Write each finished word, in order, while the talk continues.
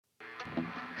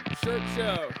Shirt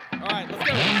Show. All right, let's go.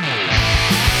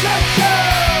 Shirt Show!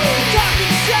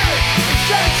 Talking shirt!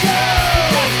 Shirt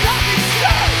Show! Just talking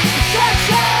shirt! Shirt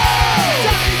Show!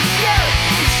 Talking shirt!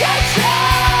 Shirt Show!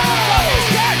 Talking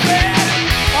shirt, man!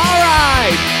 All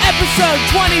right, episode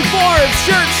 24 of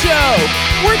Shirt Show.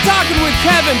 We're talking with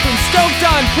Kevin from Stoked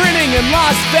On Printing in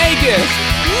Las Vegas.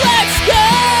 Let's go!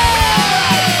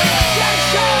 Shirt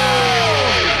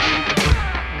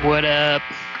Show! What up?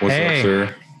 What's up, sir?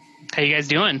 How you guys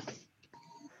doing?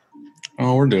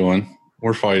 Oh,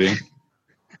 we're fighting.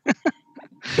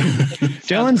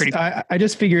 Dylan's, I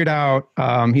just figured out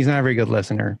he's not a very good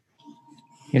listener.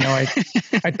 You know, I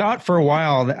thought for a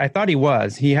while that I thought he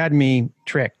was. He had me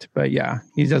tricked, but yeah,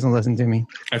 he doesn't listen to me.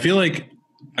 I feel like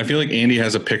Andy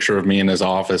has a picture of me in his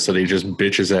office that he just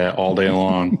bitches at all day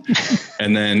long,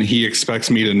 and then he expects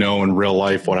me to know in real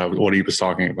life what he was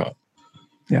talking about.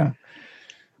 Yeah.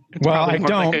 It's well, I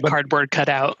don't. Like a cardboard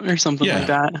cutout or something like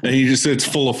that. And it's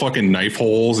full of fucking knife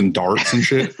holes and darts and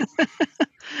shit.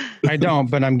 I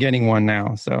don't, but I'm getting one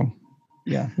now. So,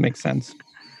 yeah, makes sense.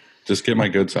 Just get my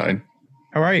good side.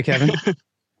 How are you, Kevin?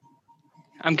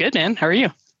 I'm good, man. How are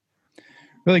you?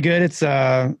 Really good. It's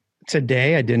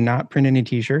today. I did not print any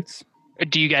T-shirts.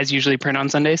 Do you guys usually print on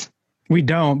Sundays? We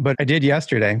don't, but I did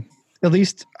yesterday. At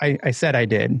least I said I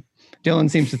did.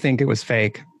 Dylan seems to think it was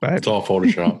fake, but it's all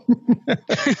Photoshop.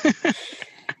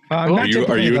 Are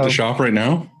you at the shop right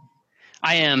now?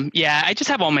 I am. Yeah, I just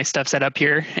have all my stuff set up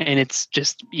here, and it's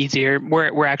just easier.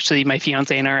 We're actually, my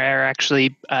fiance and I are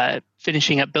actually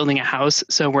finishing up building a house,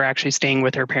 so we're actually staying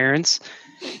with her parents.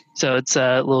 So it's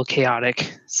a little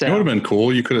chaotic. So it would have been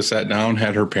cool. You could have sat down,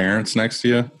 had her parents next to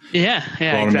you. Yeah,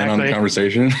 brought them in on the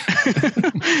conversation.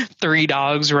 3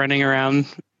 dogs running around.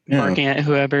 Barking at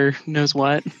whoever knows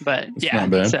what, but it's yeah. Not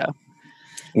bad. So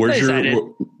where's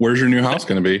your new house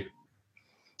going to be?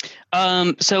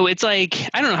 So it's like,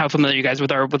 I don't know how familiar you guys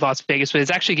with Las Vegas, but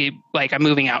it's actually like I'm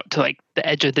moving out to like the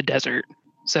edge of the desert,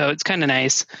 so it's kind of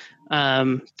nice.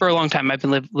 For a long time, I've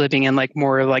been living in like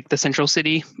more like the central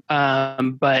city,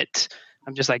 but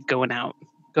I'm just like going out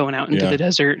into the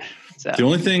desert. So. The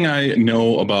only thing I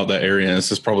know about that area, and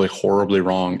this is probably horribly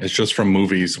wrong, it's just from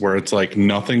movies where it's like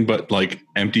nothing but like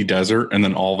empty desert, and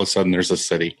then all of a sudden there's a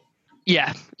city.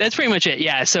 Yeah, that's pretty much it.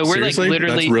 Yeah, so we're Seriously? like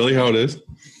literally. That's really how it is?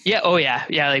 Yeah. Oh yeah.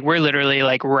 Yeah. Like we're literally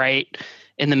like right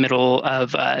in the middle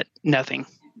of nothing.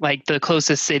 Like the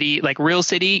closest city, like real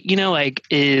city, you know, like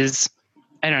is,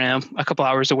 I don't know, a couple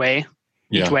hours away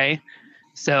each way.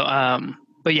 So,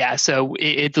 but yeah, so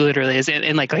it literally is.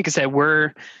 And like I said,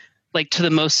 we're like to the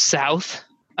most south.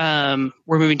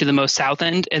 We're moving to the most south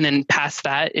end, and then past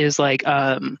that is like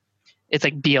it's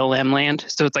like BLM land,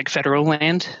 so it's like federal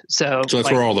land. So that's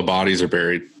like, where all the bodies are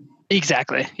buried.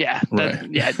 Exactly. Yeah. Right.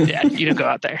 Yeah. You don't go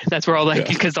out there. That's where all like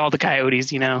because all the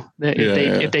coyotes, you know,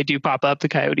 if they do pop up, the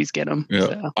coyotes get them.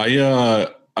 Yeah. So.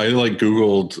 I like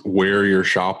Googled where your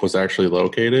shop was actually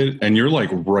located, and you're like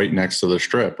right next to the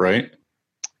Strip, right?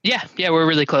 Yeah. Yeah. We're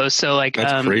really close. So like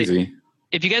that's crazy.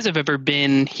 If you guys have ever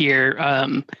been here,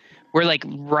 we're like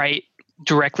right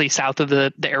directly south of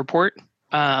the airport.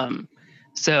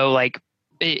 So like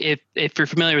if you're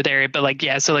familiar with the area, but like,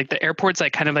 yeah, so like the airport's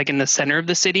like kind of like in the center of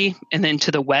the city, and then to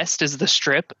the west is the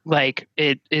Strip. Like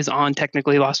it is on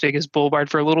technically Las Vegas Boulevard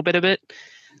for a little bit of it.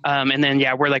 And then,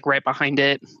 we're like right behind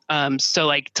it. So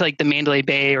like to like the Mandalay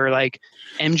Bay or like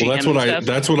MGM. Well,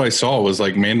 that's what I saw was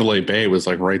like Mandalay Bay was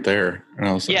like right there. And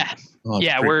I was like,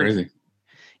 we're crazy.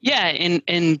 Yeah,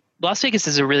 and Las Vegas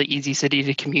is a really easy city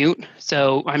to commute.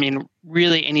 So, I mean,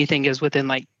 really anything is within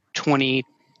like 20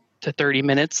 to 30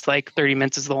 minutes. Like 30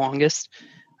 minutes is the longest.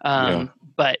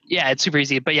 But yeah, it's super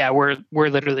easy. But yeah, we're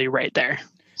literally right there.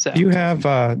 So you have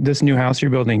this new house you're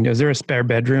building. Is there a spare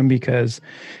bedroom?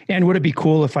 And would it be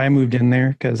cool if I moved in there?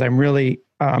 Because I'm really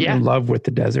in love with the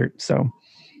desert. So.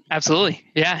 Absolutely.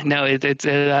 Yeah, no, it's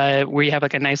we have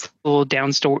like a nice little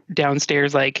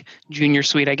downstairs like junior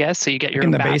suite, I guess. So you get your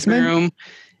in the bathroom. Basement?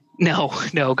 No,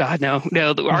 God, no.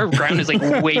 Our ground is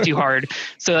like way too hard.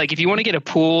 So like if you want to get a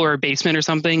pool or a basement or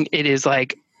something, it is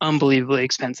like unbelievably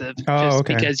expensive.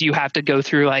 Because you have to go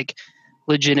through like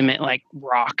legitimate like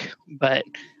rock. But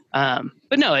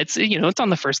no, it's it's on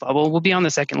the first level. We'll be on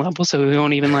the second level, so we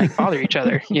won't even like bother each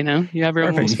other. You know, you have your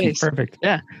own little space. Perfect.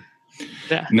 Yeah.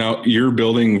 Yeah. Now you're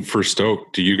building for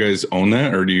Stoke. Do you guys own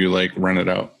that, or do you like rent it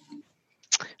out?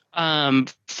 So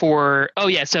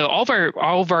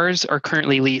all of ours are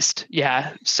currently leased.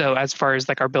 Yeah. So as far as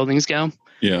like our buildings go,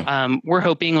 we're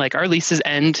hoping like our leases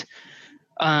end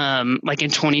like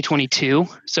in 2022.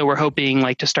 So we're hoping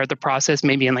like to start the process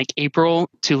maybe in like April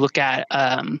to look at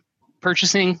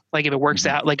purchasing, like if it works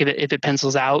out, like if it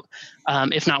pencils out.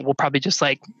 If not, we'll probably just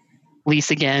like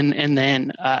lease again, and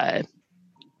then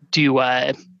do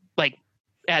like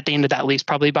at the end of that lease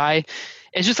probably buy.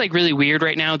 It's just like really weird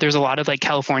right now. There's a lot of like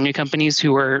California companies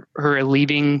who are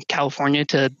leaving California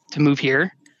to move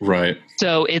here. Right.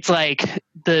 So it's like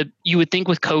you would think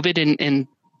with COVID and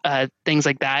things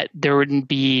like that, there wouldn't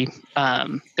be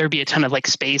there'd be a ton of like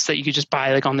space that you could just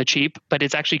buy like on the cheap, but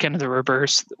it's actually kind of the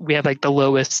reverse. We have like the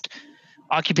lowest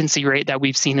occupancy rate that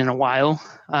we've seen in a while,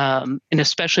 and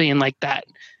especially in like that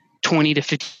 20 to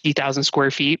 50,000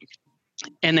 square feet.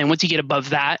 And then once you get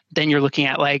above that, then you're looking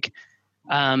at like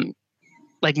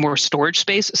more storage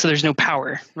space. So there's no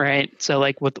power, right? So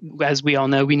like as we all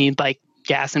know, we need like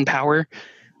gas and power.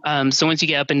 So once you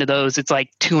get up into those, it's like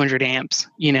 200 amps,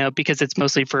 because it's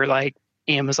mostly for like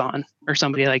Amazon or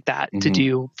somebody like that to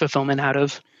do fulfillment out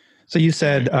of. So you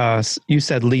said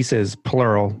leases,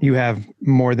 plural. You have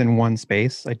more than one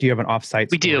space. Like, do you have an offsite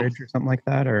storage or something like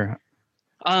that, or?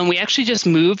 We actually just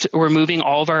moved. We're moving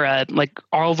all of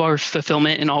our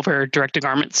fulfillment and all of our direct to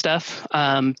garment stuff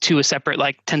to a separate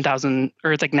like 10,000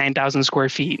 or it's like 9,000 square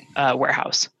feet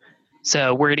warehouse.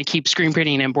 So we're going to keep screen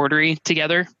printing and embroidery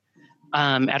together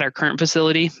at our current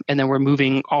facility, and then we're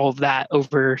moving all of that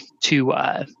over to.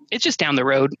 It's just down the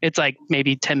road. It's like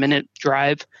maybe 10-minute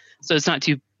drive, so it's not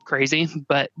too crazy.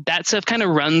 But that stuff kind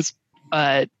of runs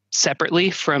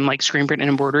separately from like screen print and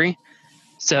embroidery,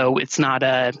 so it's not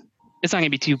going to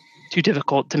be too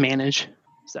difficult to manage.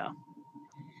 So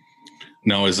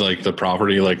now, is like the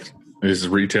property is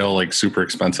retail like super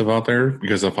expensive out there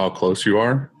because of how close you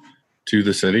are to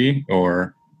the city,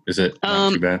 or is it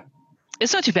not too bad?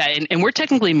 It's not too bad, and we're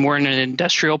technically more in an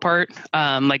industrial part.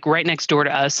 Like right next door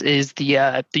to us is the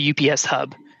UPS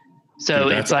hub. So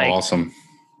Dude, that's it's like awesome.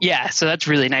 Yeah, so that's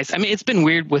really nice. I mean, it's been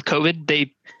weird with COVID.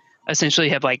 They essentially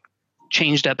have like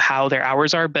changed up how their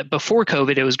hours are, but before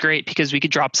COVID, it was great because we could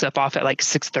drop stuff off at like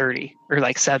 6:30 or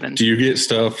like 7. Do you get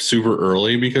stuff super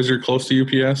early because you're close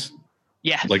to UPS?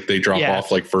 Yeah. Like they drop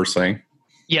off like first thing?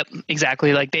 Yep,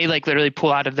 exactly. Like they like literally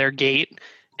pull out of their gate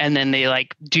and then they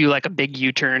like do like a big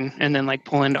U-turn and then like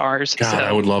pull into ours. God,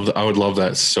 I would love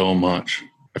that so much.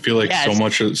 I feel like so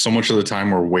much of the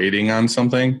time we're waiting on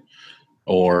something,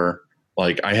 or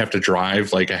like I have to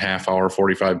drive like a half hour,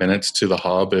 45 minutes to the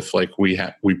hub if like we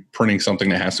printing something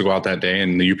that has to go out that day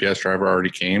and the UPS driver already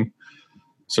came.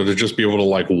 So to just be able to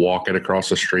like walk it across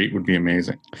the street would be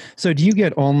amazing. So do you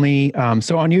get only,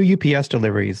 so on your UPS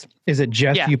deliveries, is it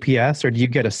just UPS or do you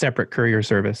get a separate courier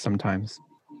service sometimes?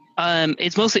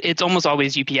 It's almost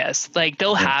always UPS. Like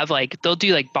they'll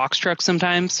do like box trucks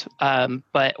sometimes,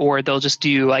 or they'll just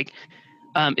do like,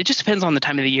 it just depends on the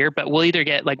time of the year, but we'll either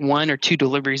get like 1 or 2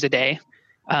 deliveries a day.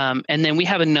 And then we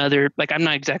have another, like, I'm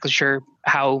not exactly sure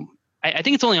how, I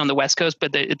think it's only on the West Coast,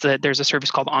 but there's a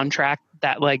service called On Track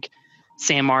that like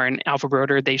Samar and Alpha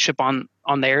Broder, they ship on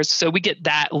theirs. So we get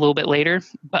that a little bit later,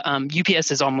 but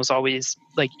UPS is almost always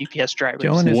like UPS drivers.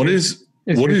 Dylan, what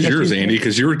is yours, Andy?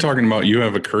 Because you were talking about you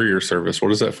have a courier service.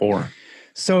 What is that for?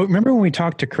 So remember when we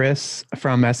talked to Chris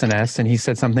from SNS and he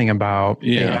said something about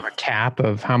they have a cap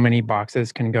of how many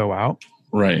boxes can go out?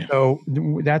 Right. So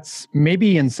that's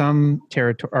maybe in some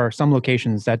territory or some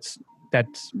locations that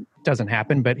doesn't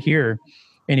happen, but here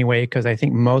anyway, because I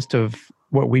think most of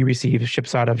what we receive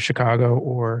ships out of Chicago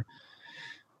or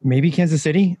maybe Kansas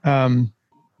City.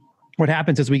 What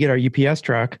happens is we get our UPS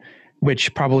truck,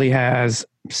 which probably has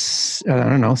 60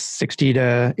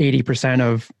 to 80%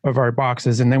 of our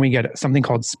boxes. And then we get something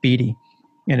called Speedy,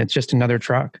 and it's just another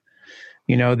truck,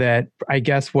 that I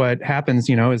guess what happens,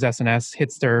 is SNS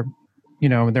hits their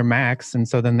max. And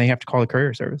so then they have to call the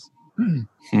courier service, with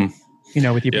UPS.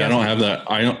 Yeah, I don't have that.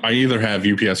 I either have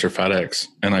UPS or FedEx.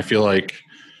 And I feel like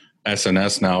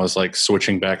SNS now is like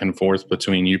switching back and forth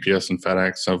between UPS and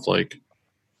FedEx of like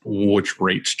which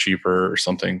rate's cheaper or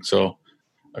something. So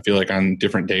I feel like on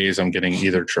different days, I'm getting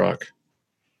either truck.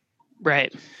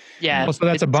 Right. Yeah. Well, so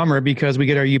that's a bummer because we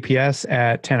get our UPS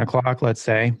at 10 o'clock, let's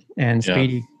say, and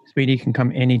Speedy can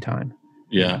come anytime.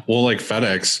 Yeah. Well, like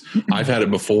FedEx, I've had it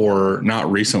before, not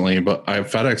recently, but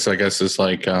FedEx, I guess, is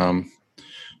like,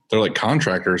 they're like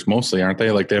contractors mostly, aren't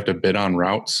they? Like they have to bid on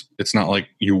routes. It's not like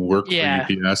you work for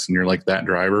UPS and you're like that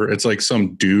driver. It's like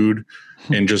some dude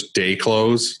in just day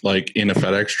clothes, like in a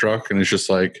FedEx truck. And it's just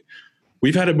like,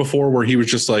 we've had it before where he was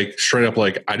just like straight up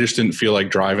like, I just didn't feel like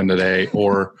driving today,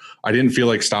 or I didn't feel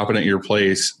like stopping at your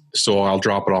place, so I'll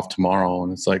drop it off tomorrow.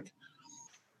 And it's like,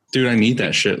 dude, I need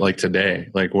that shit like today.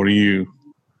 Like, what do you?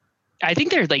 I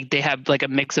think they have like a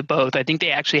mix of both. I think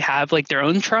they actually have like their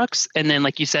own trucks. And then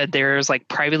like you said, there's like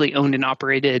privately owned and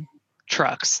operated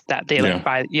trucks that they like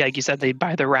buy. Yeah, like you said, they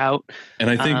buy the route.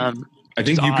 And I I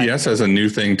think It's odd. UPS has a new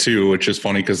thing too, which is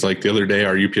funny because like the other day,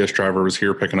 our UPS driver was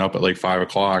here picking up at like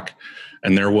 5:00,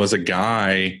 and there was a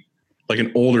guy, like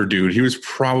an older dude. He was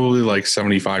probably like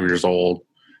 75 years old,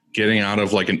 getting out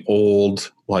of like an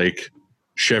old like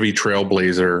Chevy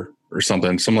Trailblazer or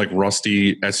something, some like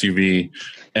rusty SUV.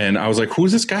 And I was like,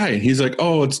 "Who's this guy?" And he's like,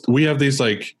 "Oh, we have these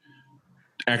like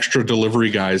extra delivery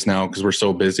guys now because we're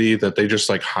so busy that they just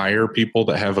like hire people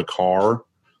that have a car."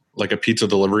 Like a pizza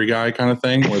delivery guy kind of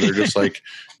thing where they're just like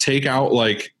take out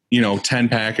like, 10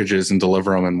 packages and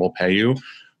deliver them and we'll pay you.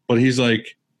 But he's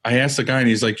like, I asked the guy and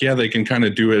he's like, yeah, they can kind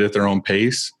of do it at their own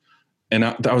pace. And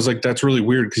I was like, that's really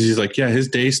weird. Cause he's like, yeah, his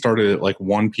day started at like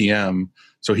 1 PM.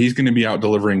 So he's going to be out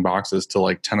delivering boxes till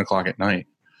like 10:00 at night.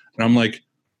 And I'm like,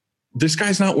 this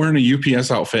guy's not wearing a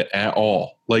UPS outfit at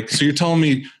all. Like, so you're telling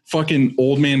me fucking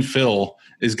old man Phil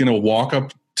is going to walk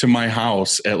up to my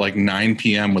house at like 9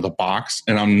 PM with a box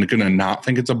and I'm going to not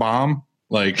think it's a bomb?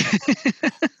 Like,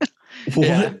 what?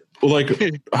 Yeah. Like,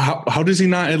 how does he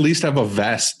not at least have a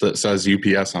vest that says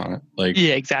UPS on it? Like,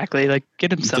 Yeah, exactly. Like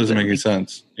get him it something. doesn't make any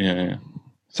sense. Yeah.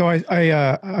 So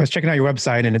I was checking out your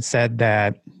website and it said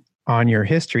that on your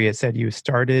history, it said you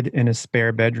started in a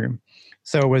spare bedroom.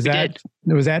 So was that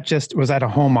a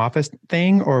home office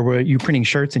thing, or were you printing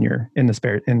shirts in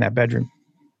that bedroom?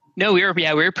 No, we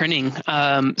were printing.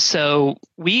 So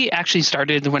we actually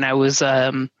started when I was,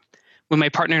 when my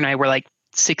partner and I were like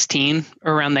 16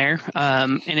 or around there.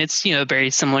 And it's, a very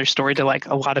similar story to like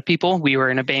a lot of people. We were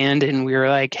in a band and we were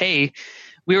like, hey,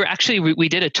 we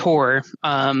did a tour,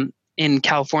 in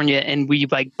California and we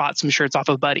like bought some shirts off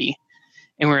of Buddy.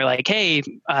 And we were like, hey,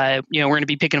 we're going to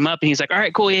be picking them up. And he's like, all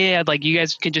right, cool. Yeah. Like you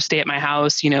guys could just stay at my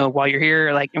house, while you're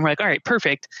here. Like, and we're like, all right,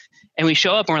 perfect. And we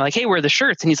show up and we're like, hey, where are the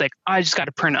shirts? And he's like, I just got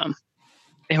to print them.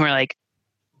 And we're like,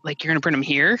 you're going to print them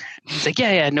here? And he's like,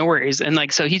 yeah, no worries. And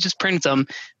like, so he just prints them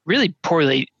really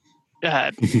poorly.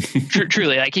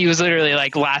 Truly, like he was literally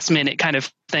like last minute kind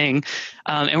of thing.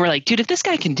 And we're like, dude, if this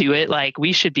guy can do it, like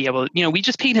we should be able to, we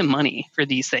just paid him money for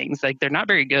these things. Like they're not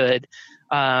very good.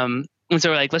 And so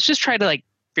we're like, let's just try to like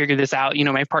figure this out.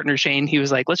 My partner Shane, he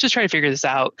was like, let's just try to figure this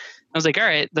out. I was like, all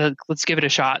right, let's give it a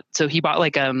shot. So he bought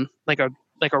like a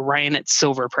Ryonet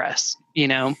silver press,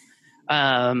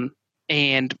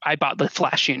 and I bought the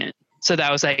flash unit. So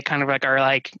that was like kind of like our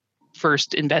like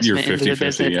first investment into the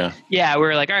business. Yeah, we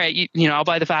were like, all right, I'll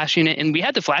buy the flash unit. And we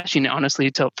had the flash unit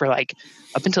honestly for like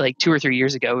up until like 2 or 3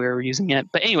 years ago we were using it.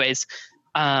 But anyways,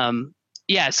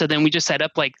 so then we just set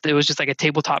up like it was just like a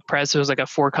tabletop press. It was like a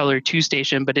 4-color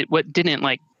 2-station, but it didn't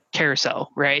like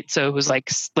carousel, right? So it was like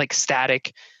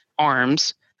static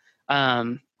arms.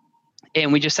 And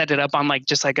we just set it up on like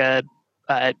just like a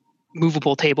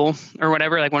movable table or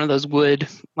whatever, like one of those wood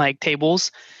like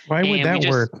tables. Why would that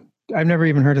work? I've never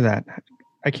even heard of that.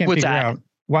 I can't figure out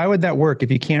why would that work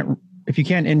if you can't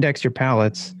index your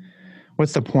pallets.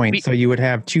 What's the point? So you would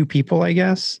have 2 people, I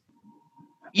guess.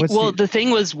 The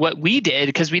thing was what we did,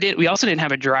 because we also didn't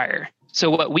have a dryer. So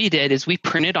what we did is we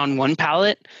printed on one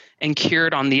pallet and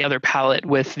cured on the other pallet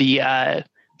with the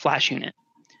flash unit.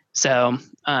 So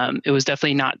it was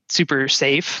definitely not super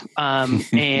safe.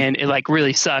 And it like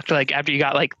really sucked like after you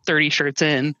got like 30 shirts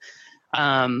in.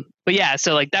 But yeah,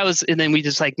 so like that was, and then we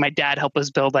just like, my dad helped us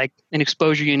build like an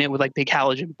exposure unit with like big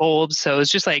halogen bulbs. So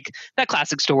it's just like that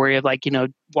classic story of like,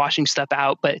 washing stuff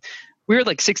out, but we were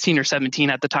like 16 or 17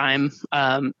 at the time.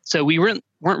 So we weren't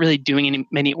really doing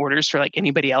many orders for like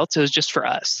anybody else. It was just for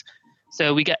us.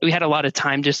 So we had a lot of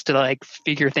time just to like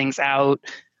figure things out.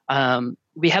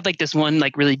 We had like this one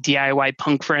like really DIY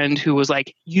punk friend who was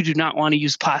like, you do not want to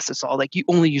use Plastisol. Like you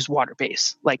only use water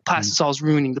base. Like Plastisol is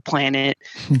ruining the planet.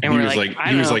 And we're like,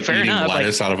 I don't know, fair eating enough.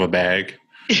 lettuce out of a bag.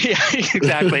 Yeah,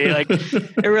 exactly. Like,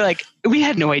 and we're like, we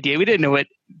had no idea. We didn't know what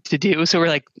to do. So we're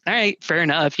like, all right, fair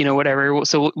enough, whatever.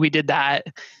 So we did that,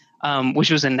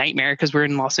 which was a nightmare because we're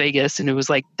in Las Vegas and it was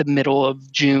like the middle of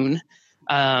June.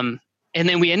 And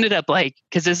then we ended up like,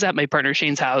 because this is at my partner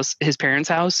Shane's house, his parents'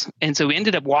 house. And so we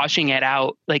ended up washing it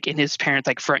out like in his parents'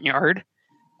 like front yard.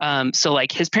 So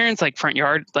like his parents' like front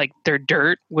yard, like their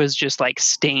dirt was just like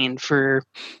stained for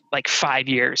like 5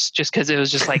 years just because it was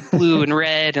just like blue and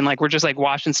red. And like we're just like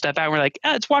washing stuff out. And we're like,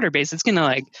 it's water based. It's going to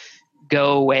like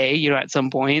go away, at some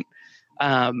point.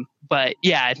 But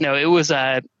yeah, no, it was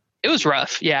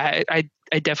rough. Yeah,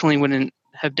 I definitely wouldn't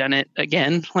have done it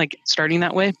again, like starting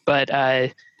that way. But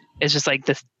it's just like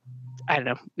this, I don't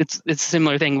know. It's a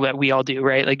similar thing that we all do,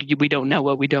 right? Like we don't know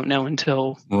what we don't know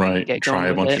until we get try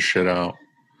a bunch of shit out.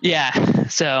 Yeah.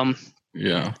 So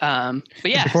yeah. But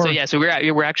yeah. So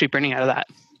we're actually printing out of that.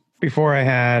 Before when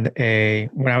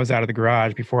I was out of the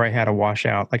garage, before I had a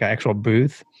washout, like an actual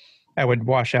booth, I would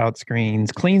wash out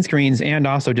screens, clean screens, and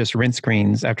also just rinse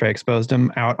screens after I exposed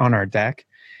them out on our deck.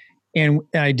 And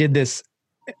I did this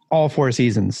all 4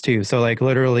 seasons too. So like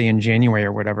literally in January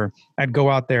or whatever, I'd go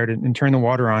out there and turn the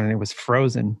water on and it was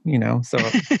frozen, So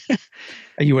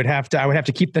I would have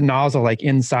to keep the nozzle like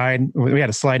inside. We had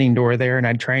a sliding door there and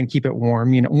I'd try and keep it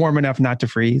warm, warm enough not to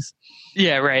freeze.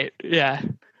 Yeah. Right. Yeah.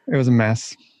 It was a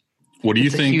mess. What do you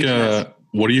think?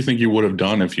 What do you think you would have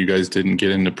done if you guys didn't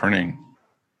get into printing?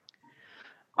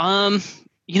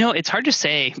 It's hard to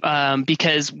say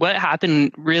because what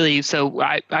happened really. So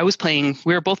I was playing.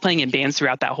 We were both playing in bands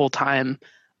throughout that whole time,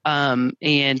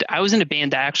 and I was in a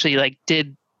band that actually like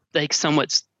did like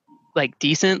somewhat like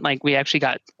decent. Like we actually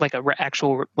got like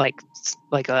actual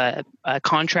a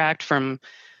contract from.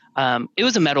 It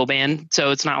was a metal band, so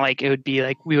it's not like it would be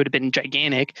like we would have been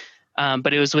gigantic.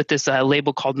 But it was with this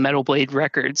label called Metal Blade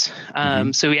Records.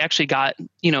 So we actually got,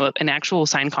 an actual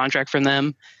signed contract from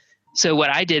them. So what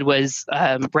I did was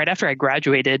right after I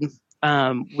graduated,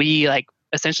 we like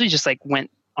essentially just like went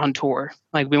on tour.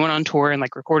 Like we went on tour and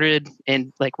like recorded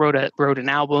and like wrote an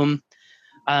album.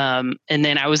 And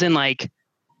then I was in like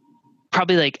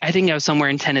probably like I think I was somewhere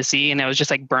in Tennessee and I was just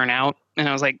like burnt out and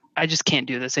I was like I just can't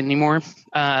do this anymore.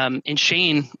 And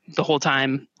Shane the whole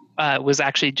time was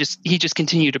actually he just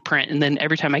continued to print. And then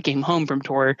every time I came home from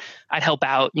tour, I'd help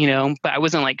out, but I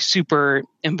wasn't like super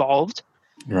involved.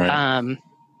 Right.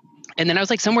 And then I was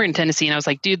like somewhere in Tennessee and I was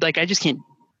like, dude, like I just can't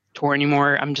tour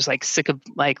anymore. I'm just like sick of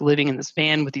like living in this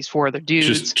van with these 4 other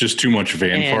dudes. Just too much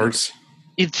van farts.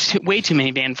 It's way too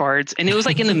many van farts. And it was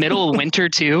like in the middle of winter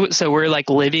too. So we're like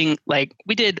living, like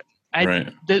we did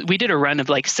a run of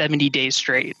like 70 days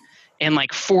straight and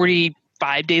like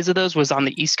 45 days of those was on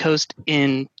the East Coast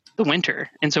in the winter.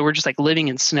 And so we're just like living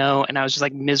in snow and I was just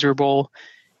like miserable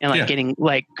and like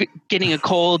getting a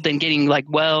cold, then getting like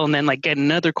well, and then like getting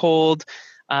another cold.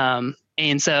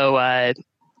 And so,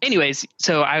 anyways,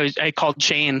 so I called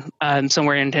Shane,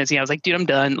 somewhere in Tennessee. I was like, dude, I'm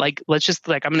done. Like, let's just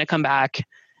like, I'm going to come back,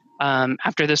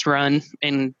 after this run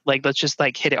and like, let's just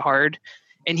like hit it hard.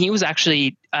 And he was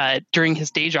actually, during his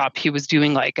day job, he was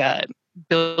doing like,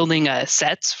 building,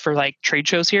 sets for like trade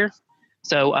shows here.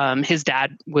 So, his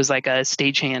dad was like a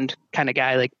stagehand kind of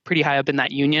guy, like pretty high up in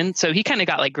that union. So he kind of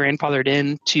got like grandfathered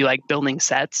in to like building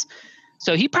sets.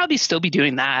 So he'd probably still be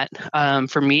doing that.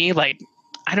 For me, like,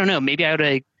 I don't know, maybe I would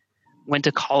have went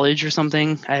to college or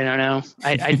something. I don't know.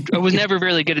 I was never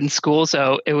really good in school.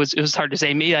 So it was hard to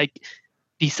say. Maybe I'd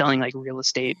be selling like real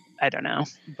estate. I don't know.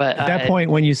 But at that point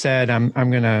when you said, I'm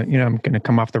going to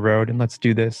come off the road and let's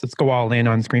do this, let's go all in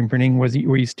on screen printing. Were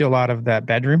you still out of that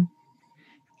bedroom?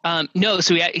 No.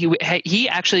 So he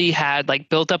actually had like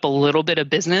built up a little bit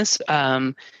of business.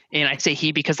 And I say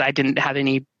he, because I didn't have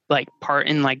any like part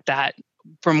in like that.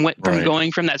 From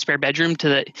going from that spare bedroom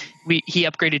to he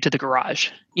upgraded to the garage,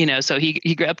 so he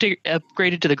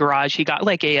upgraded to the garage. He got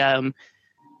like a, I don't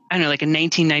know, like a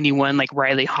 1991, like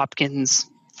Riley Hopkins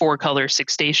 4-color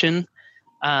 6-station,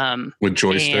 with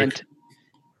joystick.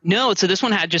 No. So this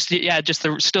one had just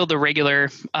the regular,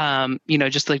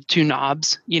 just like 2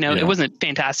 knobs, It wasn't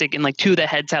fantastic. And like 2 of the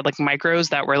heads had like micros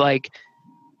that were like,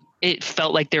 it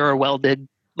felt like they were welded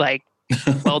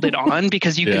on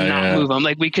because you could not move them.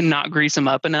 Like we could not grease them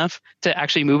up enough to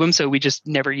actually move them. So we just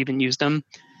never even used them.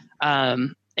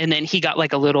 And then he got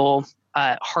like a little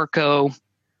Harco,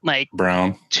 like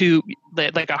brown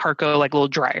like a Harco, like little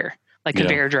dryer, like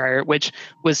conveyor dryer, which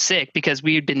was sick because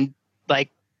we had been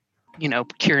like,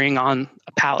 curing on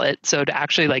a pallet. So to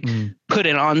actually like put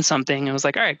it on something, I was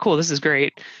like, all right, cool. This is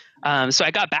great. So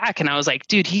I got back and I was like,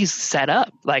 dude, he's set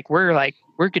up. Like, we're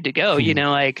good to go,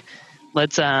 like,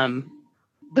 let's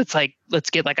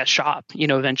get like a shop,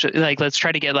 eventually, like, let's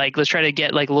try to get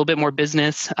like a little bit more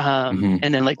business. And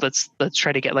then like, let's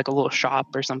try to get like a little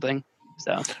shop or something.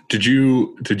 So did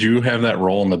you have that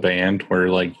role in the band where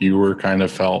like you were kind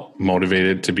of felt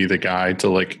motivated to be the guy to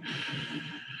like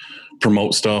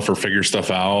promote stuff or figure stuff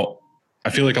out? I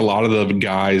feel like a lot of the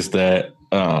guys that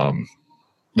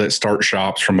start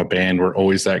shops from a band were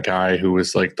always that guy who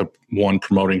was like the one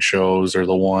promoting shows or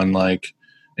the one like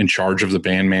in charge of the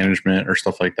band management or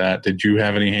stuff like that. Did you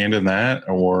have any hand in that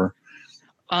or?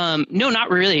 No, not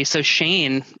really. So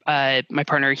Shane, my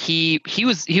partner, he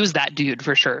was that dude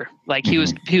for sure. Like he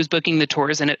was booking the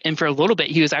tours and for a little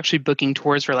bit he was actually booking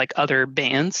tours for like other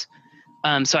bands.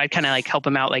 So I'd kind of like help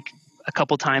him out like a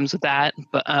couple times with that.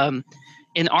 But,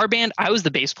 in our band, I was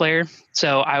the bass player.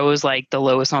 So I was like the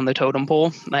lowest on the totem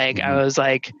pole. Like I was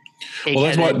like, hey,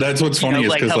 well, that's what's funny is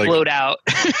like because help load out.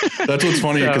 That's what's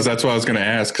funny because that's what I was going to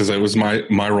ask. Cause it was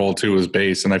my role too as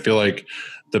bass. And I feel like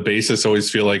the bassists always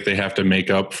feel like they have to make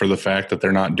up for the fact that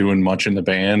they're not doing much in the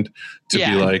band to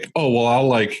be like, oh, well, I'll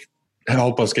like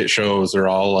help us get shows, or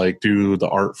I'll like do the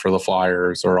art for the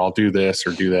flyers, or I'll do this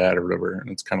or do that or whatever. And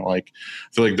it's kind of like,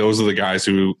 I feel like those are the guys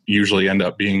who usually end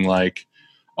up being like,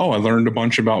 oh, I learned a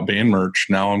bunch about band merch.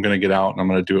 Now I'm going to get out and I'm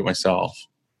going to do it myself.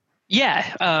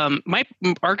 Yeah.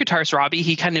 Our guitarist, Robbie,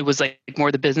 he kind of was like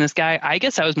more the business guy. I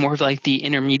guess I was more of like the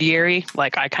intermediary.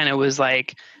 Like I kind of was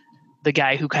like the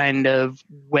guy who kind of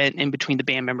went in between the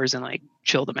band members and like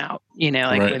chilled them out, you know,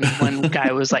 like Right. when one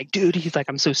guy was like, dude, he's like,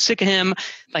 I'm so sick of him.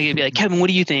 Like he'd be like, Kevin, what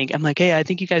do you think? I'm like, hey, I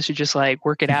think you guys should just like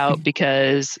work it out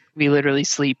because we literally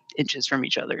sleep inches from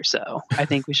each other. So I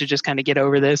think we should just kind of get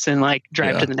over this and like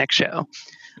drive to the next show.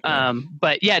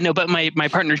 But my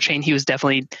partner Shane, he was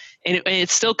definitely, and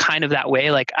it's still kind of that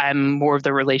way. Like I'm more of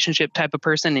the relationship type of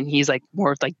person, and he's like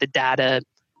more of like the data,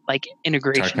 like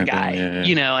integration guy,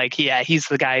 you know, like, he's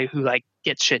the guy who like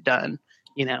gets shit done,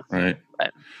 you know? Right.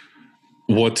 But,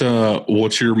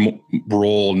 what's your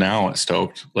role now at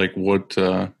Stoked? Like what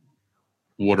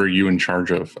are you in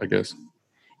charge of, I guess?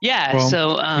 Yeah. Well,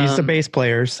 so he's the bass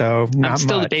player, so not I'm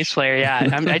still much. the bass player. Yeah.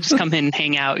 I just come in and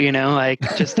hang out, you know, like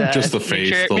just Just the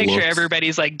face, make the sure looks.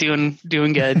 everybody's like doing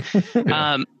good.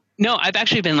 No, I've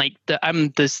actually been like I'm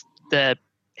the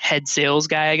head sales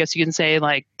guy, I guess you can say.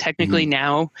 Like technically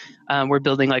now we're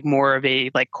building like more of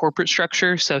a like corporate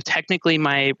structure. So technically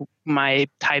my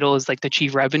title is like the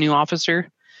chief revenue officer.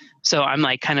 So I'm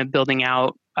like kind of building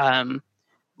out,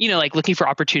 you know, like looking for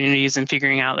opportunities and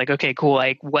figuring out like, okay, cool.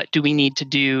 Like what do we need to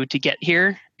do to get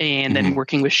here? And then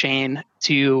working with Shane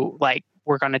to like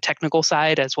work on a technical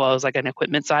side as well as like an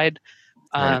equipment side.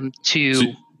 So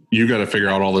you got to figure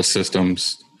out all the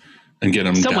systems and get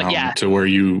them down to where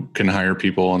you can hire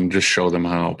people and just show them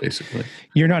how, basically.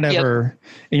 You're not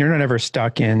ever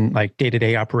stuck in like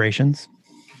day-to-day operations.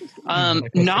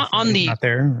 Not on the not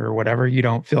there or whatever. You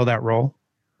don't fill that role.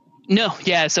 No,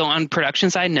 yeah. So on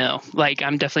production side, no. Like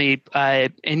I'm definitely,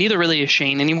 and neither really is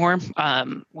Shane anymore.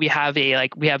 We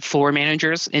have floor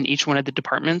managers in each one of the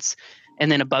departments,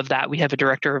 and then above that we have a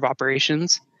director of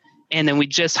operations, and then we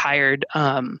just hired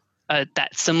that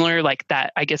similar like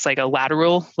that, I guess like a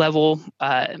lateral level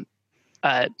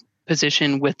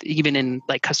position with even in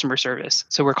like customer service.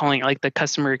 So we're calling it like the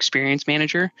customer experience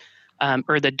manager,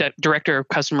 or the director of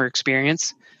customer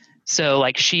experience. So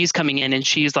like she's coming in and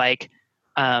she's like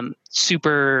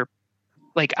super,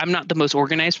 like I'm not the most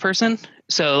organized person.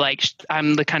 So like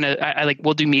I'm the kind of, I like,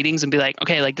 we'll do meetings and be like,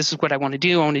 okay, like this is what I want to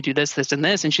do. I want to do this, this, and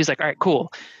this. And she's like, all right,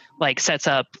 cool. Like sets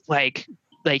up like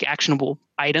actionable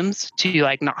items to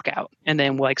like knock out. And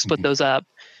then we'll like split those up,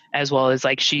 as well as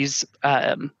like she's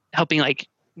helping like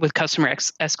with customer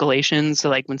escalation. So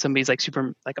like when somebody's like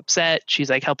super like upset, she's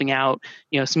like helping out,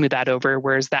 you know, smooth that over.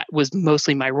 Whereas that was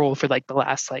mostly my role for like the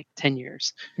last like 10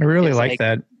 years. I really like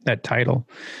that title,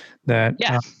 that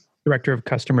director of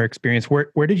customer experience.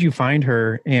 Where did you find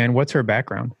her and what's her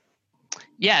background?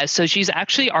 Yeah. So she's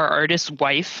actually our artist's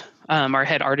wife, our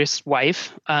head artist's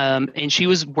wife. And she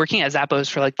was working at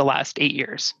Zappos for like the last 8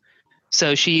 years.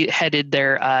 So she headed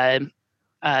their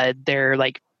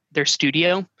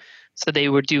studio. So they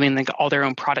were doing like all their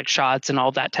own product shots and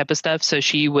all that type of stuff. So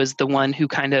she was the one who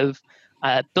kind of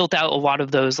built out a lot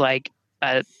of those like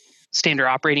standard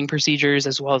operating procedures,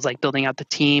 as well as like building out the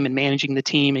team and managing the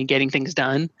team and getting things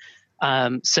done.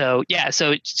 So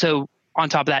on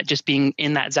top of that, just being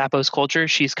in that Zappos culture,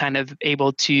 she's kind of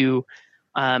able to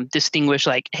distinguish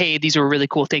like, hey, these were really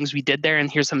cool things we did there,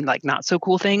 and here's some like not so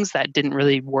cool things that didn't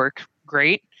really work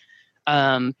great.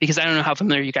 Because I don't know how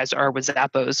familiar you guys are with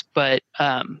Zappos, but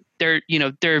they're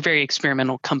a very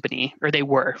experimental company, or they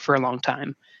were for a long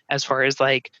time, as far as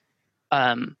like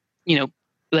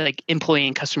like employee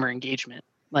and customer engagement,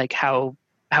 like how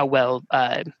well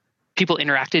people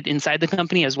interacted inside the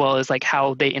company, as well as like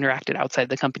how they interacted outside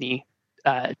the company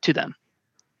to them.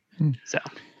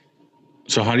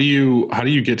 So how do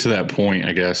you get to that point,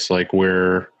 I guess, like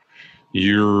where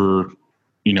you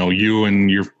and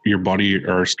your buddy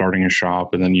are starting a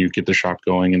shop, and then you get the shop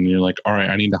going, and you're like, all right,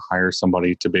 I need to hire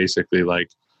somebody to basically like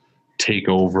take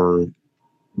over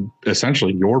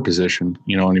essentially your position,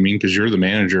 you know what I mean? Because you're the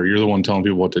manager, you're the one telling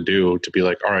people what to do, to be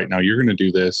like, all right, now you're going to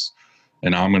do this,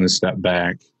 and I'm going to step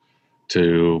back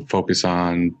to focus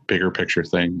on bigger picture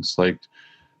things. Like,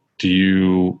 do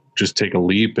you just take a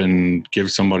leap and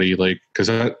give somebody like, because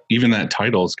even that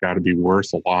title's got to be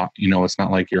worth a lot, you know? It's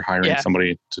not like you're hiring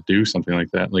somebody to do something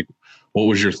like that. Like, what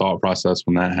was your thought process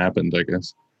when that happened, I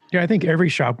guess? Yeah, I think every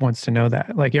shop wants to know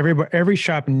that. Like every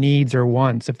shop needs or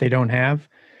wants, if they don't have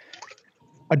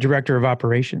a director of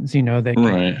operations, you know, that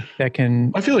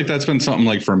can. I feel like that's been something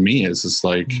like for me is it's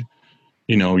like,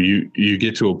 you know, you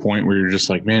get to a point where you're just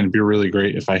like, man, it'd be really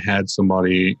great if I had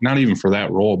somebody, not even for that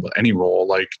role, but any role,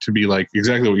 like to be like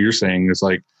exactly what you're saying is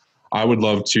like, I would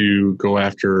love to go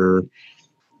after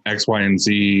X, Y, and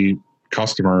Z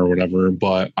customer or whatever,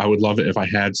 but I would love it if I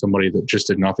had somebody that just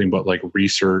did nothing but like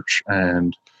research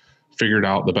and figured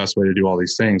out the best way to do all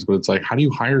these things. But it's like, how do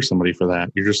you hire somebody for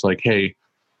that? You're just like, hey,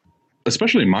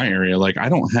 especially in my area, like I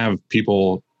don't have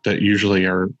people that usually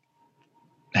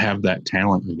have that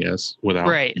talent, I guess, without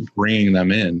bringing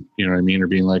them in, you know what I mean? Or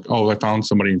being like, oh, I found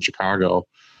somebody in Chicago.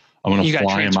 I'm going to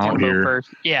fly them out here. Over.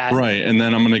 Yeah. Right. And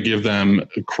then I'm going to give them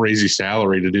a crazy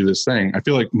salary to do this thing. I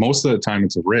feel like most of the time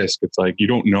it's a risk. It's like, you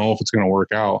don't know if it's going to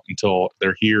work out until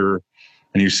they're here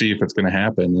and you see if it's going to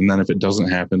happen. And then if it doesn't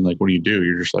happen, like, what do?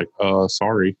 You're just like,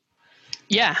 sorry.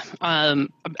 Yeah.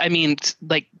 I mean,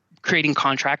 like creating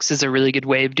contracts is a really good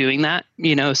way of doing that,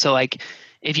 you know? So like,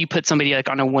 if you put somebody like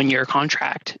on a 1-year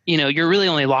contract, you know, you're really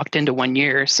only locked into 1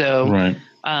 year. So, right.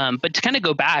 But to kind of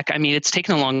go back, I mean, it's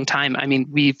taken a long time. I mean,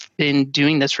 we've been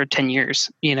doing this for 10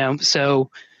 years, you know? So,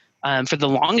 for the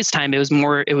longest time, it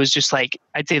was just like,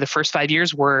 I'd say the first 5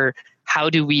 years were, how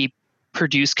do we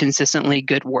produce consistently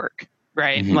good work?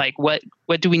 Right. Mm-hmm. Like what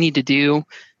do we need to do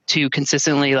to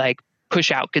consistently like push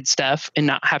out good stuff and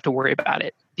not have to worry about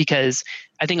it? Because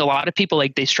I think a lot of people,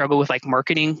 like, they struggle with like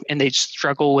marketing and they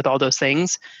struggle with all those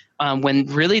things. When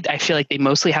really, I feel like they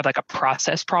mostly have like a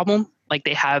process problem. Like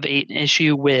they have an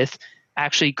issue with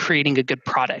actually creating a good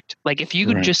product. Like if you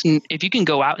could if you can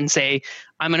go out and say,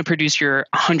 I'm going to produce your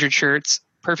 100 shirts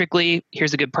perfectly,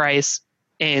 here's a good price.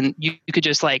 And you could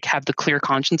just like have the clear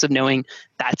conscience of knowing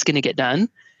that's going to get done.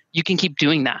 You can keep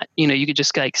doing that. You know, you could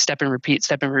just like step and repeat.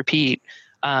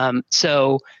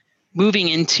 So moving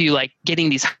into like getting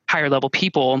these higher level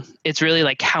people, it's really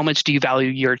like, how much do you value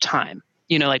your time?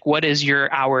 You know, like what is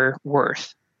your hour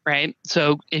worth? Right.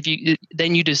 So if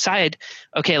then you decide,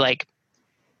 okay, like,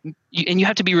 and you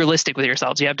have to be realistic with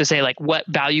yourselves. You have to say like, what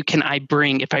value can I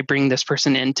bring if I bring this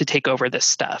person in to take over this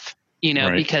stuff? You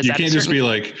know, because you can't just be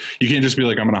like,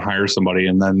 I'm going to hire somebody.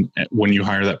 And then when you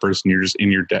hire that person, you're just in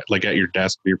your like at your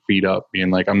desk with your feet up being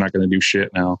like, I'm not going to do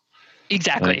shit now.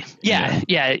 Exactly. Like,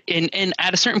 yeah. And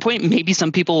at a certain point, maybe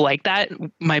some people like that.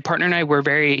 My partner and I were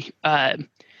very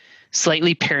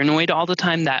slightly paranoid all the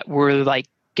time that we're like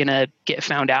going to get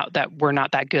found out that we're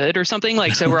not that good or something.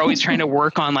 Like, so we're always trying to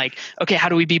work on like, okay, how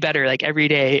do we be better like every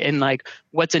day? And like,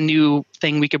 what's a new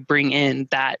thing we could bring in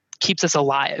that keeps us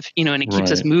alive, you know, and it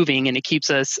keeps us moving and it keeps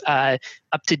us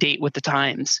up to date with the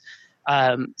times.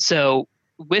 So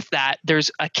with that,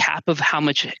 there's a cap of how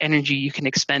much energy you can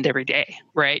expend every day,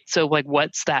 right? So like,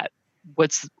 what's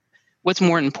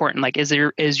more important? Like, is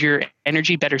your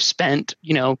energy better spent,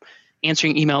 you know,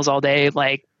 answering emails all day,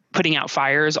 like putting out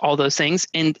fires, all those things?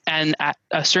 And at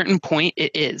a certain point,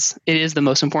 it is the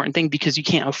most important thing because you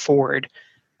can't afford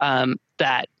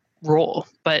that role.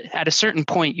 But at a certain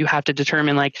point, you have to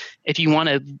determine like, if you want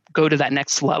to go to that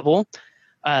next level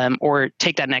or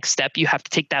take that next step, you have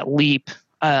to take that leap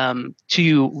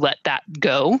to let that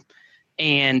go.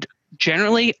 And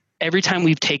generally, every time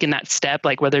we've taken that step,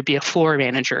 like whether it be a floor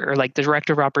manager or like the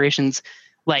director of operations,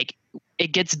 like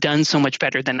it gets done so much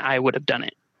better than I would have done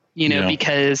it, you know,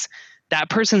 because that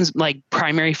person's like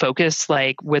primary focus,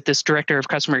 like with this director of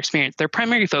customer experience, their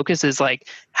primary focus is like,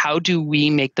 how do we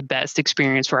make the best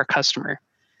experience for our customer?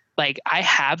 Like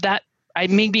I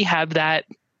maybe have that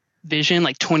vision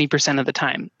like 20% of the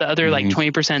time. The other like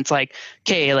 20% is like,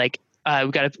 okay, like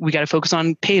we got to focus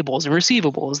on payables and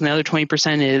receivables. And the other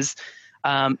 20% is,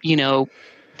 you know,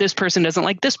 this person doesn't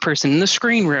like this person in the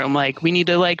screen room. Like we need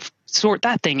to like sort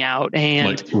that thing out and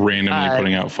like randomly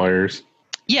putting out fires.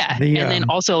 Yeah. And then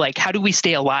also like, how do we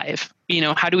stay alive? You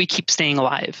know, how do we keep staying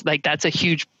alive? Like that's a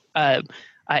huge, I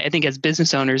think as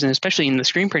business owners and especially in the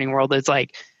screen printing world, it's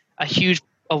like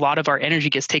a lot of our energy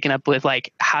gets taken up with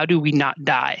like, how do we not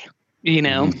die? You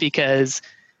know, because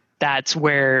that's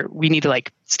where we need to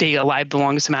like stay alive the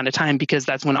longest amount of time because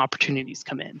that's when opportunities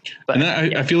come in. But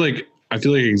and I feel like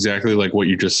exactly like what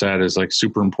you just said is like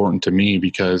super important to me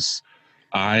because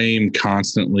I'm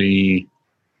constantly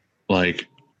like,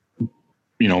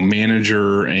 you know,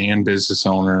 manager and business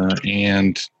owner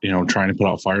and, you know, trying to put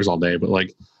out fires all day. But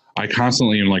like, I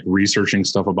constantly am like researching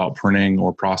stuff about printing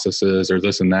or processes or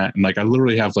this and that. And like, I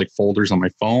literally have like folders on my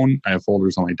phone. I have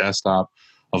folders on my desktop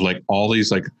of like all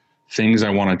these like things I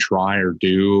want to try or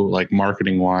do like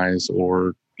marketing wise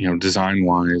or, you know, design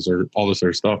wise or all this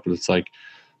other stuff. But it's like,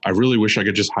 I really wish I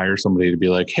could just hire somebody to be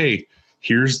like, hey,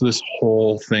 here's this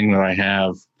whole thing that I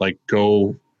have, like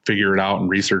go figure it out and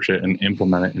research it and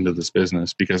implement it into this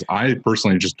business because I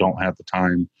personally just don't have the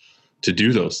time to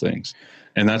do those things.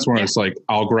 And that's when it's like,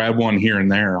 I'll grab one here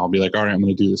and there. I'll be like, all right, I'm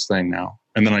going to do this thing now.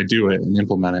 And then I do it and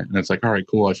implement it. And it's like, all right,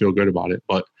 cool. I feel good about it.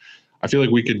 But I feel like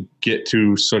we could get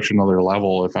to such another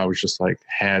level if I was just like,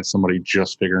 had somebody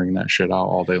just figuring that shit out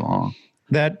all day long.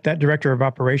 That director of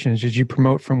operations, did you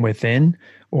promote from within,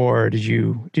 or did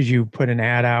you put an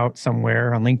ad out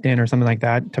somewhere on LinkedIn or something like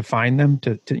that to find them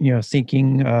to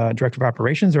seeking director of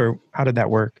operations, or how did that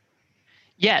work?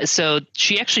 Yeah, so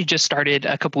she actually just started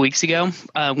a couple weeks ago.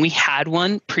 We had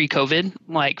one pre-COVID,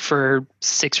 like for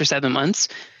 6 or 7 months.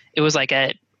 It was like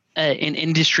an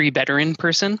industry veteran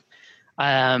person.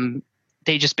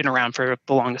 They just been around for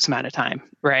the longest amount of time,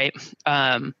 right?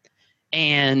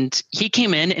 And he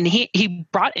came in and he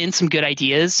brought in some good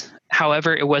ideas.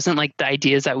 However, it wasn't like the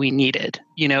ideas that we needed,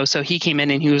 so he came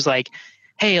in and he was like,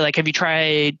 hey, like, have you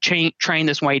tried trying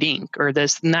this white ink or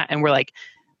this and that? And we're like,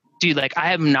 dude, like, I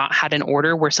have not had an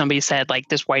order where somebody said like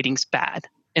this white ink's bad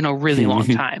in a really long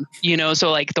time,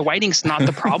 so like the white ink's not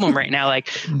the problem right now. Like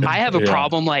I have a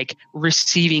problem like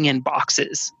receiving in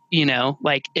boxes,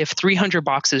 like if 300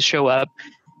 boxes show up,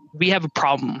 we have a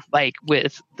problem like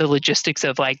with the logistics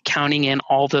of like counting in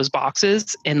all those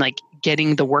boxes and like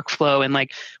getting the workflow. And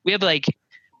like, we have like,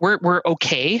 we're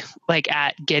okay like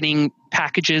at getting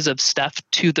packages of stuff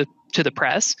to the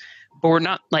press, but we're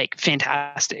not like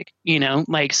fantastic,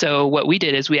 like, so what we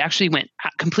did is we actually went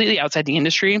completely outside the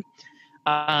industry.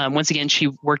 Once again, she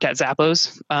worked at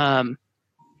Zappos,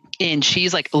 and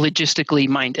she's like logistically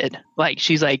minded. Like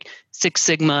she's like Six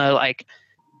Sigma, like,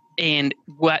 and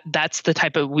that's the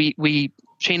type of,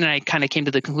 Shane and I kind of came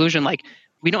to the conclusion, like,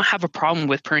 we don't have a problem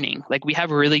with printing. Like we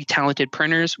have really talented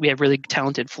printers. We have really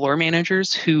talented floor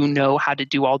managers who know how to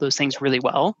do all those things really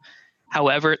well.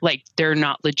 However, like they're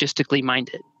not logistically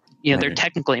minded, they're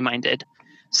technically minded.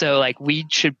 So like we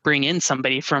should bring in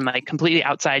somebody from like completely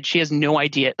outside. She has no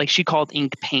idea. Like she called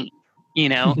ink paint,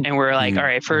 and we're like, all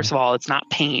right, first of all, it's not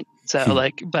paint. So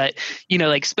like, but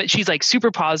but she's like super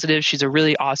positive. She's a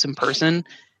really awesome person.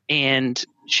 And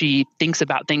she thinks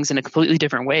about things in a completely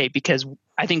different way, because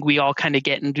I think we all kind of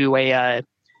get into a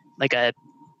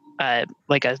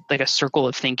circle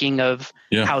of thinking of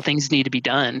how things need to be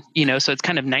done. So it's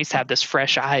kind of nice to have this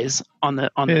fresh eyes on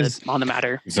the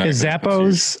matter. Exactly. Is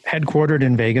Zappos headquartered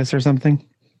in Vegas or something?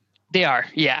 They are,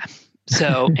 yeah.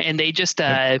 So and they just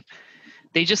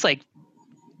like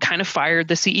kind of fired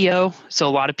the CEO. So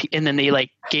a lot of and then they like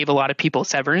gave a lot of people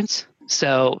severance.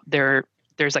 So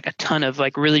there's like a ton of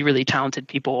like really, really talented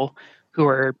people who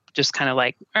are just kind of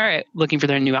like, all right, looking for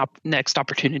their new next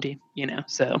opportunity,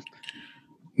 so.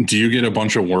 Do you get a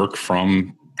bunch of work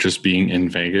from just being in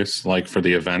Vegas, like for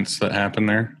the events that happen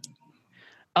there?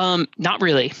 Not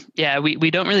really. Yeah.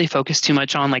 We don't really focus too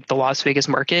much on like the Las Vegas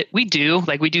market. We do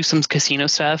some casino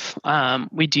stuff.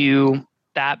 We do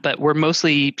that, but we're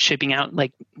mostly shipping out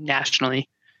like nationally.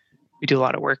 We do a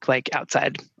lot of work like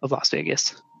outside of Las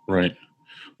Vegas. Right.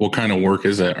 What kind of work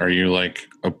is it? Are you like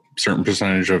a certain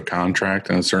percentage of contract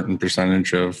and a certain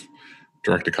percentage of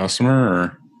direct to customer,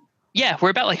 or? Yeah, we're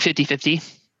about like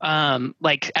 50-50.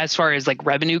 Like as far as like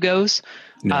revenue goes,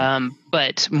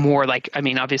 but more like, I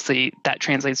mean, obviously that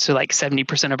translates to like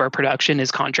 70% of our production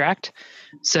is contract.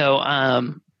 So,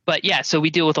 but yeah, so we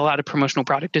deal with a lot of promotional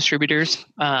product distributors,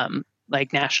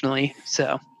 like nationally.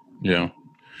 So, yeah,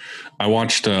 I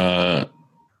watched,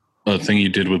 a thing you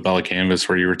did with Bella Canvas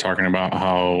where you were talking about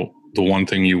how the one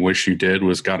thing you wish you did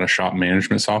was got a shop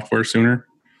management software sooner.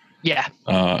 Yeah.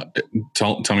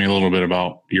 Tell me a little bit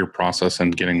about your process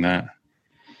and getting that.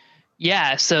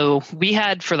 Yeah. So we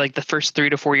had for like the first 3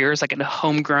 to 4 years, like a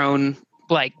homegrown,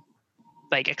 like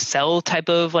Excel type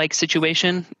of like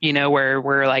situation, where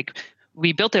we're like,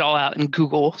 we built it all out in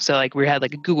Google. So like we had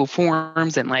like a Google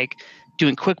Forms and like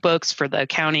doing QuickBooks for the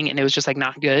accounting, and it was just like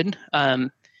not good.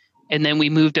 And then we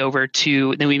moved over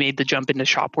then we made the jump into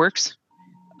Shopworks.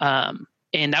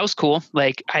 And that was cool.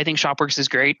 Like, I think Shopworks is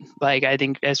great. Like, I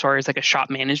think as far as like a shop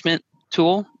management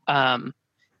tool,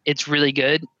 it's really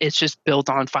good. It's just built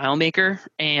on FileMaker,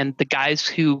 and the guys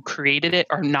who created it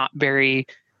are not very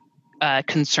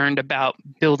concerned about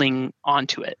building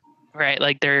onto it, right?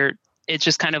 Like it's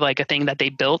just kind of like a thing that they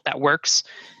built that works.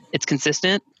 It's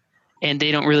consistent, and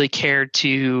they don't really care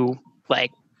to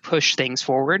like push things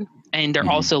forward. And they're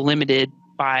also limited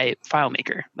by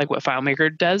FileMaker, like what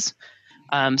FileMaker does.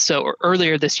 So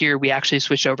earlier this year, we actually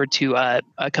switched over to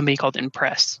a company called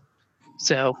Impress.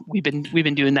 So we've been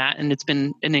doing that, and it's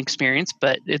been an experience,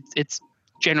 but it's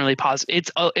generally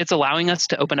positive. It's allowing us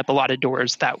to open up a lot of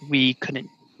doors that we couldn't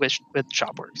with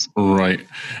Shopworks. Right,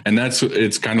 and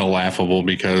it's kind of laughable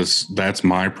because that's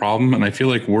my problem, and I feel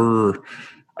like we're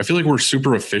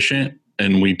super efficient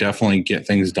and we definitely get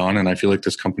things done. And I feel like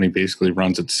this company basically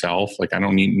runs itself. Like I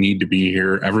don't need to be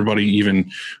here. Everybody,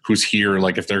 even who's here,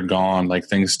 like if they're gone, like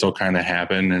things still kind of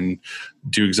happen and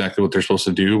do exactly what they're supposed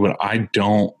to do. But I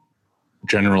don't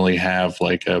generally have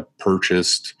like a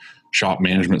purchased shop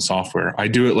management software. I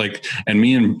do it like, and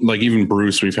me and like even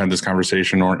Bruce, we've had this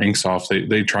conversation, or Inksoft,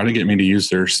 they try to get me to use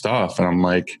their stuff. And I'm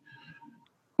like,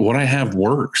 what I have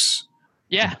works.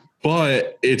 Yeah.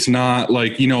 But it's not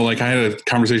like, like I had a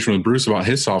conversation with Bruce about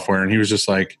his software, and he was just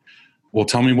like, well,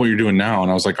 tell me what you're doing now. And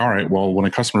I was like, all right, well, when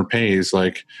a customer pays,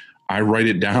 like I write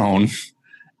it down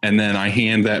and then I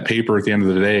hand that paper at the end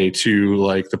of the day to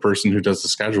like the person who does the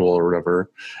schedule or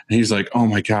whatever. And he's like, oh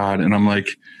my God. And I'm like,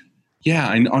 yeah,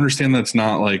 I understand that's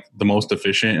not like the most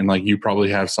efficient. And like, you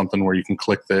probably have something where you can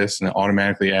click this and it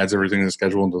automatically adds everything to the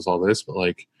schedule and does all this. But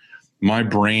like my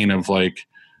brain of like,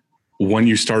 when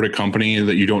you start a company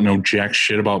that you don't know jack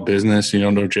shit about business, you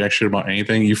don't know jack shit about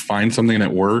anything, you find something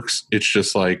that works. It's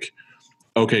just like,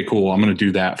 okay, cool. I'm going to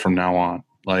do that from now on.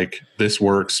 Like this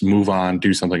works, move on,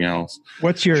 do something else.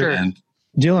 What's your,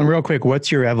 Dylan, real quick,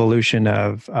 what's your evolution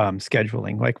of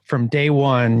scheduling? Like from day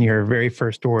one, your very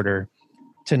first order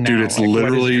to now? Dude, it's like,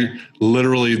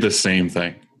 literally the same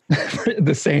thing.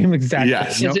 The same exact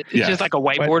Yes. thing? Is it just like a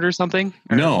whiteboard or something?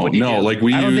 Or No. Like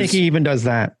I don't think he even does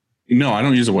that. No, I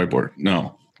don't use a whiteboard.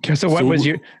 No. So what was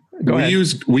your? Go ahead.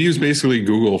 We use basically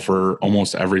Google for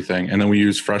almost everything, and then we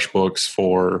use FreshBooks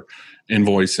for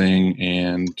invoicing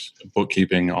and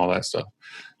bookkeeping, all that stuff.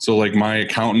 So like my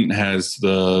accountant has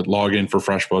the login for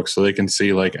FreshBooks, so they can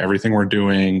see like everything we're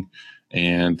doing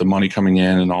and the money coming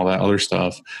in and all that other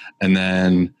stuff. And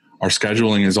then our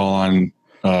scheduling is all on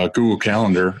Google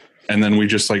Calendar, and then we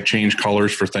just like change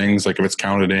colors for things, like if it's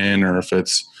counted in or if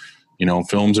it's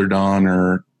films are done,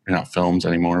 or not films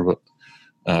anymore,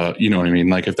 but you know what I mean?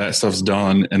 Like if that stuff's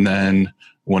done, and then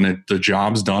when the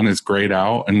job's done, it's grayed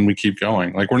out and we keep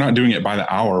going. Like we're not doing it by the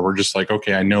hour. We're just like,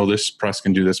 okay, I know this press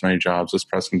can do this many jobs. This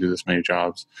press can do this many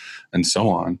jobs, and so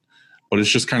on. But it's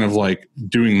just kind of like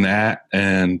doing that,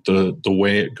 and the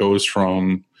way it goes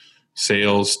from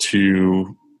sales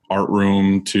to art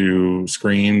room to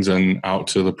screens and out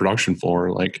to the production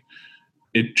floor. Like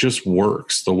it just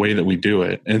works the way that we do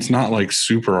it. And it's not like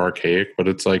super archaic, but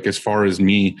it's like, as far as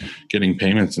me getting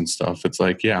payments and stuff, it's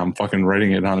like, yeah, I'm fucking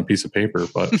writing it on a piece of paper.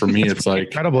 But for me, it's like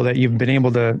incredible that you've been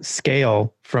able to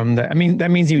scale from that. I mean, that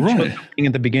means you chose something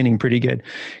at the beginning pretty good.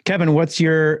 Kevin, what's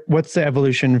the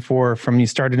evolution from you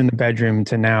started in the bedroom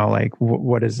to now? Like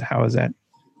how is that?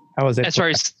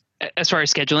 As far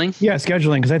as scheduling? Yeah,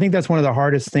 scheduling, because I think that's one of the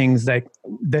hardest things that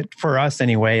for us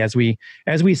anyway, as we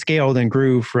scaled and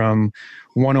grew from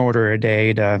one order a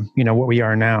day to what we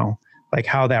are now, like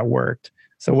how that worked.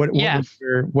 So what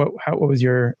was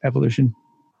your evolution?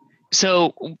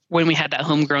 So when we had that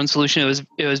homegrown solution,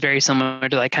 it was very similar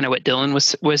to like kind of what Dylan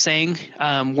was saying.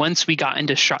 Once we get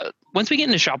into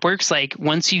Shopworks, like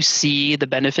once you see the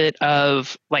benefit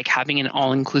of like having an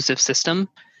all-inclusive system,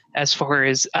 as far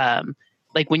as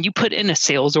like when you put in a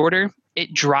sales order,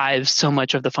 it drives so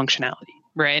much of the functionality,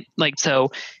 right? Like, so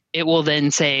it will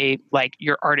then say like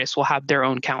your artists will have their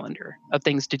own calendar of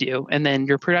things to do. And then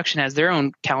your production has their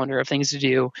own calendar of things to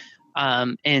do.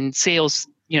 And sales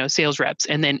reps.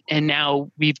 And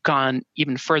now we've gone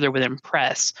even further with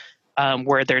Impress,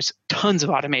 where there's tons of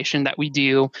automation that we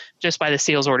do just by the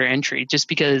sales order entry, just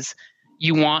because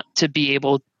you want to be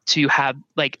able to have,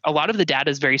 like, a lot of the data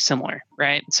is very similar,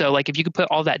 right? So like if you could put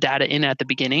all that data in at the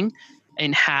beginning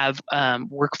and have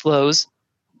workflows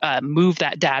move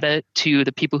that data to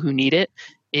the people who need it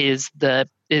is the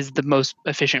most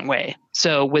efficient way.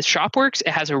 So with Shopworks, it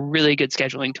has a really good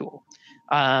scheduling tool.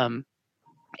 And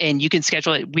you can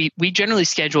schedule it. We generally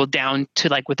schedule down to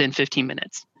like within 15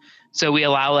 minutes. So we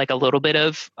allow like a little bit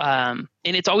of, and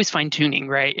it's always fine tuning,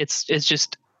 right? It's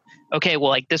just, okay, well,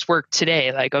 like this worked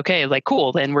today, like, okay, like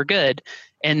cool, then we're good.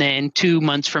 And then 2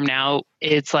 months from now,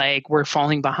 it's like we're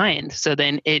falling behind. So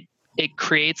then it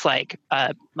creates like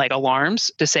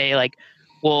alarms to say like,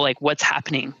 well, like what's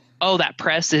happening? Oh, that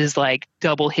press is like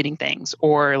double hitting things,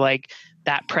 or like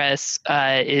that press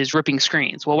is ripping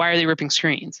screens. Well, why are they ripping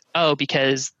screens? Oh,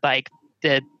 because like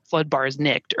the flood bar is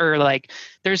nicked, or like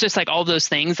there's just like all those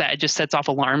things that it just sets off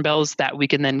alarm bells that we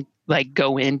can then like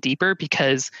go in deeper.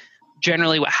 Because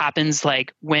generally what happens,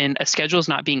 like when a schedule is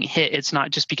not being hit, it's not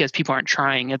just because people aren't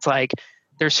trying. It's like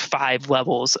there's 5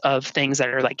 levels of things that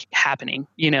are like happening,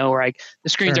 or like the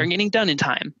screens aren't getting done in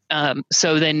time.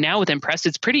 So then now with Impress,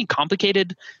 it's pretty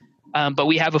complicated, but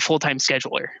we have a full-time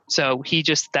scheduler. So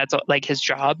that's like his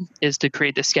job is to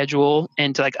create the schedule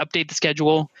and to like update the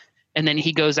schedule. And then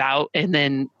he goes out, and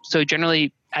then, so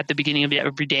generally at the beginning of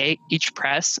every day, each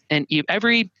press and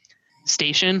every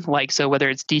station, like, so whether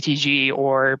it's DTG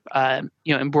or,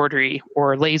 embroidery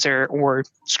or laser or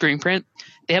screen print,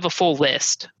 they have a full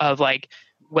list of like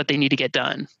what they need to get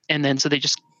done. And then, so they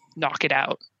just knock it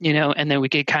out, and then we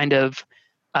could kind of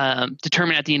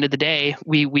determine at the end of the day,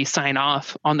 we sign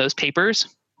off on those papers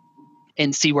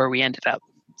and see where we ended up.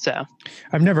 So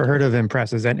I've never heard of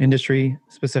Impress. Is that industry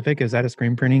specific? Is that a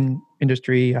screen printing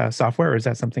industry software, or is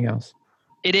that something else?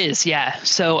 It is, yeah.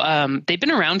 So they've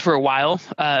been around for a while.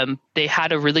 They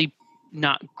had a really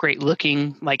not great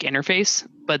looking like interface,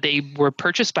 but they were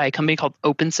purchased by a company called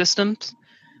Open Systems,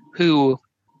 who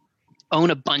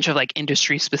own a bunch of like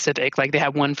industry specific. Like they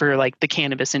have one for like the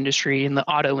cannabis industry and the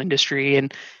auto industry,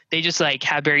 and they just like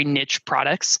have very niche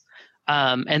products.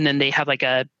 And then they have like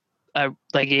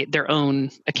their own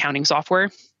accounting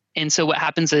software. And so what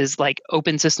happens is like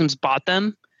Open Systems bought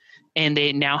them, and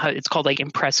they now have, it's called like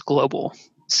Impress Global.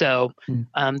 So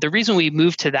the reason we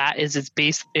moved to that is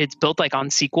it's built like on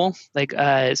SQL,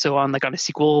 on a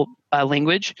SQL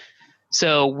language.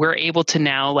 So we're able to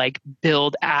now like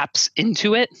build apps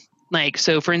into it. Like,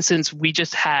 so for instance, we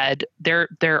just had their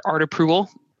art approval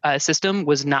system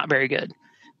was not very good.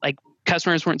 Like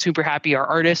customers weren't super happy. Our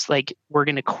artists were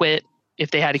going to quit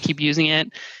if they had to keep using it.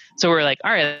 So we're like,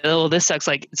 all right, well, this sucks.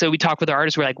 Like, so we talked with our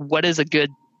artists. We're like, what does a good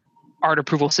art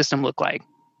approval system look like?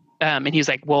 And he's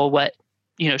like, well, what,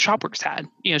 Shopworks had,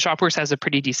 Shopworks has a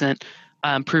pretty decent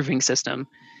proving system.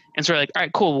 And so we're like, all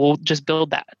right, cool. We'll just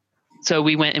build that. So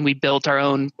we went and we built our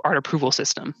own art approval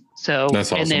system. So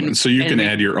that's awesome. And then, so you can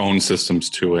add your own systems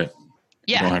to it.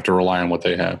 Yeah. You don't have to rely on what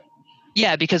they have.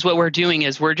 Yeah, because what we're doing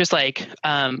is we're just like,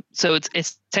 so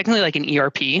it's technically like an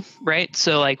ERP, right?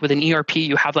 So like with an ERP,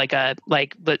 you have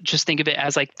but just think of it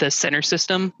as like the center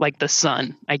system, like the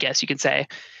sun, I guess you could say.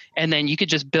 And then you could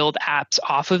just build apps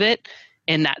off of it.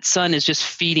 And that sun is just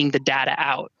feeding the data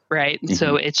out, right? And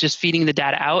so it's just feeding the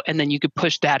data out, and then you could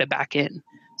push data back in.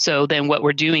 So then what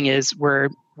we're doing is we're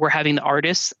having the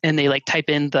artists, and they like type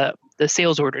in the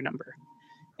sales order number.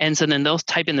 And so then they'll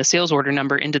type in the sales order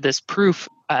number into this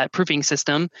proofing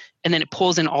system, and then it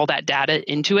pulls in all that data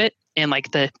into it, and like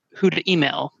who to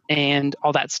email and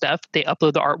all that stuff. They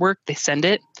upload the artwork, they send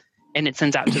it, and it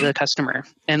sends out to the customer.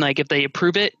 And like if they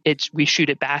approve it, we shoot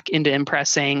it back into Impress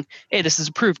saying, hey, this is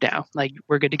approved now. Like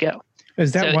we're good to go.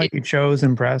 Is that why you chose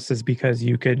Impress? Is because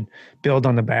you could build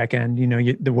on the back end,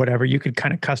 whatever, you could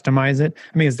kind of customize it?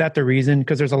 I mean, is that the reason?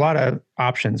 Because there's a lot of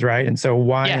options, right? And so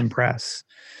why Impress?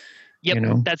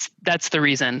 Yep, that's the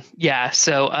reason. Yeah,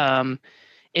 so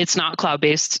it's not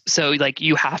cloud-based. So like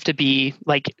you have to be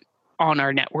like on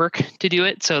our network to do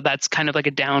it. So that's kind of like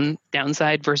a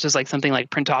downside versus like something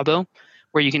like Printavo,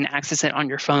 where you can access it on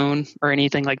your phone or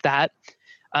anything like that.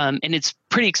 And it's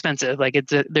pretty expensive. Like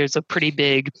there's a pretty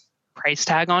big price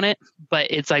tag on it, but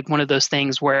it's like one of those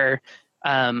things where,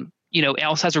 it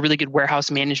also has a really good warehouse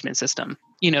management system,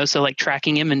 so like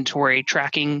tracking inventory,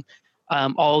 tracking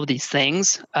all of these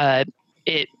things.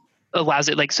 It allows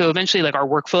it so eventually like our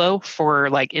workflow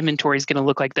for like inventory is going to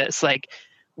look like this. Like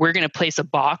we're going to place a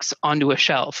box onto a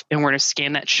shelf, and we're going to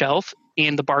scan that shelf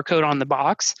and the barcode on the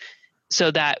box so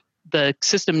that the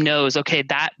system knows, okay,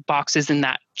 that box is in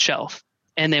that shelf.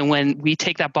 And then when we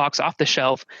take that box off the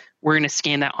shelf, we're going to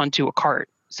scan that onto a cart.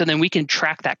 So then we can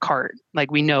track that cart.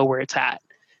 Like we know where it's at.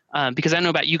 Because I don't know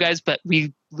about you guys, but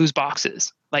we lose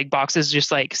boxes. Like boxes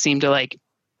just like seem to like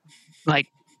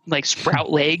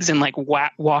sprout legs and like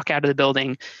walk out of the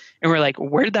building. And we're like,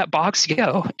 where did that box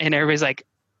go? And everybody's like,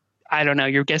 I don't know.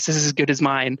 Your guess is as good as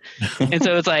mine. And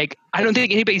so it's like, I don't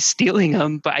think anybody's stealing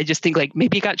them, but I just think like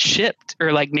maybe it got shipped,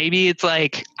 or like maybe it's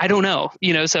like, I don't know,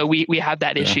 so we have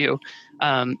that issue.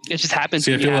 It just happens.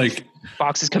 See, I feel like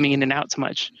boxes coming in and out so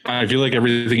much. I feel like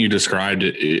everything you described,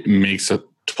 it makes a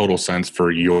total sense for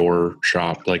your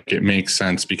shop. Like it makes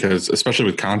sense because especially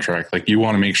with contract, like you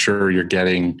want to make sure you're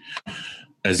getting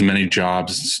as many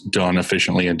jobs done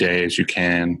efficiently a day as you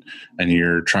can, and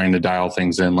you're trying to dial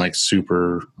things in like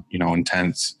super,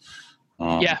 intense.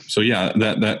 So yeah,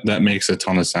 that makes a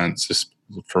ton of sense just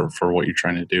for what you're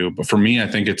trying to do. But for me, I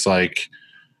think it's like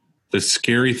the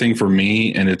scary thing for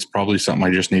me, and it's probably something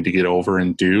I just need to get over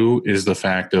and do, is the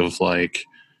fact of like,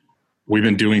 we've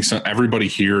been doing everybody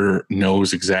here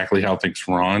knows exactly how things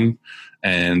run.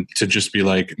 And to just be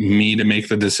like me to make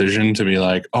the decision to be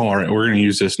like, oh, all right, we're going to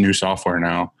use this new software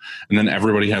now. And then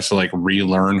everybody has to like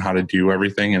relearn how to do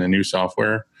everything in a new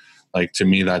software. Like to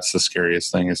me, that's the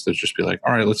scariest thing, is to just be like,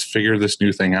 all right, let's figure this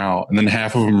new thing out. And then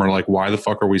half of them are like, why the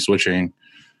fuck are we switching?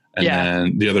 And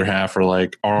then the other half are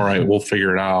like, all right, we'll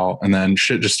figure it out. And then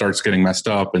shit just starts getting messed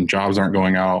up, and jobs aren't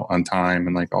going out on time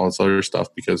and like all this other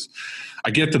stuff, because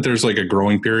I get that there's like a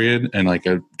growing period and like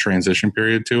a transition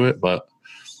period to it, but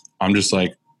I'm just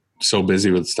like so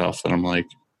busy with stuff that I'm like,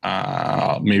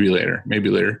 maybe later.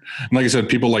 And like I said,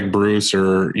 people like Bruce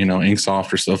or,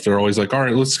 Inksoft or stuff, they're always like, all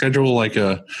right, let's schedule like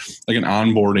an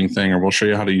onboarding thing, or we'll show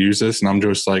you how to use this. And I'm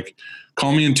just like,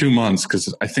 call me in 2 months,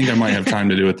 because I think I might have time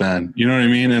to do it then. You know what I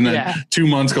mean? And then 2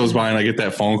 months goes by and I get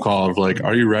that phone call of like,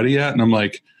 are you ready yet? And I'm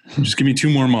like, just give me 2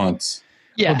 more months.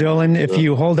 Yeah. Well, Dylan, if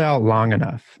you hold out long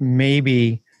enough,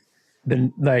 maybe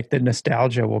the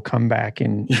nostalgia will come back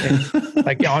and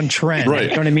like on trend. Right. You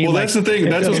know what I mean? Well, that's the thing.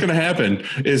 That's what's going to happen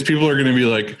is people are going to be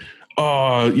like,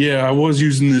 oh yeah, I was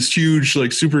using this huge,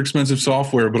 like super expensive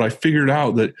software, but I figured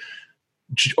out that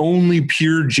only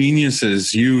pure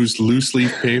geniuses use loose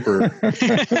leaf paper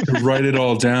to write it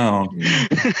all down.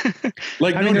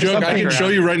 Like, no joke. I can show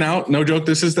you right now. No joke.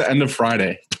 This is the end of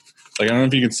Friday. Like, I don't know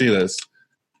if you can see this.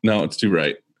 No, it's too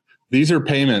bright. These are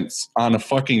payments on a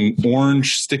fucking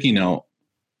orange sticky note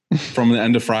from the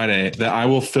end of Friday that I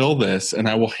will fill this and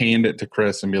I will hand it to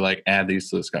Chris and be like, add these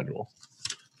to the schedule.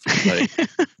 Like,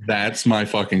 that's my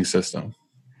fucking system.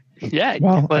 Yeah.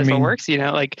 Well, if it works,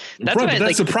 like that's right, why,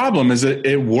 that's the problem is that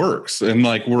it works and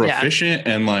like we're efficient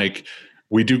and like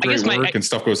we do great work and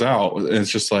stuff goes out. And it's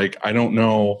just like, I don't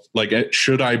know, like,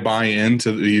 should I buy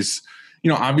into these,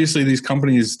 obviously these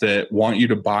companies that want you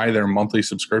to buy their monthly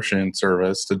subscription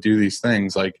service to do these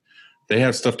things, like they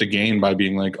have stuff to gain by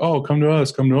being like, oh, come to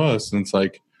us. And it's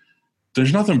like,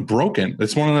 there's nothing broken.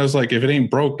 It's one of those, like, if it ain't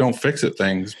broke, don't fix it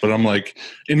things. But I'm like,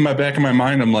 in my back of my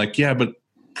mind, I'm like, yeah, but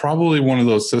probably one of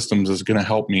those systems is going to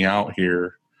help me out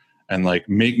here and like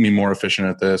make me more efficient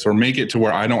at this, or make it to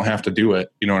where I don't have to do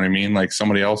it. You know what I mean? Like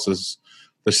somebody else's,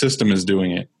 the system is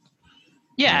doing it.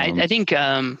 Yeah.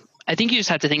 I think you just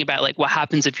have to think about like what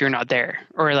happens if you're not there,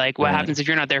 or like what happens if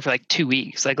you're not there for like 2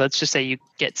 weeks. Like, let's just say you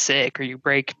get sick or you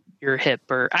break your hip,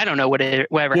 or I don't know whatever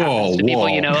happens to people,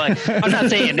 like, I'm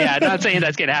not saying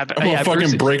that's gonna happen. I'm gonna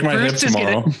fucking break my hip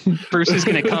tomorrow. Bruce is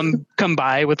gonna come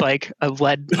by with like a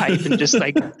lead pipe and just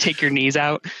like take your knees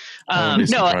out.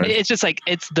 It's just like,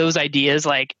 it's those ideas.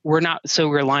 Like, we're not so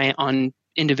reliant on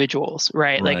individuals,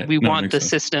 right? Like we want the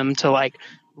system to like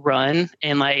run,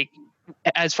 and like,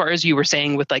 as far as you were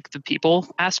saying with like the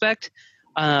people aspect,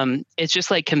 it's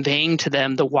just like conveying to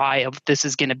them the why of this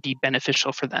is going to be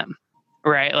beneficial for them.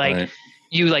 Right. Like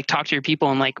you like talk to your people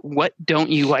and like, what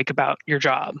don't you like about your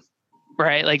job?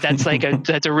 Right. Like that's like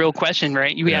that's a real question,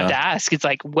 right? You have to ask. It's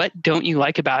like, what don't you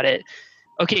like about it?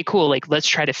 Okay, cool. Like, let's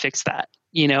try to fix that,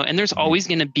 and there's always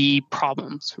going to be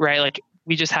problems, right? Like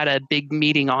we just had a big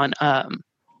meeting on,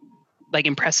 like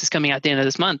Impress is coming out at the end of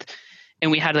this month. And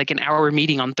we had like an hour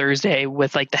meeting on Thursday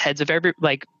with like the heads of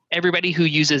everybody who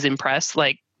uses Impress,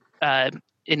 like,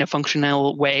 in a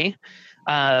functional way.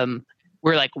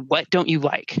 We're like, what don't you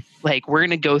like? Like, we're going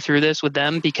to go through this with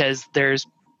them because there's,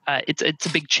 it's a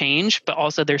big change, but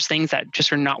also there's things that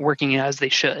just are not working as they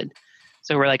should.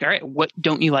 So we're like, all right, what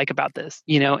don't you like about this?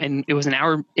 And it was an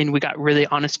hour and we got really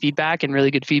honest feedback and really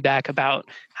good feedback about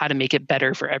how to make it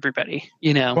better for everybody,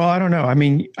 Well, I don't know. I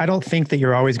mean, I don't think that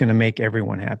you're always going to make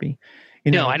everyone happy.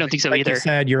 No, I don't think so either. You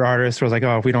said your artist was like,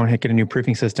 oh, if we don't get a new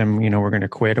proofing system, we're going to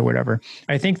quit or whatever.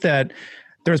 I think that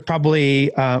there's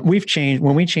probably, we've changed,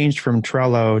 when we changed from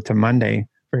Trello to Monday,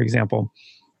 for example,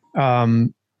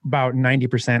 about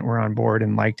 90% were on board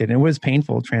and liked it. And it was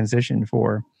painful transition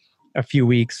for a few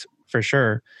weeks for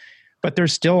sure. But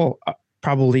there's still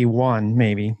probably one,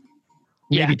 maybe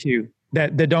two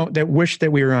that wish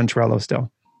that we were on Trello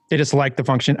still. They just like the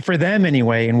function for them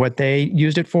anyway. And what they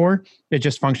used it for, it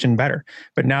just functioned better.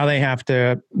 But now they have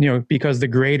to, because the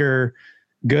greater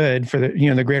good for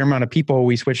the greater amount of people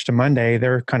we switched to Monday,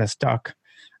 they're kind of stuck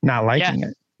not liking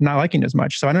it, not liking it as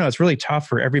much. So I don't know, it's really tough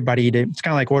for everybody it's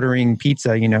kind of like ordering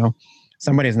pizza,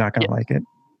 somebody's not going to like it.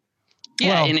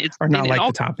 Yeah. Well, or not like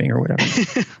the topping or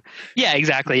whatever. Yeah,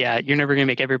 exactly. Yeah. You're never going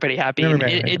to make everybody happy. And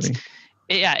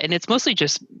it's mostly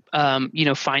just,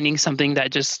 finding something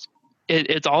that just,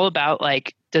 it's all about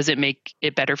like, does it make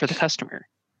it better for the customer?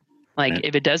 Like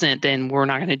if it doesn't, then we're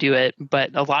not going to do it.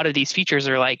 But a lot of these features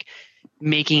are like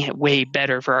making it way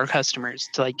better for our customers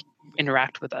to like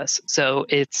interact with us. So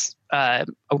it's a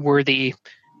worthy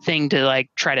thing to like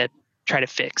try to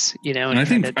fix, And I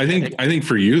think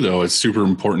for you though, it's super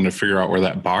important to figure out where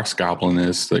that box goblin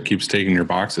is that keeps taking your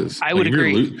boxes. I would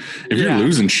agree. If you're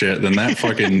losing shit, then that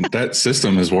fucking that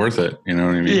system is worth it. You know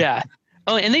what I mean? Yeah.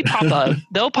 Oh, and they pop up.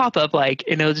 They'll pop up like,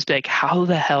 and it'll just be like, how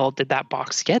the hell did that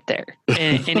box get there?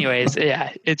 And anyways,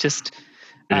 it's just,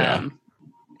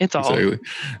 it's all. Exactly.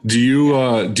 Do you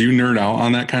nerd out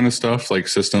on that kind of stuff, like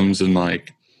systems and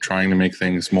like trying to make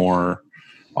things more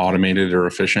automated or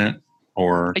efficient?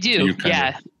 Or I do.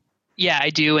 Yeah. Yeah,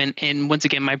 I do. And once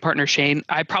again, my partner Shane,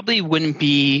 we probably wouldn't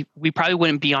be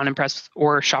on Impress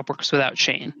or Shopworks without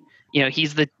Shane. You know,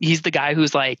 he's the guy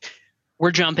who's like,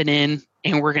 we're jumping in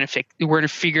and we're gonna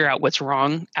figure out what's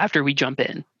wrong after we jump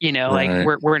in. You know, Right.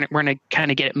 like we're gonna kind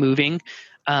of get it moving,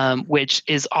 which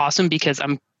is awesome because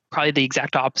I'm probably the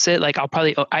exact opposite. Like I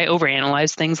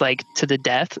overanalyze things like to the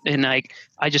death, and like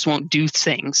I just won't do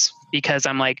things because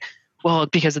I'm like, well,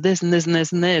 because of this and this and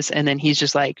this and this, and then he's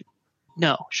just like,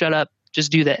 no, shut up,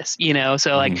 just do this, you know?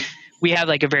 So like we have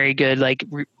like a very good like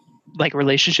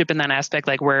relationship in that aspect,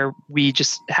 like where we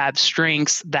just have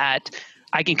strengths that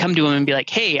I can come to him and be like,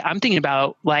 hey, I'm thinking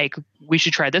about like, we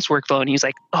should try this workflow. And he's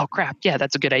like, oh crap. Yeah,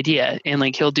 that's a good idea. And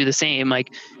like, he'll do the same,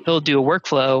 like he'll do a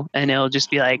workflow and it'll just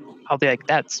be like, I'll be like,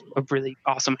 that's a really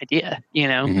awesome idea, you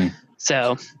know?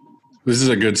 So This is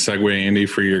a good segue, Andy,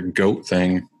 for your goat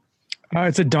thing.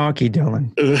 It's a donkey,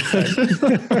 Dylan.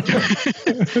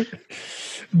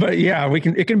 But yeah,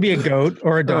 it can be a goat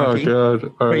or a donkey. Oh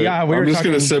God! All right. Yeah, I'm just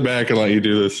going to sit back and let you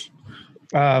do this.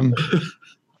 I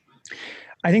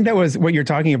think that was what you're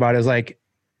talking about is like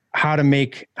how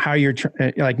you're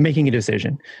like making a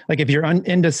decision. Like if you're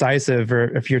indecisive, or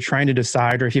if you're trying to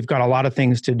decide, or if you've got a lot of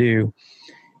things to do,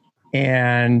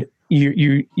 and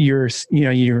you're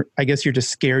I guess you're just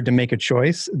scared to make a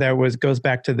choice. Goes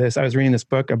back to this. I was reading this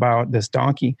book about this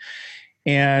donkey,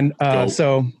 and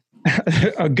so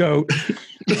a goat.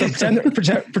 So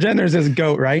pretend there's this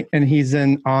goat, right? And he's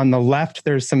on the left,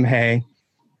 there's some hay,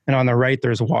 and on the right,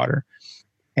 there's water.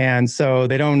 And so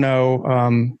they don't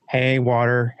know hay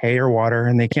or water,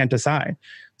 and they can't decide.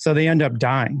 So they end up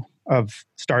dying of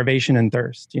starvation and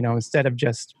thirst, you know, instead of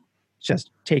just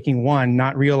taking one,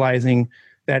 not realizing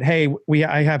that, hey,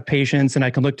 I have patience and I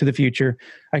can look to the future.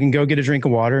 I can go get a drink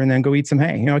of water and then go eat some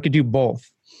hay. You know, I could do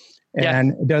both.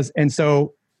 And it does. And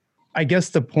so I guess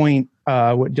the point,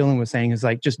 what Dylan was saying is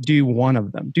like, just do one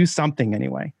of them, do something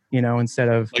anyway, you know, instead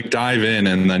of like dive in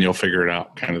and then you'll figure it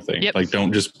out kind of thing. Yep. Like,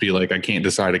 don't just be like, I can't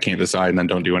decide. And then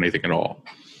don't do anything at all.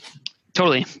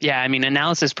 Totally. Yeah. I mean,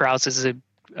 analysis paralysis is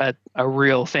a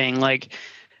real thing. Like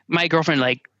my girlfriend,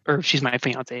 or she's my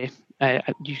fiance.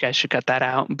 You guys should cut that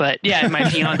out. But yeah, my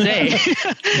fiance.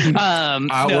 We're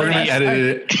going to edit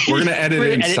it. We're going to edit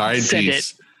it in side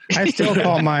piece. I still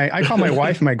call my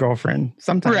wife my girlfriend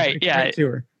sometimes. Right. Yeah. To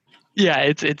her. Yeah.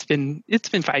 It's been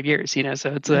 5 years, you know,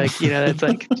 so it's like, you know, it's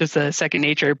like just a second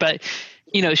nature, but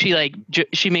you know,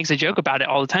 she makes a joke about it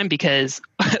all the time because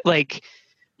like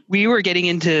we were getting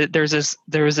into, there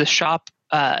was a shop,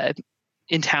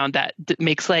 in town that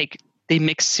makes they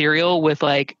mix cereal with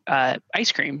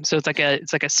ice cream. So it's like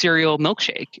a cereal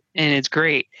milkshake and it's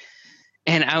great.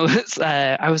 And I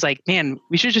was like, man,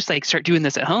 we should just start doing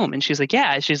this at home. And she's like,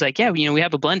 yeah. She's like, yeah, you know, we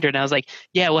have a blender. And I was like,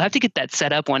 yeah, we'll have to get that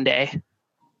set up one day.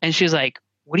 And she was like,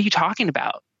 what are you talking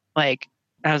about? I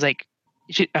was like,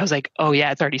 oh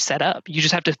yeah, it's already set up. You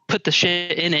just have to put the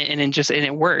shit in it and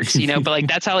it works, you know? But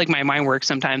that's how my mind works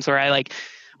sometimes where I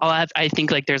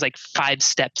think there's 5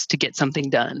 steps to get something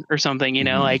done or something, you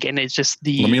know, and it's just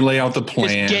let me lay out the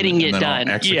plan, just getting it and then done.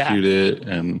 I'll execute it.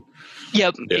 And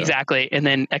Yep, exactly. And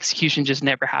then execution just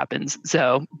never happens.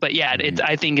 So, but yeah,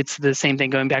 I think it's the same thing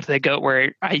going back to the goat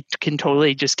where I can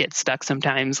totally just get stuck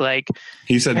sometimes. Like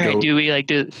he said, all right, goat. do we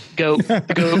do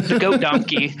the goat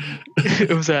donkey? It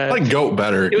was a goat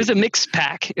better. It was a mixed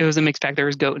pack. There was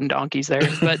goat and donkeys there,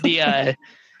 but the I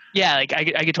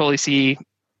could totally see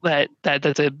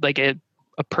that's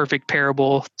a perfect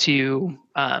parable to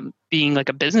being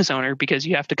a business owner, because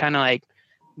you have to kind of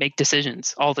make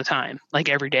decisions all the time,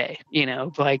 every day, you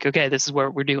know, okay, this is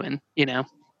what we're doing, you know?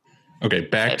 Okay.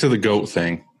 Back to the goat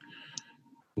thing.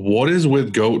 What is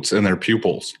with goats and their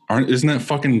pupils? Isn't that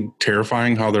fucking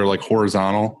terrifying how they're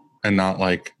horizontal and not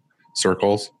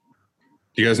circles?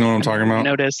 Do you guys know what I'm talking about?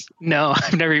 No,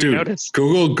 I've never even noticed.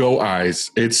 Google goat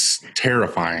eyes. It's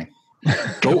terrifying.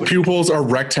 Goat pupils are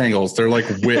rectangles. They're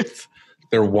width.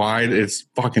 They're wide. It's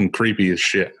fucking creepy as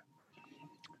shit.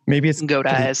 Maybe it's goat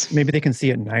eyes. Maybe they can see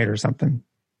at night or something.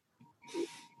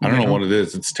 I don't know what it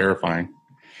is. It's terrifying.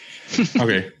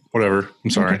 Okay, whatever. I'm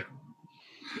sorry. Okay.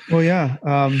 Well, yeah.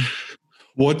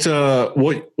 What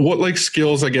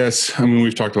skills, I guess, I mean,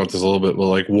 we've talked about this a little bit,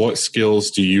 but what skills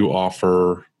do you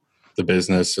offer the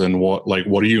business, and what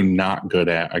are you not good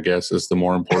at, I guess, is the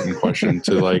more important question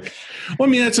to well, I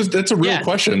mean, that's a real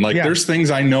question. There's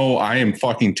things I know I am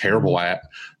fucking terrible at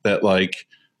that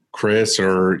Chris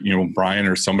or, Brian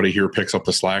or somebody here picks up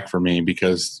the slack for me,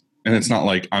 because, and it's not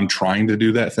I'm trying to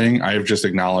do that thing. I have just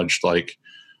acknowledged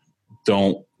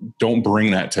don't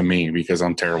bring that to me because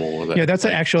I'm terrible with it. Yeah, that's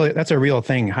that's a real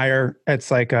thing. Hire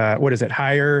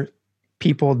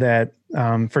people that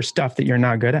for stuff that you're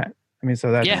not good at. I mean,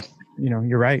 so that's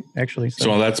you're right, actually.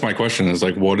 So that's my question is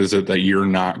like, what is it that you're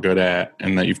not good at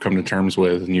and that you've come to terms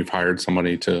with and you've hired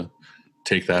somebody to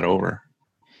take that over?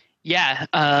 Yeah.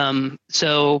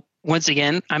 So once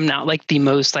again, I'm not like the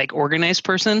most like organized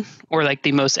person or like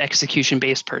the most execution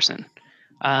based person.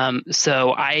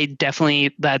 So I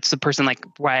definitely, that's the person like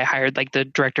why I hired like the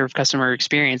director of customer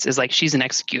experience is like, she's an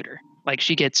executor. Like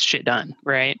she gets shit done.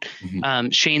 Right. Mm-hmm.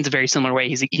 Shane's a very similar way.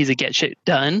 He's a get shit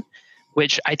done,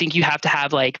 which I think you have to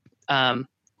have like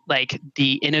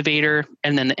the innovator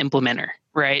and then the implementer.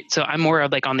 Right. So I'm more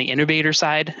of like on the innovator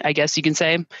side, I guess you can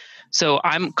say. So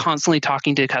I'm constantly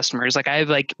talking to customers. Like I have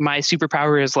like my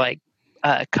superpower is like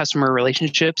customer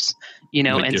relationships,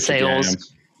 like and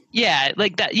sales. Yeah,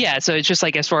 like that. Yeah. So it's just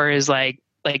like as far as like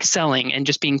selling and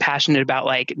just being passionate about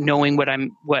like knowing what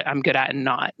I'm good at and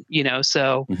not,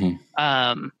 So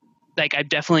like I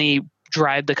definitely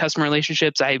drive the customer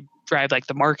relationships. I drive like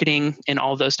the marketing and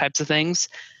all those types of things.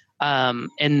 And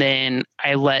then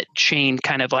I let Shane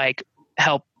kind of like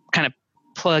help kind of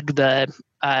plug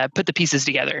put the pieces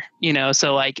together,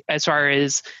 So like, as far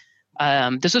as,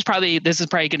 this is probably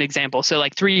a good example. So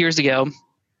like 3 years ago,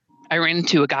 I ran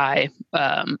into a guy,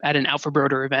 at an Alpha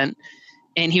Broder event,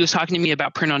 and he was talking to me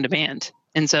about print on demand.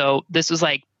 And so this was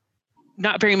like,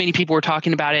 not very many people were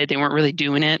talking about it. They weren't really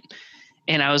doing it.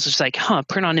 And I was just like,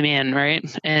 print on demand. Right.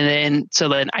 And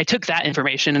then I took that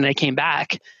information and I came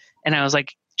back and I was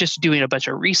like, just doing a bunch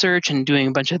of research and doing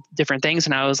a bunch of different things.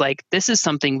 And I was like, this is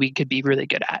something we could be really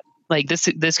good at. Like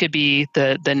this could be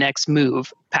the next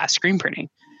move past screen printing.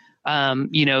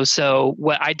 So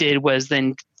what I did was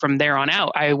then from there on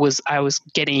out, I was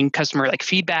getting customer like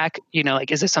feedback,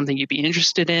 like, is this something you'd be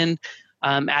interested in?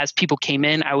 As people came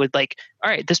in, I would like, all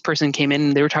right, this person came in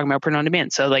and they were talking about print on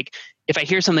demand. So like, if I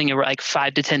hear something over like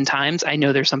 5 to 10 times, I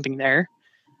know there's something there.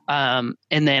 And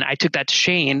then I took that to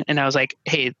Shane and I was like,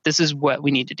 hey, this is what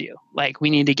we need to do. Like we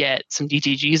need to get some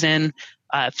DTGs in,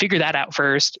 figure that out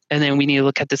first. And then we need to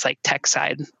look at this like tech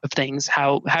side of things.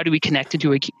 How do we connect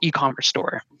into an e-commerce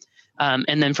store?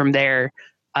 And then from there,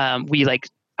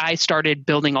 I started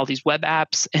building all these web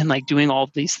apps and like doing all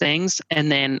of these things.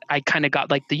 And then I kind of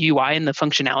got like the UI and the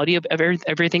functionality of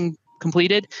everything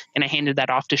completed. And I handed that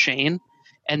off to Shane.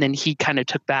 And then he kind of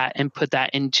took that and put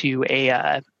that into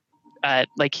in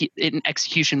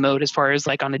execution mode as far as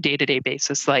like on a day-to-day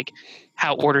basis, like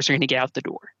how orders are going to get out the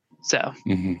door. So,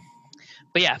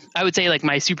 But yeah, I would say like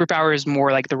my superpower is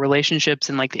more like the relationships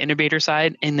and like the innovator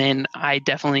side. And then I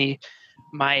definitely,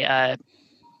 my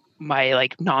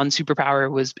like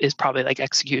non-superpower is probably like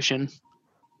execution.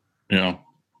 Yeah.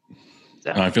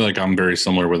 So. I feel like I'm very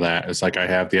similar with that. It's like I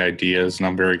have the ideas and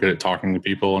I'm very good at talking to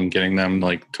people and getting them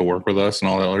like to work with us and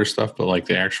all that other stuff. But like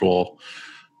the actual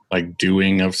like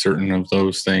doing of certain of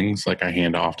those things, like I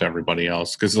hand off to everybody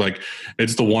else. Cause like,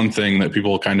 it's the one thing that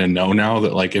people kind of know now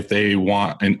that like, if they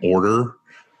want an order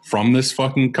from this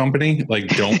fucking company, like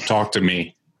don't talk to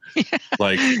me.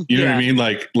 Like, you know what I mean?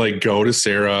 Like go to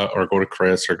Sarah or go to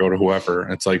Chris or go to whoever.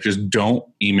 It's like, just don't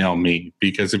email me,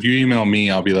 because if you email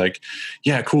me, I'll be like,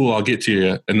 yeah, cool, I'll get to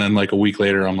you. And then like a week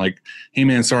later, I'm like, hey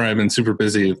man, sorry, I've been super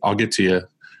busy. I'll get to you.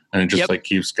 And it just like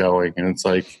keeps going. And it's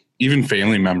like, even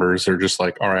family members are just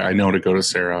like, all right, I know to go to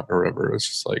Sarah or whatever. It's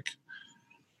just like,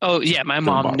 oh yeah, my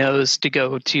mom knows to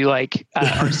go to like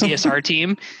our CSR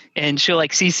team, and she'll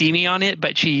like CC me on it.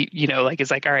 But she, like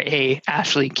is like, all right, hey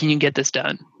Ashley, can you get this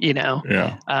done?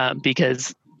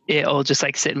 Because it'll just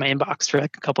like sit in my inbox for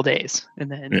like a couple days, and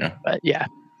then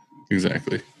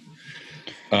exactly.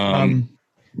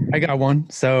 I got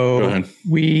one. So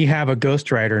we have a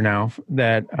ghostwriter now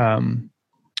that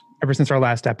ever since our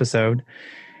last episode,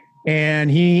 and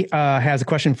he has a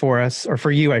question for us, or for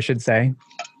you, I should say.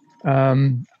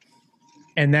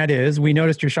 And that is, we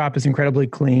noticed your shop is incredibly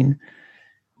clean,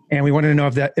 and we wanted to know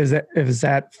if that is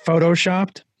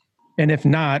photoshopped, and if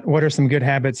not, what are some good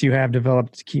habits you have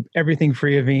developed to keep everything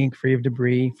free of ink, free of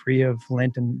debris, free of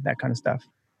lint, and that kind of stuff?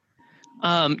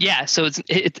 So it's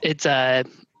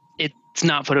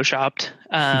not photoshopped.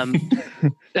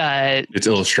 It's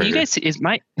Illustrator. You guys, is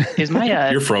my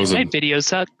you're frozen. My video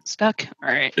stuck. All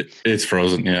right, it's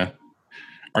frozen. Yeah.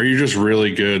 Are you just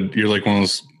really good? You're like one of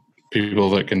those people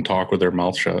that can talk with their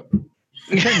mouth shut.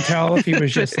 I couldn't tell if he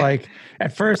was just like,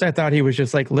 at first I thought he was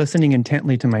just like listening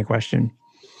intently to my question.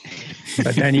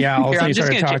 But then, all of a sudden he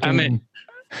started talking.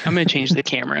 I'm going to change the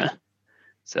camera.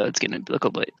 So it's going to look a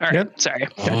little bit. All right. Sorry.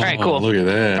 All right, cool. Look at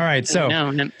that. All right. So,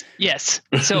 yes.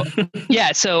 So, so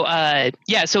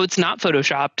it's not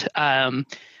photoshopped.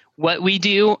 What we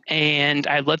do, and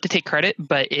I'd love to take credit,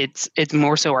 but it's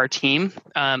more so our team.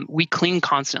 We clean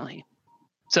constantly.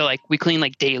 So like we clean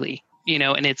like daily,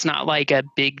 and it's not like a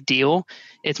big deal.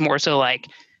 It's more so like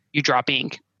you drop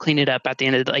ink, clean it up at the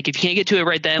end of the, like if you can't get to it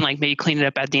right then, like maybe clean it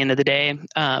up at the end of the day.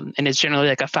 And it's generally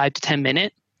like a 5 to 10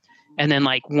 minute. And then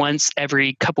like once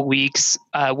every couple weeks,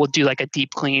 we'll do like a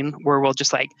deep clean where we'll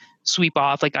just like sweep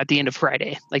off like at the end of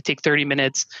Friday, like take 30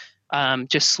 minutes,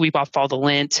 just sweep off all the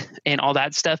lint and all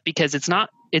that stuff, because it's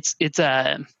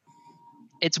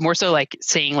more so like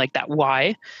saying like that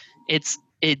why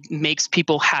it makes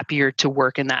people happier to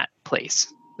work in that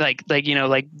place. Like,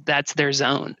 like that's their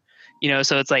zone,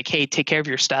 so it's like, hey, take care of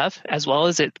your stuff, as well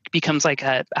as it becomes like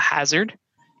a hazard.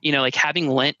 Like having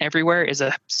lint everywhere is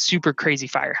a super crazy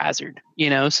fire hazard,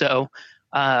 so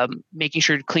making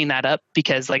sure to clean that up,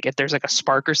 because like if there's like a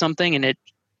spark or something and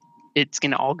it's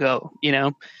going to all go,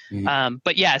 Mm-hmm.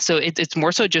 But yeah, so it's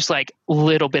more so just like a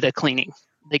little bit of cleaning,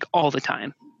 like all the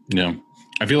time. Yeah.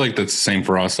 I feel like that's the same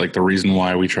for us. Like the reason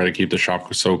why we try to keep the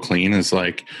shop so clean is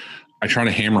like, I try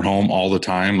to hammer home all the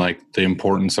time, like the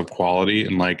importance of quality.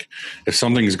 And like, if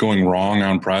something is going wrong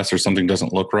on press or something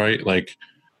doesn't look right, like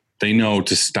they know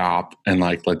to stop and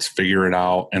like, let's figure it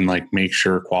out and like make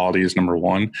sure quality is number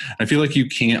one. I feel like you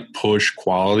can't push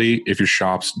quality if your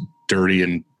shop's dirty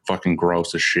and fucking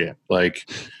gross as shit. Like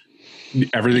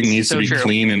everything needs to be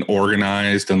clean and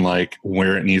organized and like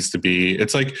where it needs to be.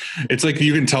 It's like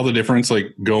you can tell the difference,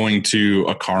 like going to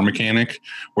a car mechanic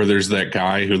where there's that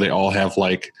guy who they all have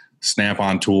like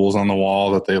Snap-on tools on the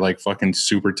wall that they like fucking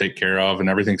super take care of, and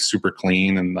everything's super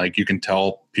clean, and like you can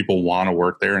tell people want to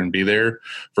work there and be there,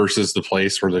 versus the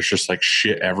place where there's just like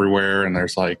shit everywhere and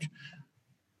there's like,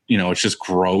 it's just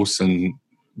gross, and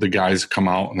the guys come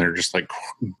out and they're just like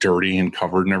dirty and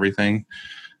covered and everything.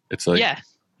 It's like, yeah,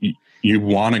 you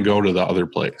want to go to the other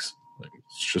place. Like,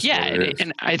 it's just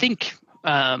and I think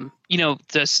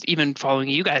just even following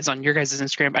you guys on your guys'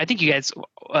 Instagram, I think you guys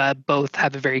both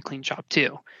have a very clean shop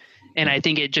too. And I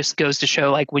think it just goes to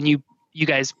show, like, when you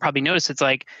guys probably notice, it's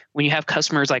like when you have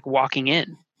customers like walking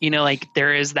in, like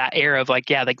there is that air of like,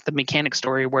 yeah, like the mechanic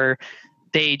story where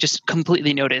they just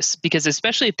completely notice, because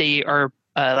especially if they are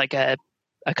like a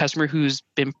customer who's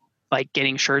been like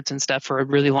getting shirts and stuff for a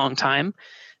really long time,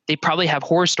 they probably have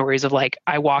horror stories of like,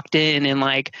 I walked in and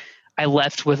like I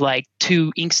left with like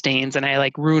 2 ink stains and I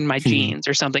like ruined my jeans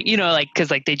or something, like, cause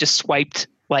like they just swiped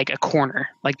like a corner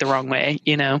like the wrong way,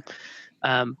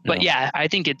 but yeah, I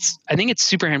think it's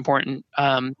super important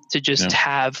to just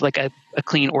have like a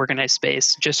clean, organized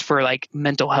space, just for like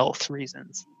mental health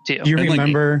reasons too. You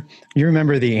remember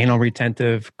the anal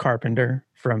retentive carpenter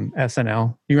from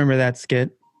SNL? You remember that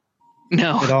skit?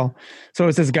 No. At all? So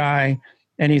it's this guy,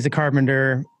 and he's a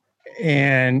carpenter,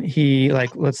 and he,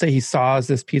 like, let's say he saws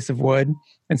this piece of wood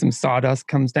and some sawdust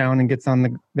comes down and gets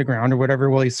on the ground or whatever.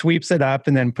 Well, he sweeps it up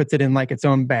and then puts it in like its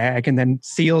own bag and then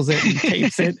seals it and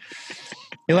tapes it.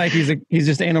 Like he's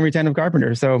just an anal retentive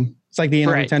carpenter. So it's like the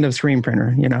anal retentive screen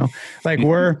printer, like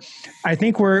I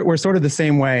think we're sort of the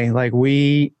same way. Like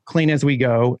we clean as we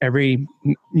go. Every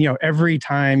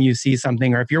time you see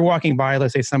something, or if you're walking by,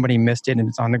 let's say somebody missed it and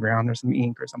it's on the ground, there's some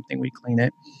ink or something, we clean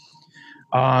it.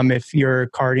 If you're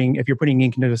putting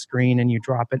ink into the screen and you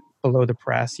drop it below the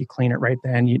press, you clean it right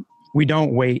then. We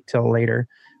don't wait till later.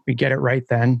 We get it right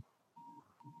then.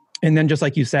 And then just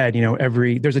like you said,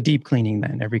 there's a deep cleaning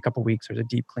then. Every couple of weeks there's a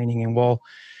deep cleaning. And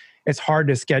it's hard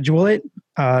to schedule it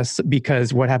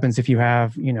because what happens if you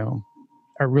have,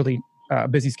 a really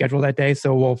busy schedule that day?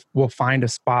 So we'll find a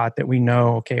spot that we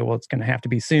know, okay, well, it's going to have to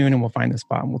be soon, and we'll find the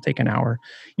spot and we'll take an hour.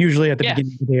 Usually at the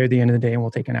beginning of the day or the end of the day, and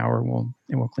we'll take an hour and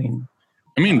we'll clean.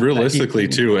 I mean, realistically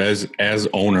too, as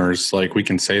owners, like we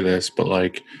can say this, but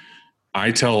like I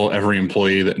tell every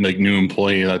employee that, like new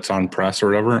employee that's on press or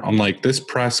whatever, I'm like, this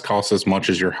press costs as much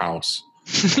as your house.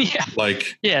 Yeah.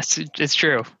 Like, yes, it's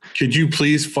true. Could you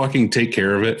please fucking take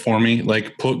care of it for me?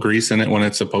 Like put grease in it when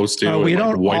it's supposed to. We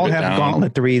don't wipe all it have down.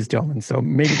 Gauntlet 3s, Dylan. So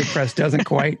maybe the press doesn't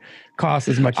quite cost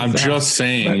as much. I'm just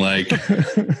saying, like,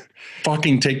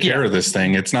 fucking take care of this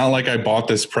thing. It's not like I bought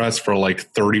this press for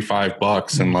like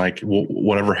 $35 and like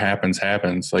whatever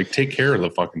happens. Like take care of the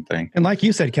fucking thing. And like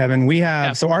you said, Kevin, we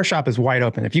have, so our shop is wide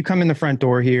open. If you come in the front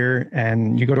door here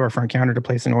and you go to our front counter to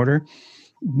place an order,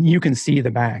 you can see the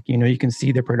back, you can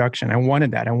see the production. I wanted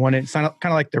that. It's kind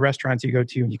of like the restaurants you go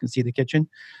to and you can see the kitchen.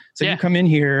 So you come in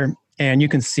here and you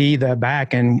can see the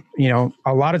back, and,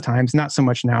 a lot of times, not so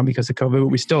much now because of COVID, but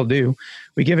we still do.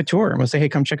 We give a tour and we'll say, hey,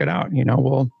 come check it out.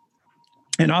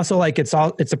 And also like, it's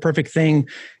a perfect thing.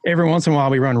 Every once in a while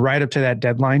we run right up to that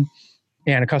deadline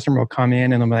and a customer will come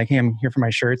in and they'll be like, hey, I'm here for my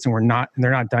shirts, and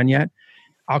they're not done yet.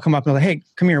 I'll come up and be like, hey,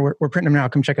 come here. We're printing them now.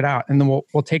 Come check it out. And then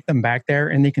we'll take them back there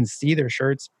and they can see their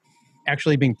shirts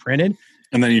actually being printed.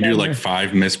 And then you do like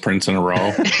 5 misprints in a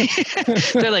row.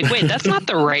 They're like, wait, that's not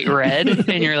the right red.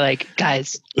 And you're like,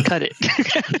 guys, cut it.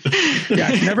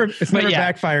 Yeah, it's never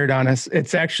backfired on us.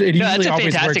 It's actually, it usually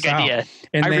always works idea. out.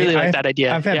 And I really like that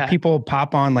idea. I've had people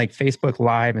pop on like Facebook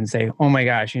Live and say, oh my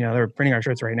gosh, they're printing our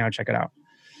shirts right now. Check it out.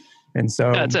 And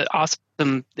so it's an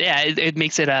awesome, it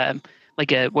makes it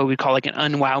like what we call like an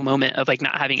unwow moment of like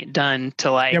not having it done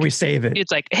to like, we save it.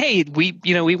 It's like, hey, we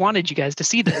wanted you guys to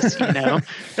see this, They're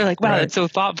like, wow, that's so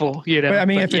thoughtful, But I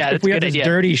mean, if we have this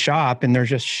dirty shop and there's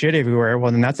just shit everywhere,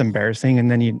 well, then that's embarrassing.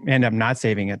 And then you end up not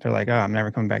saving it. They're like, oh, I'm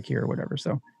never coming back here or whatever.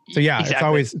 So yeah,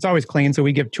 exactly. It's always clean. So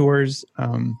we give tours.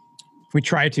 We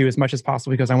try to as much as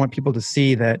possible because I want people to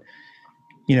see that,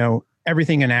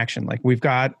 everything in action. Like we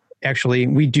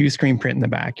do screen print in the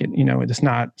back. It's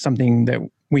not something that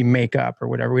we make up or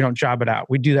whatever. We don't job it out.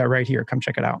 We do that right here. Come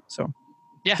check it out. So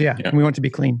yeah. And we want it to be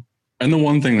clean. And the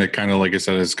one thing that kind of, like I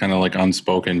said, is kind of like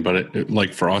unspoken, but it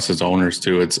like for us as owners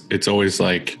too, it's always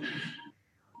like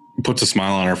puts a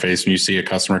smile on our face when you see a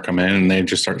customer come in and they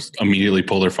just immediately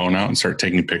pull their phone out and start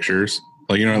taking pictures.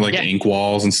 Like, ink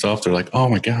walls and stuff. They're like, oh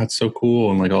my God, it's so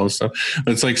cool. And like all this stuff.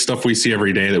 But it's like stuff we see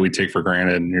every day that we take for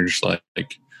granted. And you're just like,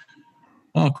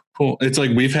 oh, cool. It's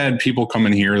like we've had people come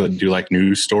in here that do like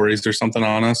news stories or something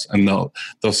on us, and they'll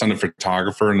send a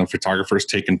photographer, and the photographer's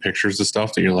taking pictures of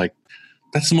stuff that you're like,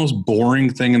 that's the most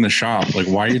boring thing in the shop. Like,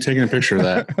 why are you taking a picture of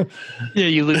that? Yeah,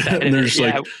 you lose that. And they're just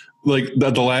like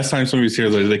the last time somebody was here,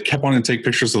 they kept wanting to take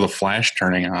pictures of the flash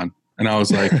turning on. And I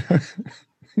was like,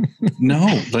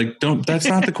 no, like that's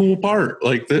not the cool part.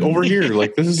 Like over here,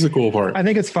 like this is the cool part. I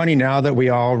think it's funny now that we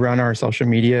all run our social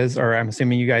medias, or I'm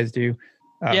assuming you guys do.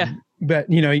 But,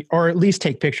 or at least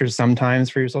take pictures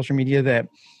sometimes for your social media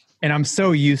and I'm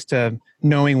so used to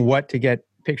knowing what to get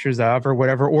pictures of or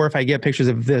whatever, or if I get pictures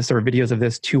of this or videos of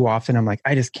this too often, I'm like,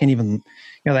 I just can't even,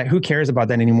 like who cares about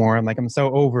that anymore? I'm like, I'm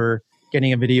so over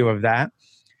getting a video of that.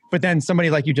 But then somebody,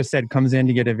 like you just said, comes in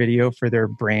to get a video for their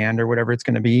brand or whatever it's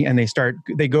going to be. And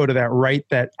they go to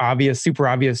that obvious, super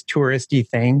obvious touristy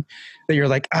thing that you're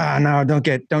like, no, don't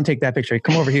take that picture.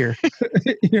 Come over here.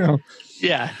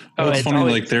 Yeah. Well, it's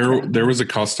funny. Like there was a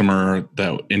customer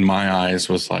that in my eyes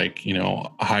was like,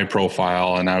 high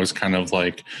profile. And I was kind of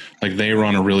like they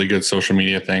run a really good social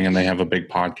media thing and they have a big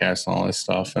podcast and all this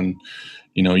stuff. And,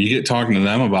 you get talking to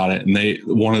them about it. And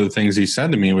one of the things he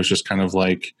said to me was just kind of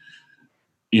like,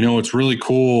 it's really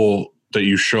cool that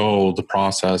you show the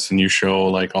process and you show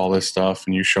like all this stuff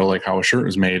and you show like how a shirt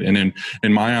is made. And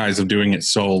in my eyes of doing it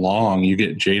so long, you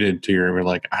get jaded to you're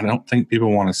like, I don't think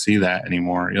people want to see that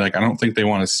anymore. You're like, I don't think they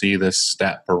want to see this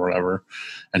step or whatever.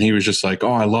 And he was just like,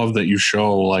 oh, I love that you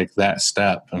show like that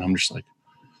step. And I'm just like,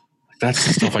 that's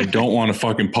the stuff I don't want to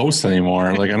fucking post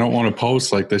anymore. Like, I don't want to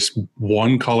post like this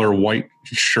one color white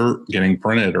shirt getting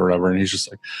printed or whatever. And he's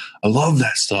just like, I love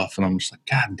that stuff. And I'm just like,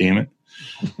 God damn it.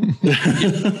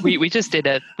 we just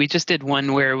did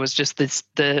one where it was just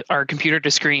our computer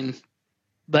to screen,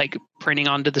 like printing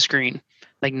onto the screen,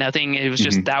 like nothing. It was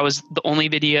just that was the only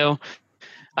video,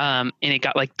 and it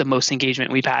got like the most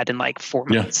engagement we've had in like 4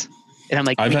 months. And I'm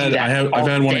like, I've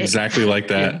had one exactly like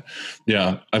that.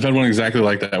 Yeah, I've had one exactly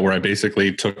like that where I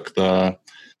basically took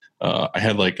I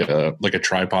had like a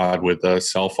tripod with a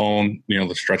cell phone,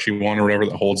 the stretchy one or whatever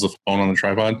that holds the phone on the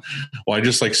tripod. Well, I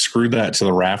just like screwed that to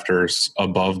the rafters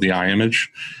above the eye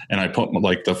image, and I put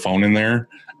like the phone in there,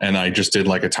 and I just did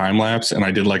like a time lapse, and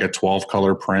I did like a 12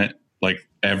 color print, like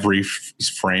every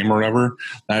frame or whatever.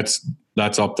 That's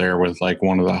up there with like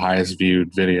one of the highest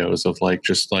viewed videos of like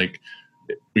just like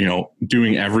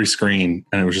doing every screen,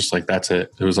 and it was just like that's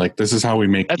it. It was like this is how we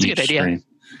make each screen.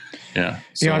 Yeah.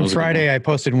 So on Friday, I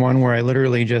posted one where I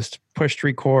literally just pushed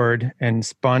record and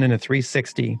spun in a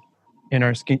 360 in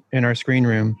our screen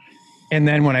room. And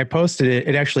then when I posted it,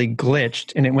 it actually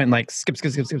glitched and it went like skip. So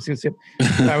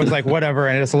I was like, whatever.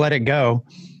 And I just let it go.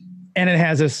 And it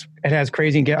has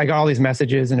crazy, I got all these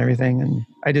messages and everything. And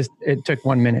it took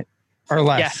 1 minute or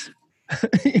less.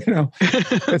 Yeah.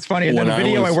 It's funny. And then the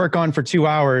video I work on for 2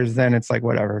 hours, then it's like,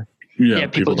 whatever. Yeah,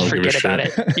 people just forget about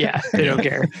it. Yeah, they don't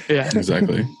care. Yeah,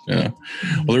 exactly. Yeah.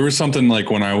 Well, there was something like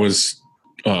when I was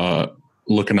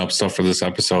looking up stuff for this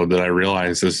episode that I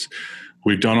realized is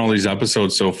we've done all these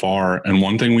episodes so far, and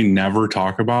one thing we never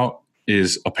talk about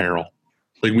is apparel.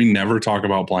 Like we never talk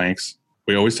about blanks.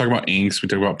 We always talk about inks. We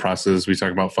talk about presses. We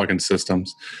talk about fucking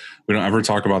systems. We don't ever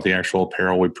talk about the actual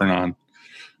apparel we print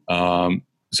on.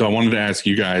 So I wanted to ask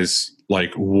you guys,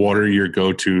 like, what are your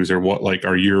go-tos or what like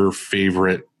are your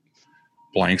favorite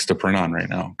blanks to print on right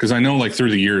now? Because I know like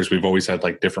through the years we've always had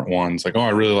like different ones, like, oh, I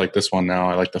really like this one now,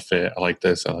 I like the fit, I like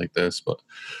this, but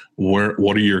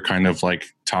what are your kind of like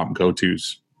top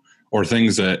go-tos or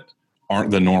things that aren't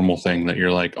the normal thing that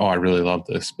you're like, oh, I really love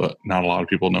this, but not a lot of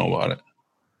people know about it?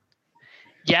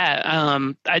 Yeah,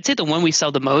 I'd say the one we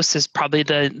sell the most is probably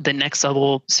the Next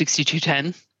Level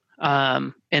 6210.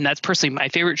 And that's personally my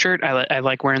favorite shirt. I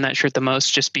like wearing that shirt the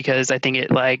most just because I think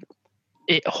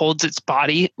it holds its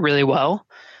body really well.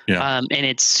 Yeah. And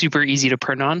it's super easy to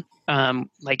print on.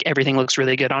 Like everything looks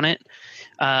really good on it.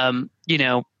 You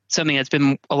know, something that's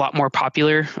been a lot more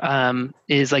popular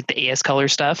is like the AS Color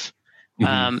stuff.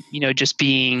 Mm-hmm. You know, just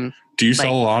being. Do you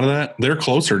sell a lot of that? They're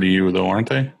closer to you though, aren't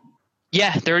they?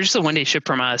 Yeah, they're just a one-day ship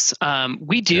from us.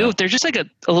 We do. Yeah. They're just like a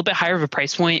little bit higher of a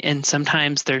price point, and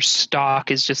sometimes their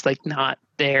stock is just like not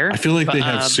there. I feel like they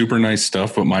have super nice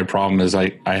stuff, but my problem is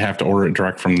I have to order it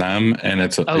direct from them, and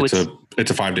it's a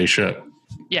 5-day ship.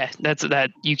 Yeah,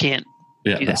 that you can't.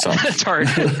 Yeah, do that. It's hard.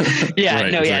 Yeah,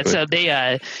 right, no, exactly.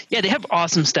 yeah. So they have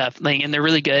awesome stuff, like, and they're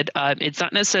really good. It's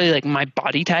not necessarily like my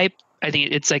body type. I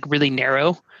think it's like really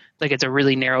narrow. Like it's a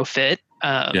really narrow fit.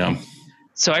 Yeah.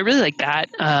 So I really like that.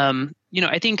 You know,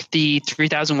 I think the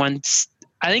 3001,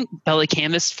 I think Bella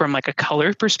Canvas from like a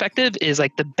color perspective is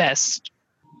like the best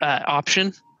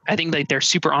option. I think like they're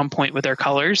super on point with their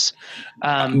colors.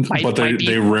 But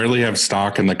they rarely have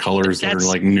stock in the colors that are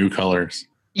like new colors.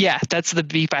 Yeah, that's the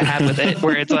beef I have with it,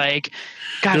 where it's like,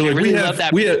 God, I really love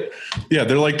that.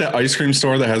 They're like that ice cream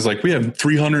store that has like, we have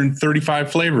 335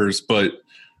 flavors, but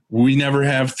we never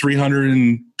have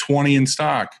 320 in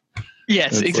stock.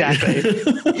 Yes, it's exactly.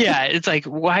 Like yeah, it's like,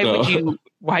 why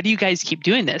do you guys keep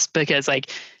doing this? Because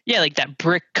like, yeah, like that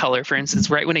brick color, for instance,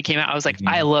 right when it came out, I was like,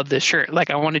 I love this shirt. Like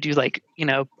I want to do like, you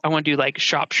know, I want to do like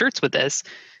shop shirts with this.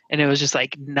 And it was just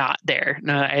like not there.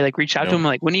 No, I like reached out to them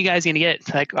like, when are you guys going to get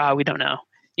it? Like, we don't know.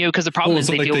 You know, because the problem is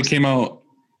they came out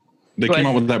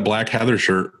with that Black Heather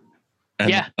shirt.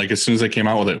 And like as soon as they came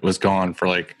out with it, it was gone for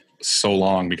like so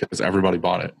long because everybody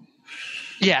bought it.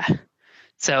 Yeah.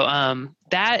 So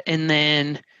that, and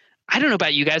then I don't know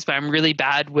about you guys, but I'm really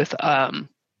bad with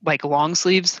like long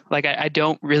sleeves. Like I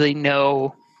don't really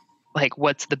know like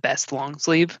what's the best long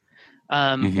sleeve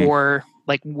or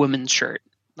like women's shirt,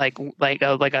 like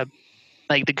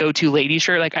the go-to lady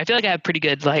shirt. Like I feel like I have pretty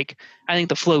good, like I think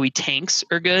the flowy tanks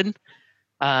are good,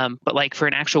 but like for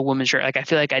an actual women's shirt, like I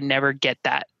feel like I never get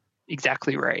that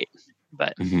exactly right.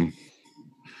 But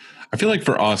I feel like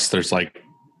for us, there's like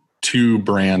two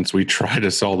brands we try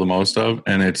to sell the most of,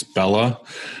 and it's Bella,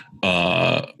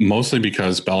 mostly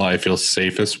because Bella I feel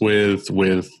safest with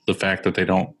the fact that they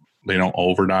don't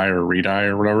over dye or re-dye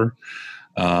or whatever,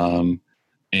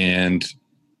 and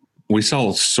we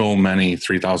sell so many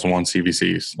 3001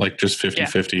 CVCs, like just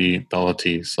 50/50 Bella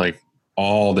tees, like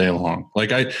all day long.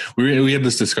 Like we had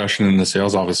this discussion in the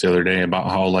sales office the other day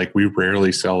about how like we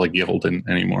rarely sell a Gildan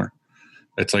anymore.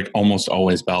 It's like almost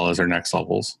always Bella's or Next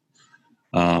Levels.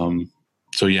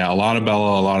 So yeah, a lot of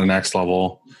Bella, a lot of Next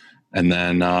Level, and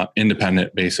then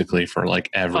independent basically for like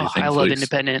everything. I love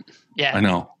independent. Yeah, I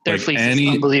know. Their like fleece is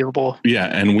unbelievable. Yeah,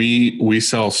 and we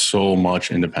sell so much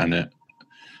independent.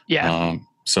 Yeah.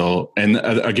 So, and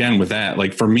again with that,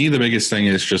 like for me, the biggest thing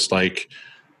is just like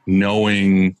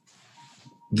knowing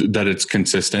that it's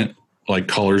consistent. Like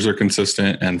colors are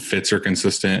consistent and fits are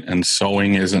consistent, and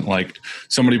sewing isn't like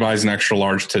somebody buys an extra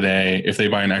large today. If they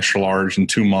buy an extra large in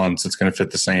 2 months, it's going to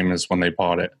fit the same as when they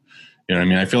bought it. You know what I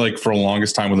mean? I feel like for the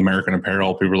longest time with American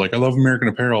Apparel, people were like, I love American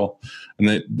Apparel.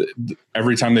 And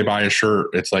every time they buy a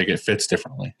shirt, it's like it fits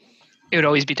differently. It would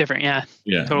always be different. Yeah.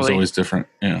 Yeah. Totally. It's always different.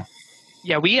 Yeah.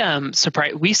 Yeah, we do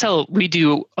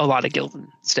a lot of Gildan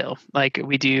still. Like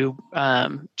we do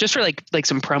just for like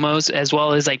some promos as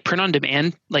well as like print on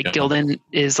demand. Like Gildan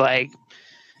is like,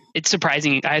 it's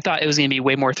surprising. I thought it was going to be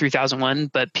way more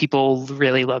 3001, but people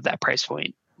really love that price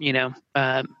point, you know?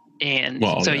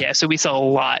 So we sell a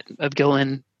lot of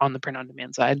Gildan on the print on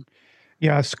demand side.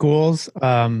 Yeah. Schools,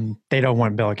 they don't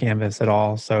want Bella Canvas at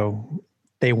all. So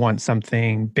they want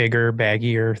something bigger,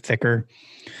 baggier, thicker.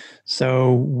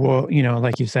 So, well, you know,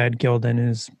 like you said, Gildan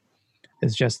is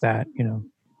just that, you know.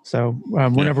 So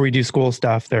whenever we do school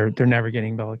stuff, they're never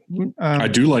getting Bella. I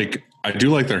do like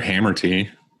their hammer tee.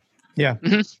 Yeah,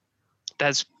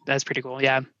 that's pretty cool.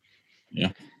 Yeah, yeah.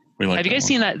 We like. Have you guys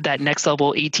seen that Next Level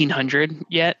 1800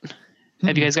 yet?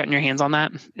 Have you guys gotten your hands on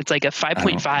that? It's like a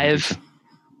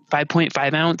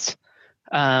 5.5 ounce.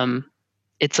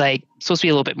 It's like supposed to be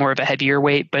a little bit more of a heavier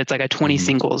weight, but it's like a 20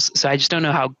 singles. So I just don't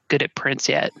know how good it prints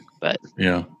yet. But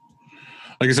yeah,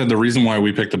 like I said, the reason why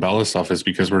we picked the Bella stuff is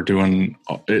because we're doing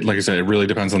it. Like I said, it really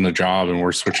depends on the job, and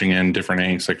we're switching in different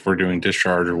inks. Like if we're doing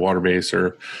discharge or water base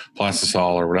or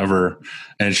plastisol or whatever,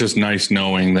 and it's just nice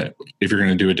knowing that if you're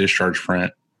going to do a discharge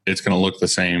print, it's going to look the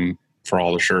same for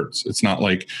all the shirts. It's not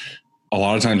like a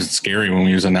lot of times it's scary when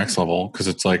we use a next level because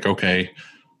it's like, okay,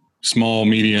 small,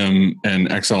 medium, and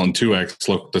XL and 2X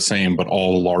look the same, but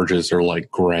all larges are like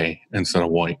gray instead of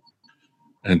white.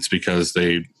 And it's because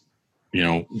they,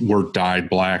 were dyed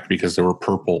black because they were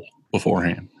purple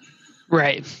beforehand.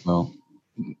 Right. Well,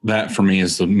 that for me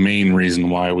is the main reason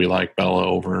why we like Bella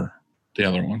over the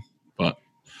other one. But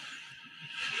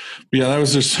yeah, that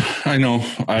was just, I know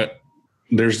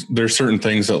there's certain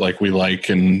things that like we like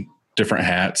and different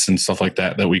hats and stuff like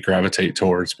that we gravitate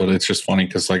towards. But it's just funny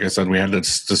because, like I said, we had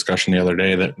this discussion the other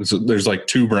day that there's like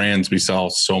 2 brands we sell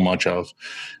so much of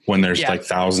when there's like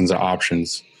thousands of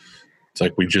options. It's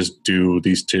like we just do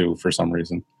these 2 for some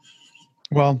reason.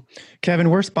 Well, Kevin,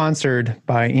 we're sponsored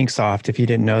by Inksoft, if you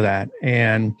didn't know that.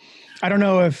 And I don't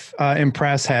know if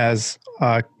Impress has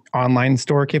online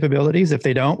store capabilities. If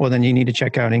they don't, well, then you need to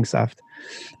check out Inksoft.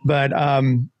 But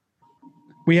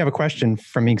we have a question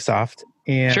from Inksoft.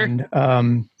 And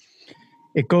sure.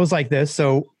 It goes like this.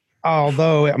 So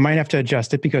although I might have to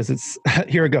adjust it because it's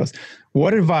here it goes.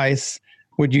 What advice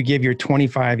would you give your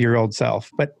 25-year-old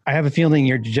self? But I have a feeling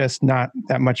you're just not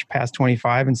that much past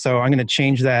 25. And so I'm going to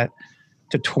change that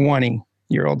to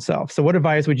 20-year-old self. So what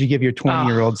advice would you give your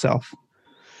 20-year-old self?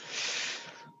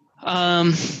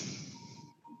 I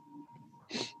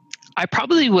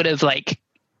probably would have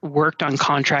worked on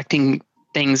contracting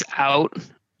things out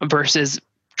versus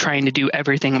trying to do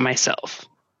everything myself.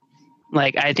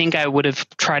 I think I would have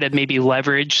tried to maybe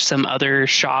leverage some other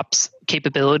shops'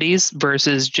 capabilities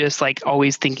versus just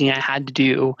always thinking I had to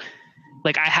do,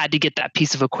 I had to get that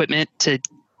piece of equipment to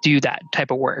do that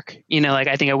type of work.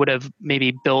 I think I would have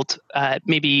maybe built,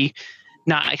 maybe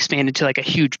not expanded to a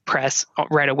huge press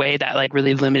right away that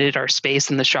really limited our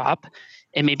space in the shop,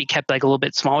 and maybe kept a little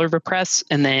bit smaller of a press,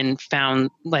 and then found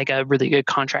a really good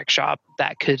contract shop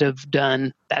that could have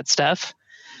done that stuff.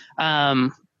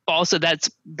 Also, that's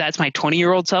my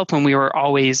 20-year-old self when we were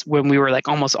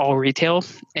almost all retail,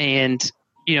 and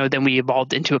then we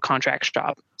evolved into a contract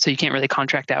shop. So you can't really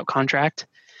contract out contract.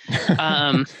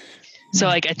 So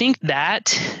I think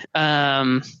that,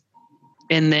 and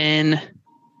then,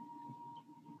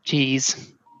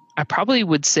 I probably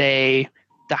would say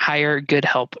to hire good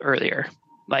help earlier.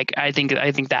 I think that,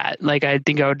 I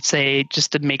think I would say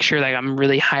just to make sure that I'm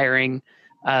really hiring,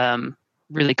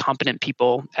 really competent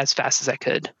people as fast as I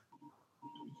could.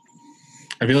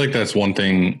 I feel like that's one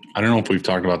thing. I don't know if we've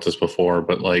talked about this before,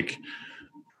 but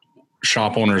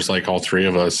shop owners, all 3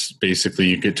 of us, basically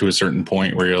you get to a certain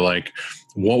point where you're like,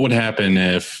 what would happen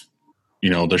if,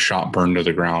 the shop burned to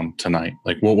the ground tonight?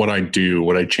 What would I do?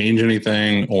 Would I change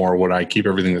anything, or would I keep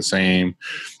everything the same?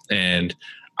 And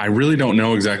I really don't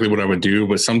know exactly what I would do,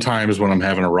 but sometimes when I'm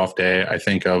having a rough day, I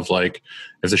think of if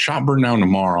the shop burned down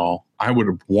tomorrow, I would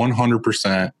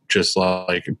 100% just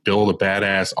build a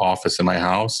badass office in my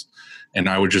house, and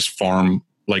I would just farm,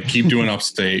 keep doing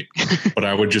upstate. But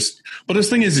I would just, but the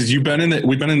thing is we've been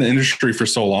in the industry for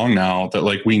so long now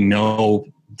that we know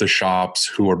the shops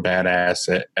who are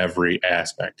badass at every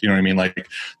aspect. You know what I mean? This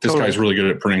Totally. Guy's really good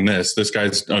at printing this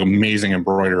guy's an amazing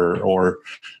embroiderer, or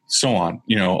so on,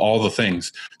 all the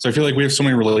things. So I feel like we have so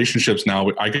many relationships now.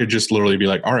 I could just literally be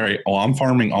all right, well, I'm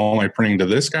farming all my printing to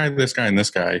this guy, and this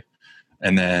guy.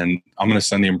 And then I'm going to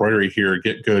send the embroidery here,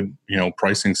 get good,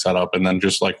 pricing set up, and then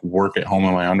just work at home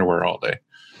in my underwear all day.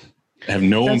 I have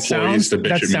no employees to bitch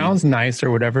at me. That sounds nice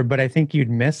or whatever, but I think you'd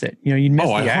miss it. You'd miss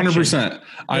the action. 100%.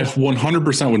 I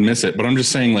 100% would miss it. But I'm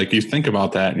just saying, you think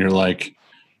about that and you're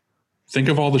think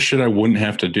of all the shit I wouldn't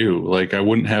have to do. I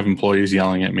wouldn't have employees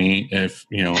yelling at me if,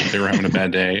 they were having a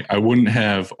bad day. I wouldn't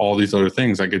have all these other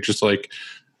things. I could just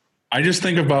I just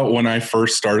think about when I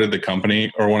first started the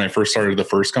company, or when I first started the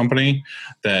first company,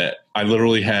 that I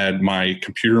literally had my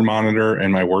computer monitor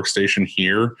and my workstation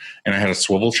here, and I had a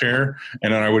swivel chair,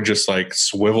 and then I would just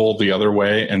swivel the other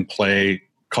way and play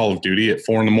Call of Duty at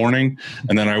 4 a.m.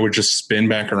 And then I would just spin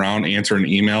back around, answer an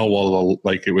email while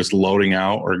it was loading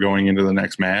out or going into the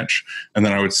next match. And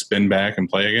then I would spin back and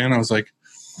play again. I was like,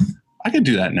 I could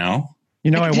do that now.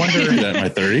 I wonder do that in my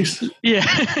 30s. Yeah.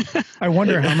 I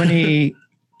wonder how many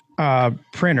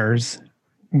printers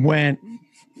went,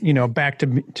 back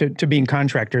to being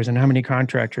contractors, and how many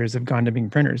contractors have gone to being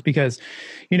printers, because,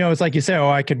 it's like you say,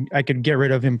 I could get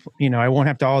rid of him. I won't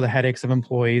have all the headaches of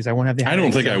employees. I won't have the. I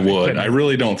don't think I would. I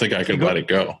really don't think I could let it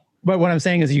go. But what I'm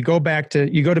saying is you go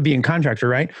to being contractor,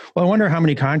 right? Well, I wonder how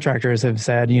many contractors have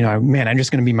said, man, I'm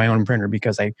just going to be my own printer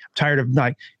because I'm tired of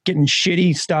getting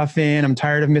shitty stuff in. I'm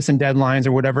tired of missing deadlines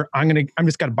or whatever. I'm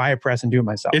just going to buy a press and do it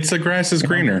myself. It's the grass is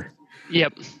greener.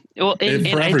 Yep. Well,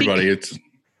 for everybody,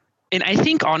 And I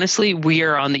think honestly, we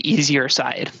are on the easier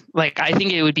side. Like, I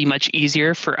think it would be much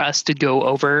easier for us to go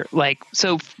over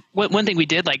so one thing we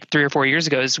did like 3 or 4 years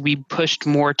ago is we pushed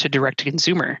more to direct to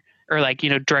consumer or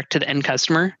direct to the end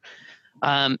customer.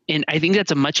 And I think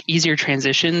that's a much easier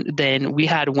transition than we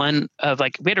had we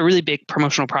had a really big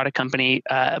promotional product company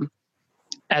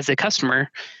as a customer.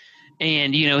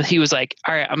 And, he was like,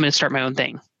 all right, I'm going to start my own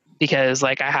thing because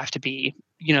like I have to be,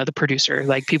 the producer.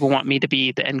 Like people want me to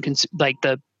be the end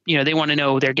they want to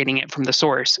know they're getting it from the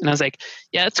source. And I was like,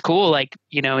 yeah, that's cool. Like,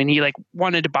 and he like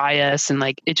wanted to buy us and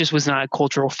like, it just was not a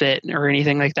cultural fit or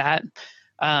anything like that.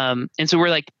 And so we're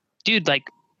like, dude, like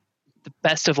the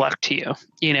best of luck to you,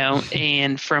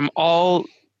 and from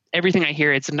everything I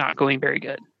hear, it's not going very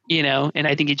good, and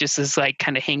I think it just is like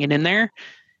kind of hanging in there.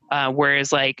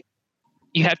 Whereas like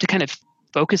you have to kind of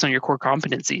focus on your core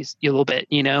competencies a little bit,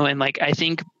 and like, I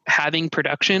think having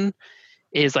production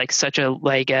is like such a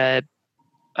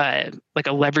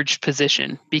leveraged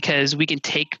position because we can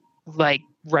take like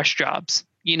rush jobs,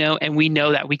 and we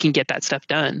know that we can get that stuff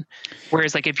done.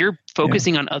 Whereas like if you're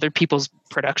focusing on other people's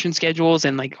production schedules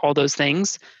and like all those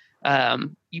things,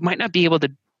 you might not be able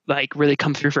to like really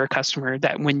come through for a customer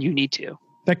that when you need to.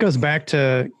 That goes back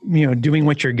to, doing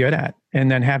what you're good at and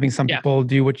then having some people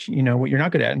do what you're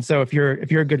not good at. And so if you're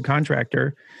a good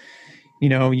contractor,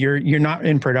 you're not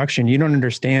in production. You don't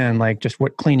understand like just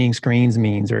what cleaning screens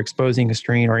means or exposing a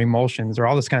screen or emulsions or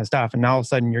all this kind of stuff. And now all of a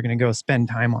sudden you're going to go spend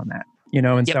time on that,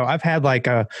 And so I've had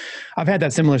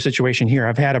that similar situation here.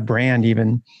 I've had a brand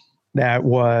even that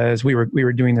we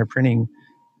were doing their printing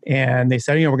and they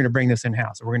said, we're going to bring this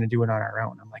in-house. We're going to do it on our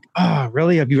own. I'm like, oh,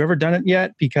 really? Have you ever done it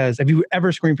yet? Because have you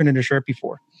ever screen printed a shirt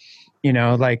before?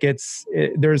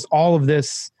 There's all of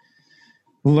this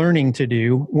learning to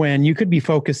do when you could be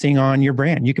focusing on your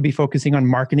brand. You could be focusing on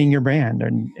marketing your brand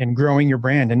and growing your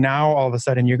brand. And now all of a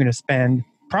sudden you're going to spend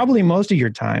probably most of your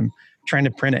time trying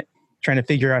to print it, trying to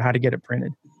figure out how to get it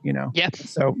printed, Yeah.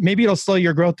 So maybe it'll slow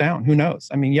your growth down. Who knows?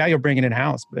 I mean, you'll bring it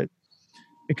in-house, but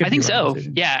it could I think so.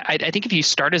 Decision. Yeah. I think if you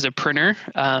start as a printer,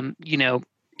 you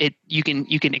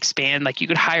can expand, like you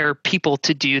could hire people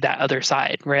to do that other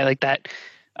side, right? Like that,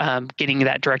 getting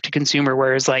that direct to consumer.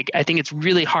 Whereas like, I think it's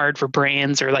really hard for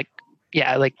brands or like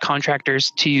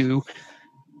contractors to,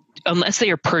 unless they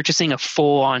are purchasing a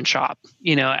full on shop,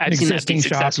 I've seen that be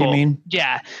successful. Shop, you mean?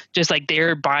 Yeah. Just like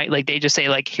they're buying, like they just say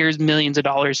like, here's millions of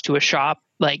dollars to a shop.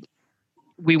 Like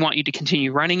we want you to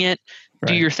continue running it,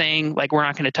 do your thing. Like we're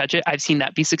not going to touch it. I've seen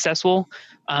that be successful.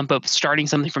 But starting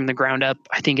something from the ground up,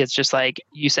 I think it's just like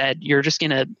you said, you're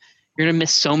going to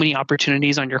miss so many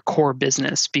opportunities on your core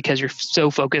business because you're so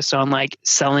focused on like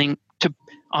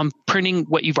on printing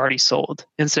what you've already sold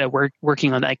instead of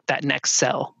working on like that next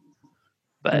sell.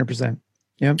 But 100%.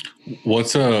 Yep.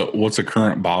 What's a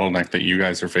current bottleneck that you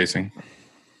guys are facing?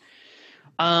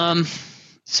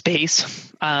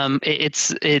 Space.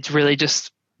 It's really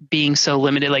just being so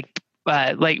limited.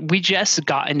 Like we just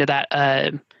got into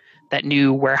that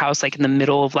new warehouse like in the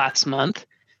middle of last month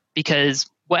because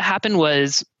what happened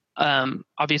was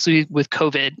obviously with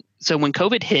COVID. So when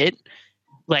COVID hit,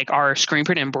 like our screen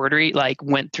print embroidery like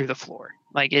went through the floor.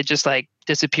 Like it just like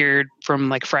disappeared from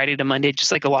like Friday to Monday,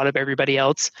 just like a lot of everybody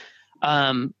else.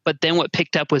 But then what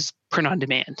picked up was print on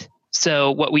demand.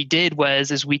 So what we did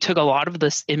is we took a lot of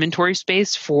this inventory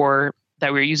space that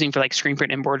we were using for like screen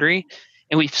print embroidery,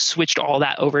 and we've switched all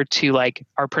that over to like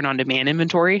our print on demand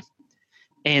inventory.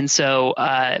 And so,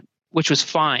 which was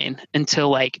fine until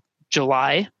like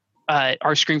July,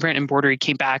 our screen print embroidery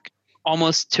came back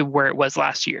almost to where it was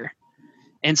last year.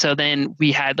 And so then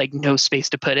we had like no space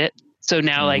to put it. So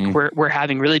now like we're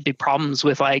having really big problems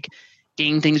with like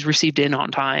getting things received in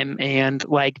on time and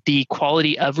like the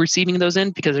quality of receiving those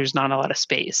in because there's not a lot of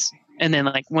space. And then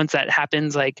like once that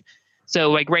happens, like, so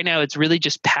like right now it's really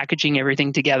just packaging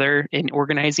everything together and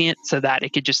organizing it so that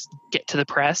it could just get to the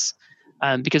press.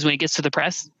 Because when it gets to the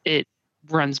press, it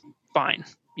runs fine.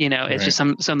 It's just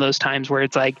some of those times where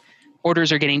it's like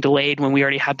orders are getting delayed when we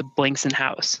already have the blanks in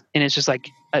house, and it's just like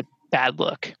a bad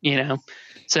look,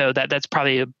 So that's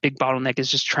probably a big bottleneck is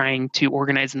just trying to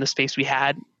organize in the space we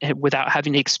had without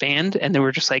having to expand. And then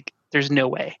we're just like, there's no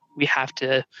way we have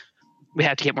to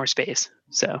get more space.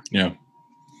 So, yeah.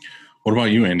 What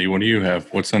about you, Andy? What do you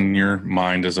have? What's on your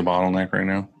mind as a bottleneck right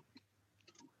now?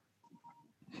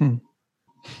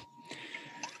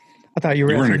 I thought you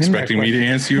weren't expecting me to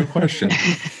answer you a question.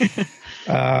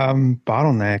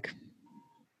 Bottleneck.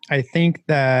 I think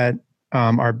that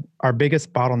our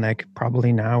biggest bottleneck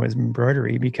probably now is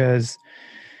embroidery because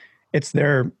this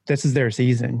is their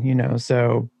season,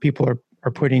 so people are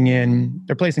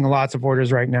they're placing lots of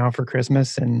orders right now for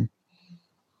Christmas, and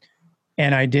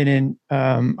And I didn't,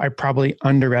 I probably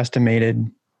underestimated,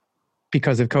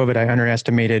 because of COVID, I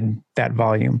underestimated that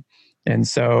volume. And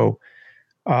so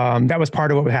that was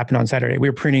part of what happened on Saturday. We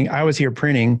were printing, I was here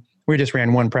printing. We just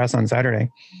ran one press on Saturday.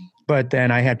 But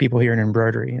then I had people here in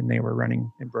embroidery, and they were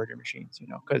running embroidery machines,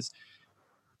 because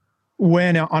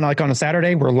when on a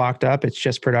Saturday, we're locked up, it's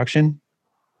just production.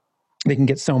 They can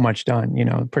get so much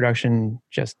done, production,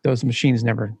 just those machines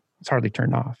it's hardly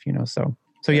turned off, So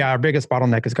yeah, our biggest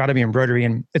bottleneck has got to be embroidery.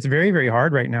 And it's very, very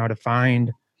hard right now to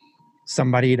find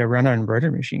somebody to run an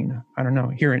embroidery machine. I don't know,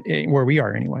 here where we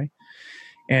are anyway.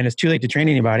 And it's too late to train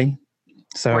anybody.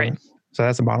 So, Right. So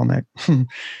that's a bottleneck.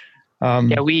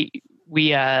 Yeah,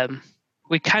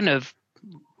 we kind of,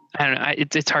 I don't know,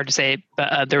 it's hard to say,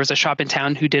 but there was a shop in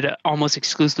town who did almost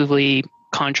exclusively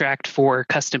contract for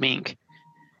custom ink.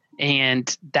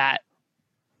 And that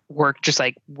work just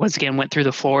like, once again, went through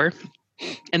the floor.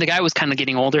 And the guy was kind of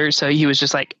getting older. So he was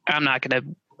just like, I'm not going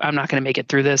to make it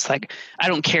through this. Like, I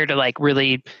don't care to like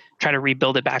really try to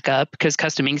rebuild it back up, because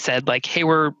custom ink said like, hey,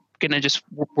 we're going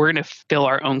to fill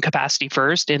our own capacity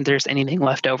first. And if there's anything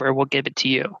left over, we'll give it to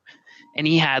you. And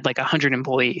he had like 100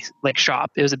 employees, like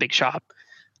shop. It was a big shop.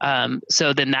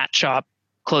 So then that shop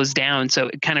closed down. So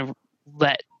it kind of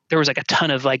there was like a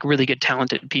ton of like really good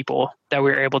talented people that we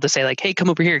were able to say like, hey, come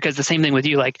over here. Cause the same thing with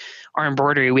you, like our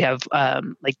embroidery, we have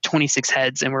like 26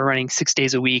 heads and we're running 6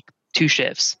 days a week, 2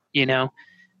 shifts, and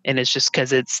it's just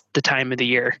cause it's the time of the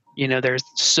year, there's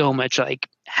so much like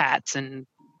hats and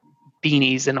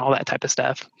beanies and all that type of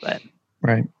stuff, but.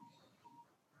 Right.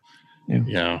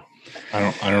 Yeah.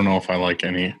 I don't know if I like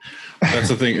any. That's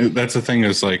the thing. That's the thing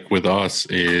is like with us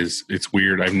is it's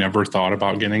weird. I've never thought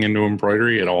about getting into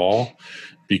embroidery at all,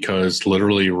 because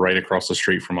literally right across the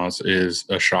street from us is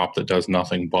a shop that does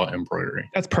nothing but embroidery.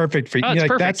 That's perfect for you. Oh, Like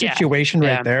perfect. that situation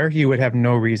right there, you would have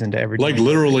no reason to ever do Like anything.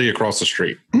 literally across the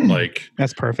street. Like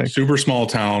That's perfect. super small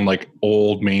town, like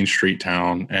old Main Street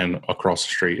town, and across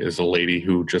the street is a lady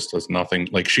who just does nothing.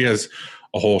 Like she has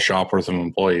a whole shop worth of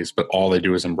employees, but all they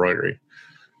do is embroidery.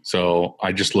 So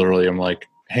I just literally am like,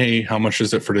 hey, how much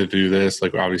is it for to do this?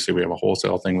 Like, obviously we have a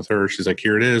wholesale thing with her. She's like,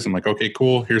 here it is. I'm like, okay,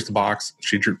 cool. Here's the box.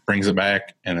 She brings it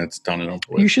back and it's done and over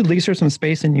with. You should lease her some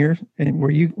space in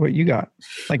what you got.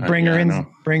 Like bring her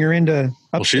into.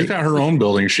 Well, she's got her own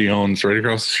building she owns right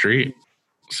across the street.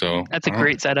 So That's a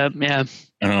great setup. Yeah.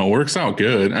 I know, it works out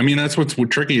good. I mean, that's what's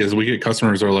tricky is we get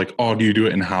customers that are like, oh, do you do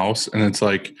it in house? And it's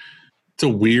like, it's a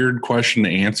weird question to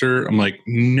answer. I'm like,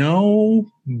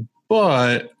 no,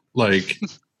 but like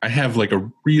I have like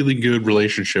a really good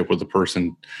relationship with the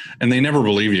person and they never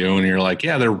believe you. And you're like,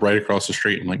 yeah, they're right across the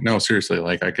street. I'm like, no, seriously.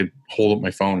 Like I could hold up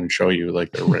my phone and show you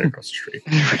like they're right across the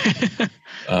street.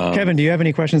 Kevin, do you have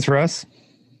any questions for us?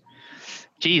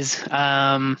 Geez.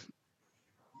 So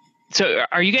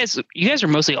are you guys are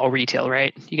mostly all retail,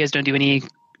 right? You guys don't do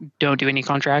any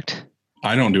contract?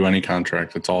 I don't do any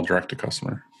contract. It's all direct to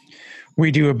customer.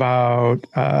 We do about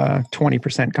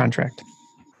 20% contract.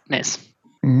 Nice.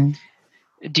 Mm-hmm.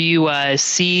 Do you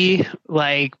see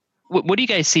like what do you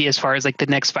guys see as far as like the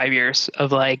next 5 years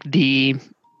of like the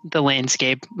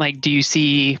landscape? Like, do you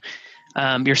see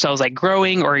yourselves like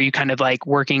growing, or are you kind of like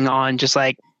working on just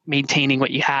like maintaining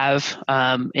what you have?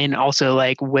 And also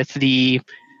like with the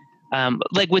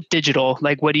like with digital,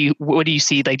 like what do you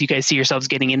see? Like, do you guys see yourselves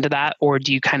getting into that, or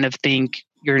do you kind of think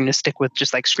you're going to stick with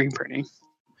just like screen printing?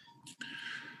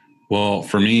 Well,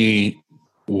 for me,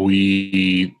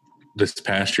 we this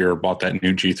past year bought that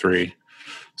new G3.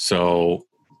 So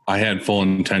I had full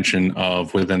intention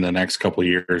of within the next couple of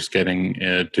years getting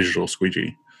a digital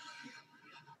squeegee.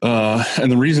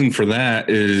 And the reason for that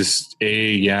is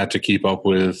to keep up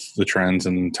with the trends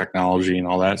and technology and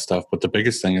all that stuff. But the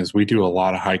biggest thing is we do a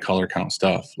lot of high color count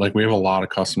stuff. Like we have a lot of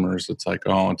customers. It's like,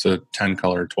 oh, it's a 10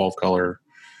 color, 12 color,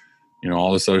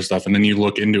 all this other stuff. And then you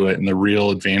look into it and the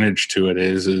real advantage to it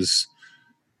is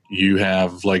you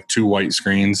have like 2 white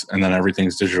screens and then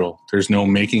everything's digital. There's no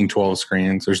making 12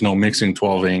 screens. There's no mixing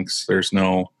 12 inks. There's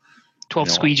no 12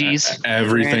 squeegees.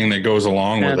 Everything that goes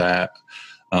along with that.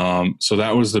 So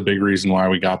that was the big reason why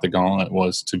we got the Gauntlet,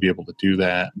 was to be able to do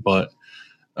that. But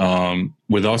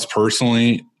with us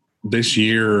personally, this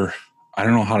year, I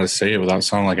don't know how to say it without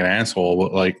sounding like an asshole,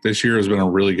 but like this year has been a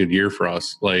really good year for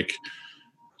us. Like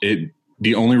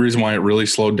the only reason why it really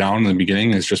slowed down in the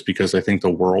beginning is just because I think the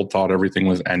world thought everything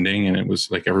was ending and it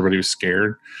was like everybody was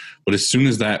scared. But as soon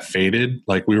as that faded,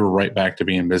 like we were right back to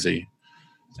being busy.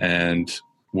 And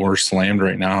we're slammed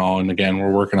right now. And again,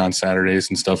 we're working on Saturdays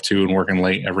and stuff too, and working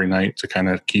late every night to kind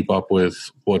of keep up with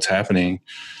what's happening.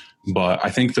 But I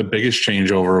think the biggest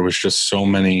changeover was just so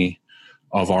many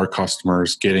of our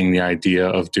customers getting the idea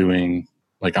of doing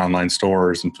like online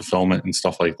stores and fulfillment and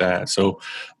stuff like that. So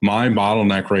my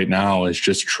bottleneck right now is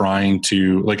just trying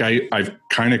to, like, I've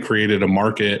kind of created a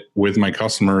market with my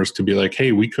customers to be like,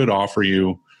 hey, we could offer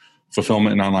you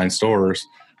fulfillment in online stores,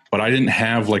 but I didn't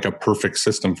have like a perfect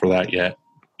system for that yet.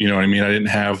 You know what I mean? I didn't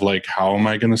have like, how am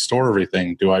I going to store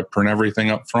everything? Do I print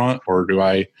everything up front, or do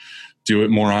I do it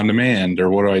more on demand, or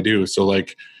what do I do? So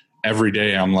like every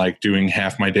day I'm like doing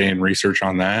half my day in research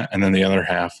on that, and then the other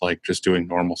half like just doing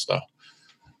normal stuff.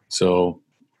 So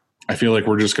I feel like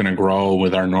we're just going to grow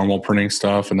with our normal printing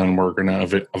stuff, and then we're going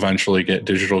to eventually get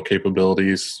digital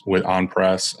capabilities with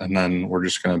on-press, and then we're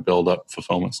just going to build up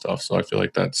fulfillment stuff. So I feel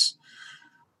like that's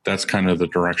kind of the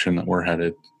direction that we're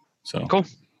headed. So Cool.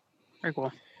 Very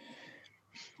cool.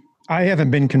 I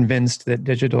haven't been convinced that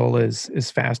digital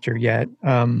is faster yet.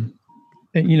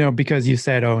 Because you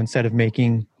said, instead of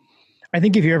making, I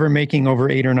think if you're ever making over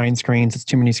 8 or 9 screens, it's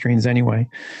too many screens anyway.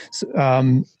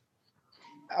 So,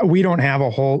 we don't have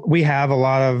we have a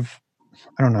lot of,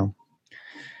 I don't know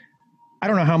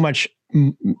how much,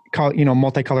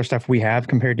 multicolor stuff we have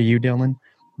compared to you, Dylan,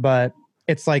 but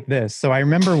it's like this. So I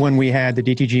remember when we had the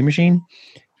DTG machine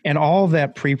and all of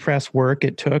that pre-press work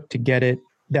it took to get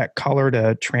that color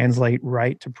to translate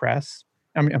right to press.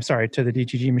 to the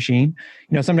DTG machine.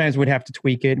 Sometimes we'd have to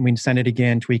tweak it and we'd send it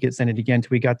again, tweak it, send it again till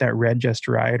we got that red just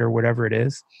right or whatever it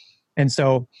is. And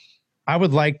so I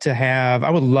would love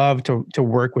to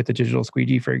work with the digital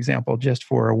squeegee, for example, just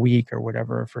for a week or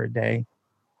whatever, for a day,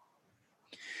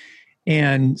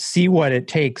 and see what it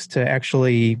takes to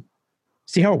actually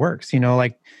see how it works.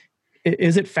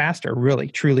 Is it faster, really,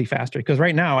 truly faster? Because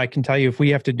right now I can tell you, if we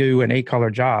have to do an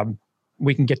 8-color job,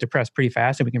 we can get to press pretty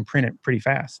fast and we can print it pretty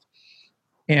fast.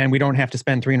 And we don't have to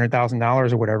spend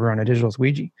 $300,000 or whatever on a digital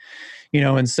squeegee,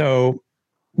 and so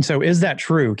is that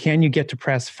true? Can you get to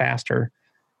press faster,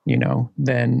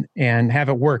 and have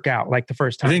it work out like the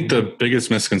first time? I think the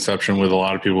biggest misconception with a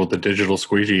lot of people with the digital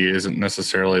squeegee isn't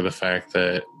necessarily the fact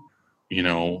that,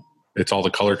 it's all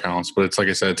the color counts, but it's like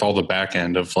I said, it's all the back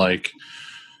end of like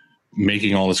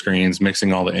making all the screens,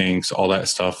 mixing all the inks, all that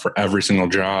stuff for every single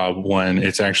job, when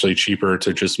it's actually cheaper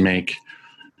to just make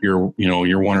your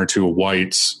 1 or 2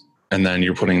 whites, and then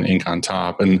you're putting the ink on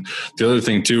top. And the other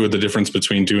thing too, the difference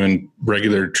between doing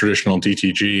regular traditional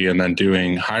DTG and then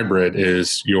doing hybrid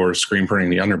is you're screen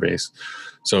printing the underbase.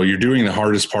 So you're doing the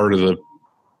hardest part of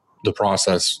the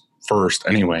process first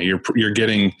anyway. You're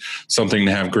getting something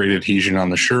to have great adhesion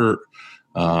on the shirt,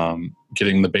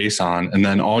 getting the base on, and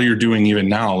then all you're doing even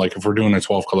now, like if we're doing a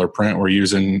 12-color print, we're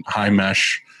using high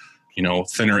mesh,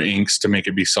 thinner inks to make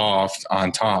it be soft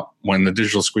on top. When the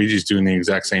digital squeegee is doing the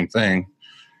exact same thing,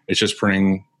 it's just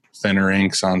printing thinner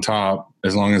inks on top.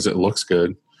 As long as it looks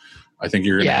good, I think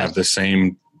you're going to have the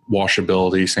same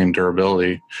washability, same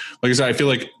durability. Like I said, I feel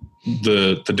like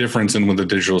the difference with the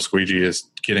digital squeegee is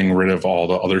getting rid of all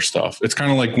the other stuff. It's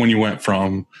kind of like when you went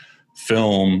from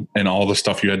film and all the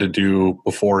stuff you had to do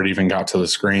before it even got to the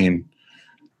screen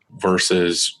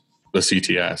versus the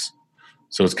CTS.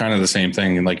 So it's kind of the same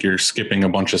thing. And like you're skipping a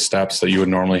bunch of steps that you would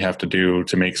normally have to do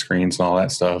to make screens and all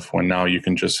that stuff, when now you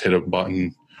can just hit a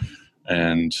button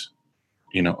and,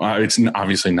 it's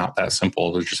obviously not that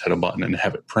simple to just hit a button and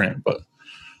have it print. But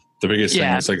the biggest thing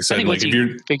is, like I said, like if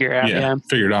you figure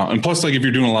it out. And plus, like if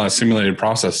you're doing a lot of simulated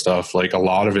process stuff, like a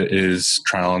lot of it is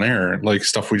trial and error, like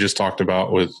stuff we just talked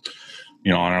about with,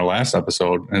 on our last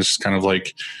episode. And it's just kind of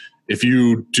like, if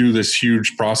you do this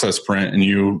huge process print and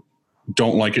you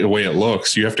don't like it the way it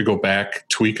looks, you have to go back,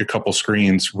 tweak a couple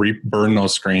screens, burn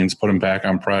those screens, put them back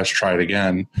on press, try it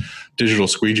again. Digital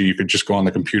squeegee, you could just go on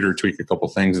the computer, tweak a couple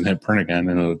things and hit print again,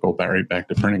 and it'll go right back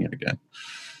to printing it again.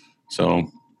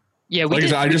 So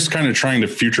I just kind of trying to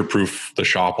future-proof the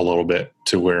shop a little bit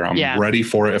to where I'm ready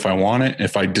for it if I want it.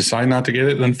 If I decide not to get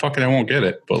it, then fuck it, I won't get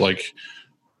it. But like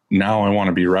now I want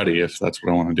to be ready if that's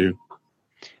what I want to do.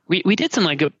 We did some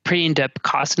like a pretty in-depth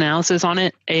cost analysis on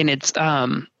it, and it's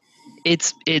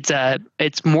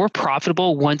more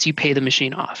profitable once you pay the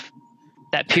machine off.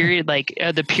 That period,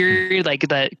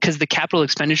 because the capital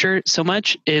expenditure so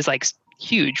much is like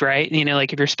huge, right?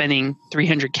 Like if you're spending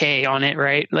 $300K on it,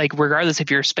 right? Like regardless if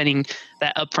you're spending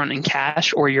that upfront in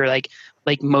cash or you're like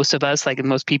most of us, like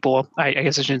most people, I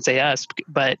guess I shouldn't say us,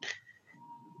 but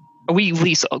we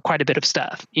lease quite a bit of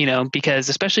stuff, because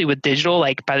especially with digital,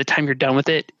 like by the time you're done with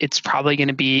it, it's probably going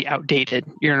to be outdated.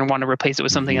 You're going to want to replace it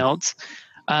with something else.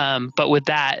 But with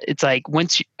that, it's like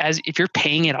if you're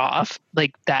paying it off,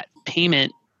 like that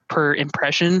payment per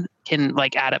impression can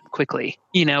like add up quickly,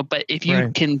 but if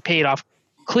you can pay it off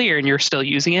clear and you're still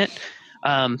using it,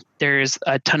 there's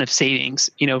a ton of savings,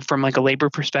 from like a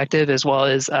labor perspective, as well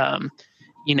as,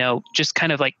 just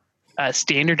kind of like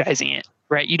standardizing it.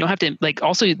 right? You don't have to like,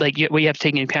 also like what you have to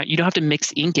take into account, you don't have to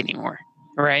mix ink anymore.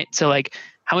 Right. So like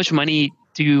how much money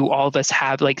do all of us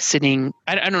have like sitting?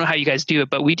 I don't know how you guys do it,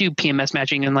 but we do PMS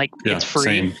matching and like it's free.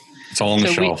 Same. It's all on the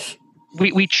shelf.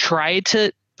 We try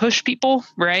to push people,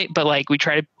 right? But like we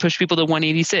try to push people to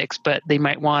 186, but they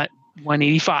might want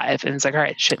 185, and it's like, all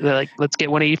right, shit, like let's get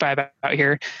 185 out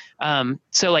here.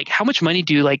 So like how much money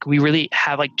do like we really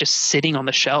have like just sitting on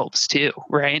the shelves too,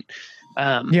 right?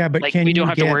 Yeah, but like we don't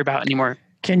have to worry about anymore.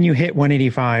 Can you hit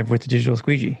 185 with the digital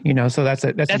squeegee? You know, so that's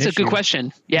a good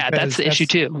question. Yeah, that's the issue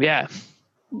too. Yeah.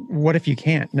 What if you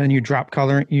can't? And then you drop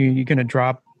color. You're going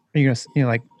to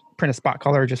like print a spot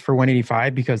color just for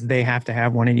 185 because they have to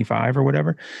have 185 or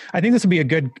whatever. I think this would be a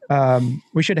good.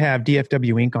 We should have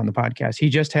DFW Inc. on the podcast. He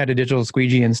just had a digital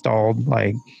squeegee installed,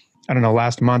 like I don't know,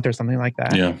 last month or something like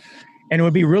that. Yeah. And it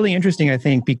would be really interesting, I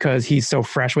think, because he's so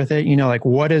fresh with it. You know, like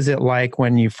what is it like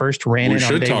when you first ran it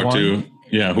on day one?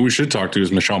 Who we should talk to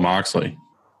is Michelle Moxley.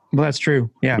 Well, that's true.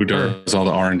 Yeah. Who does all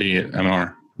the R&D at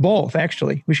MR. Both,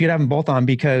 actually. We should have them both on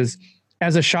because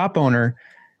as a shop owner,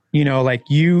 you know, like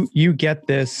you get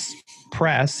this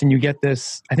press and you get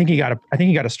this, I think you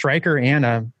got a striker and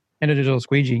a digital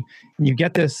squeegee. And you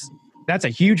get this, that's a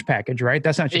huge package, right?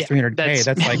 That's not just $300K.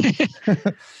 That's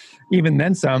like even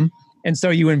then some. And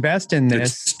so you invest in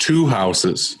this. It's 2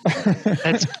 houses.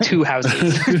 That's 2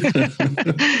 houses.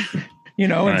 You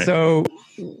know, and so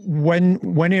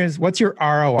what's your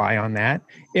ROI on that?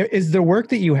 Is the work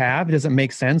that you have, does it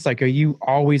make sense? Like, are you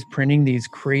always printing these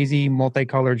crazy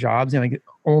multicolored jobs? And like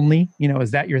only, you know,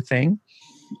 is that your thing?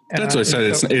 That's what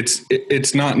I said.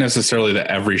 It's not necessarily that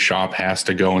every shop has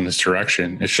to go in this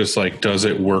direction. It's just like, does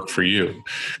it work for you?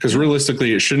 Because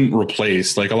realistically, it shouldn't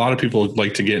replace, like a lot of people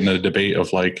like to get in a debate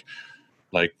of like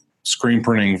screen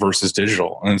printing versus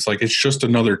digital. And it's like, it's just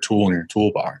another tool in your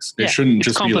toolbox. It shouldn't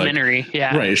just be like,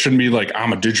 right. It shouldn't be like,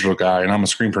 I'm a digital guy and I'm a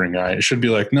screen printing guy. It should be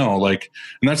like, no, like,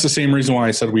 and that's the same reason why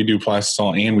I said we do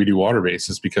Plastisol and we do water-based,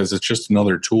 is because it's just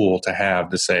another tool to have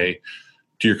to say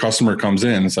to your customer comes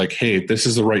in, it's like, hey, this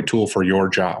is the right tool for your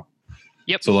job.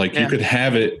 Yep. So like you could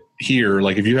have it here.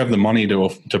 Like if you have the money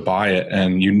to buy it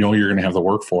and you know you're going to have the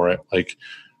work for it, like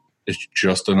it's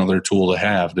just another tool to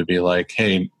have to be like,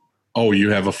 hey, oh, you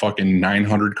have a fucking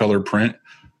 900 color print?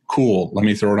 Cool. Let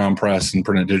me throw it on press and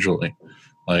print it digitally.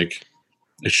 Like,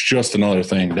 it's just another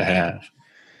thing to have.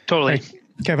 Totally. Hey,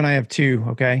 Kevin, I have 2,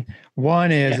 okay?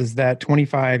 One is that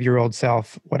 25-year-old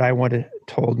self, what I would have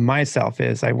told myself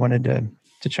is I wanted to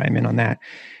chime in on that.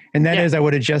 And that is I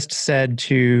would have just said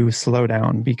to slow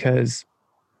down, because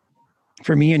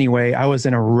for me anyway, I was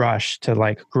in a rush to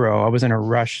like grow. I was in a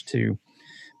rush to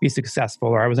be successful,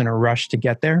 or I was in a rush to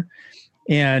get there.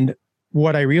 And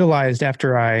what I realized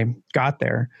after I got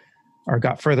there or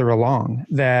got further along,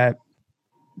 that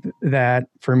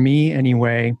for me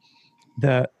anyway,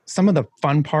 some of the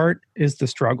fun part is the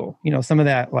struggle. You know, some of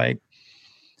that, like,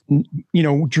 you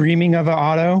know, dreaming of an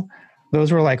auto,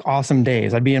 those were like awesome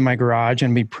days. I'd be in my garage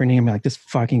and be printing and be like, this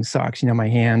fucking sucks. You know, my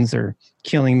hands are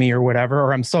killing me or whatever,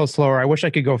 or I'm so slow, or I wish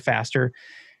I could go faster.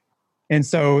 And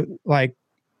so like,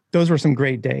 those were some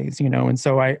great days, you know? And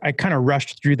so I kind of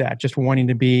rushed through that, just wanting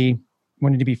to be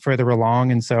further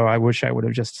along. And so I wish I would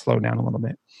have just slowed down a little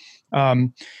bit.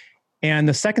 And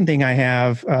the second thing I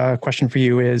have a question for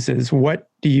you is what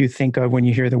do you think of when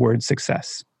you hear the word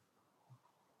success?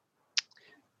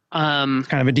 Kind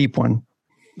of a deep one.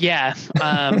 Yeah.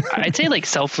 I'd say like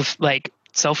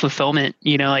self-fulfillment,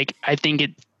 you know, like I think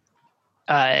it,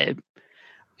 I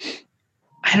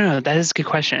don't know. That is a good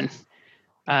question.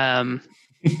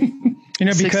 You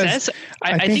know, because success,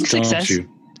 I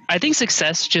think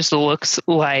success just looks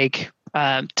like,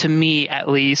 to me at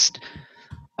least,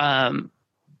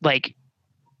 like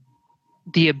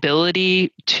the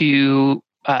ability to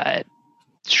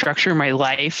structure my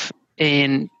life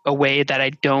in a way that I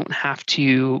don't have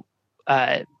to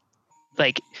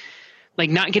like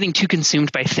not getting too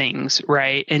consumed by things,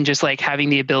 right? And just like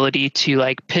having the ability to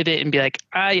like pivot and be like,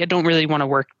 I don't really want to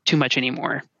work too much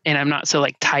anymore. And I'm not so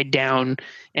like tied down,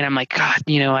 and I'm like, God,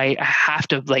 you know, I have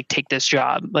to like take this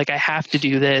job. Like I have to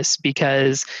do this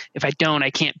because if I don't, I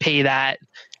can't pay that,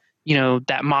 you know,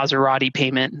 that Maserati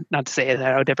payment. Not to say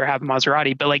that I would ever have a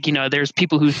Maserati, but like, you know, there's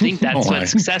people who think that's what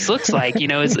success looks like, you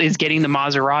know, is getting the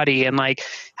Maserati and like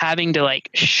having to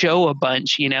like show a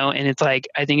bunch, you know, and it's like,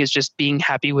 I think it's just being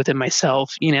happy within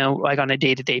myself, you know, like on a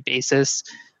day-to-day basis,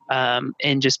 and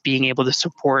just being able to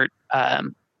support,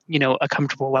 you know, a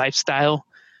comfortable lifestyle,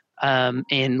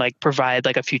 and like provide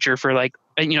like a future for like,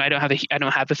 you know, I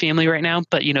don't have a family right now,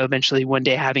 but you know, eventually one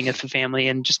day having a family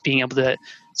and just being able to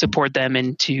support them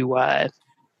and to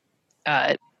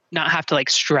not have to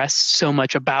like stress so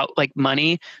much about like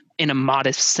money in a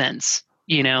modest sense,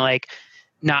 like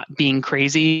not being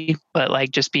crazy, but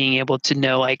like just being able to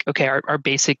know like, okay, our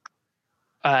basic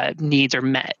needs are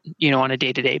met, on a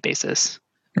day-to-day basis.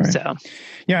 Right. So,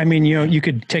 yeah, I mean, you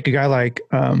could take a guy like,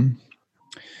 I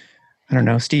don't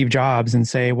know, Steve Jobs and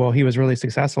say, well, he was really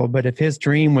successful, but if his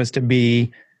dream was to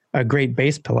be a great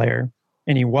bass player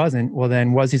and he wasn't, well,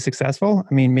 then was he successful?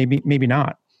 I mean, maybe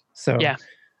not. So, yeah.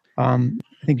 I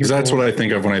think because that's what I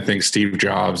think of when I think Steve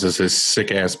Jobs is his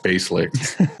sick ass bass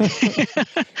licks.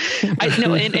 I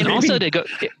know, and also to go,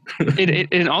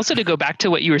 and also to go back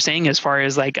to what you were saying as far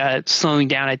as like slowing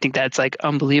down. I think that's like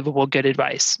unbelievable good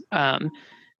advice,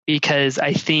 because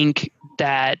I think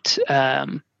that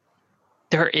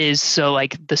there is so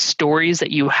like the stories that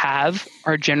you have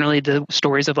are generally the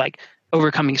stories of like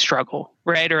overcoming struggle,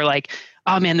 right? Or like,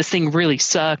 oh man, this thing really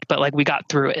sucked, but like we got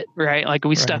through it, right? Like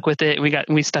we stuck with it,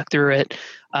 we stuck through it.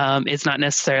 It's not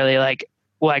necessarily like,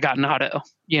 well, I got an auto,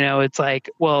 it's like,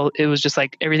 well, it was just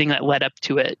like everything that led up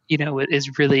to it,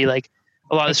 is really like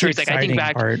a lot of stories. Like I think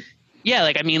back, yeah,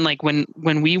 like, I mean, like when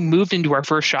we moved into our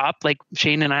first shop, like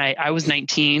Shane and I was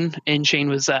 19 and Shane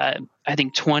was, I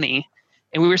think 20,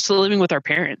 and we were still living with our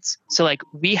parents. So like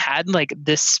we had like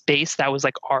this space that was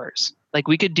like ours. Like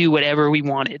we could do whatever we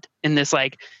wanted in this,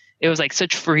 like, it was like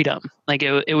such freedom. Like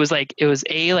it was like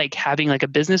having like a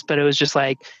business, but it was just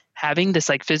like having this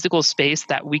like physical space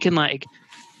that we can like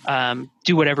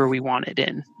do whatever we wanted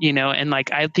in, and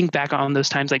like I think back on those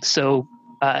times like so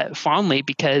fondly,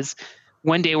 because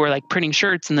one day we're like printing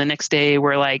shirts and the next day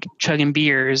we're like chugging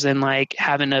beers and like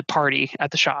having a party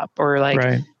at the shop, or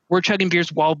like we're chugging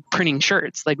beers while printing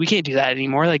shirts. Like we can't do that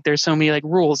anymore. Like there's so many like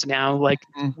rules now, like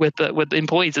with the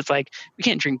employees, it's like we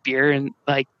can't drink beer and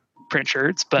like print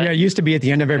shirts. But yeah, it used to be at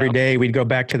the end of every day, we'd go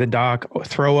back to the dock,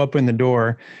 throw up in the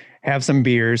door, have some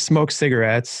beers, smoke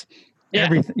cigarettes,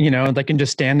 everything, they can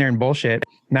just stand there and bullshit.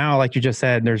 Now, like you just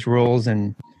said, there's rules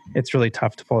and it's really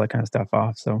tough to pull that kind of stuff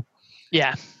off. So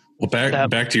yeah. Well,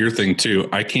 back to your thing too.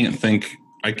 I can't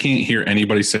hear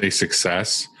anybody say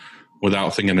success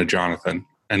without thinking of Jonathan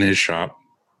and his shop.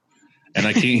 And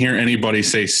I can't hear anybody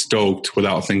say stoked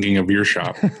without thinking of your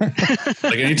shop.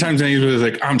 Like anytime anybody's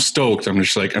like, I'm stoked, I'm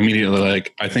just like immediately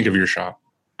like, I think of your shop.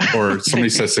 Or somebody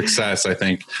says success, I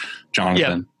think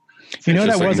Jonathan. Yep.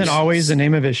 That wasn't always the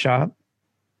name of his shop.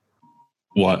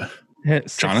 What?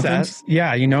 Jonathan?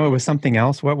 Yeah, it was something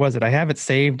else. What was it? I have it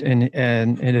saved in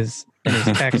his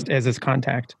text as his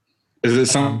contact. Is it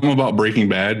something about Breaking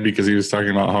Bad? Because he was talking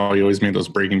about how he always made those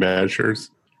Breaking Bad shirts.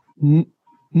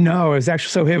 No, it was actually,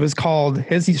 so it was called,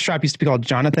 his shop used to be called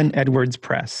Jonathan Edwards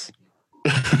Press.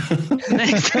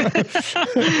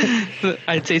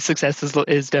 I'd say success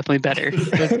is definitely better.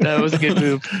 That was a good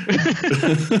move.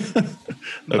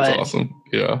 That's awesome.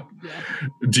 Yeah.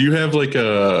 Do you have like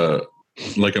a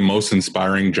most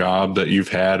inspiring job that you've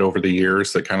had over the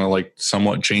years that kind of like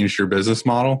somewhat changed your business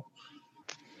model?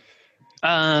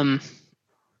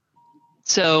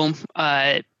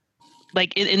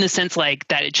 Like in the sense like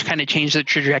that it kind of changed the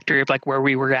trajectory of like where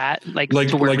we were at, like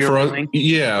to where we for were us, going.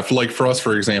 Yeah. Like for us,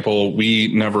 for example,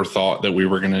 we never thought that we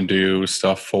were going to do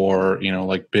stuff for,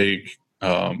 like big,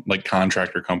 like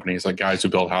contractor companies, like guys who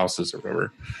build houses or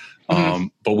whatever.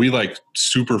 But we like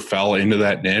super fell into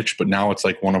that niche, but now it's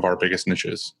like one of our biggest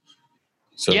niches.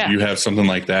 So you have something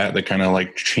like that kind of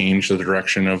like changed the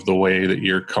direction of the way that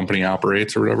your company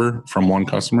operates or whatever from one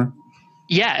customer.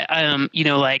 Yeah.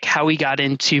 Like how we got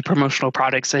into promotional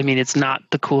products. I mean, it's not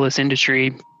the coolest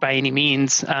industry by any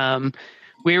means.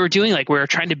 We were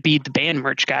trying to be the band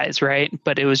merch guys, right?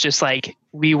 But it was just like,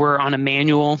 we were on a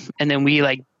manual, and then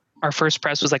our first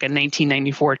press was like a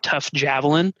 1994 Tough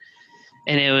Javelin.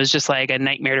 And it was just like a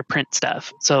nightmare to print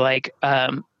stuff. So like,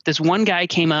 this one guy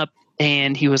came up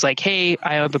and he was like, hey,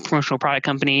 I have a promotional product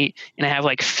company and I have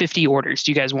like 50 orders.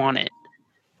 Do you guys want it?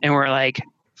 And we're like,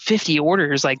 50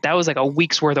 orders? Like that was like a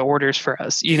week's worth of orders for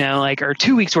us, or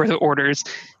 2 weeks worth of orders.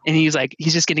 And he's like,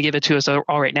 he's just going to give it to us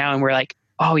all right now. And we're like,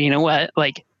 oh, you know what?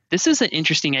 Like, this is an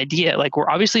interesting idea. Like, we're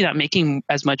obviously not making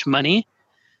as much money,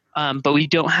 but we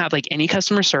don't have like any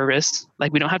customer service.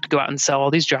 Like we don't have to go out and sell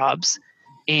all these jobs,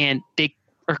 and they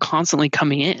are constantly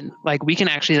coming in. Like we can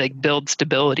actually like build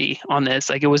stability on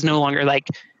this. Like it was no longer like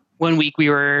 1 week we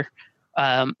were,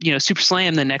 super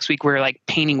slam. The next week we were like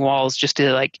painting walls just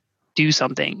to like do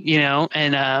something,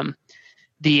 and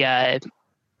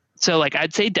so like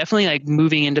I'd say definitely like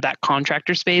moving into that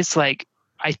contractor space. Like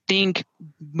I think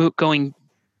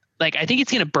I think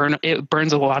it's it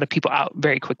burns a lot of people out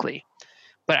very quickly,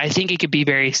 but I think it could be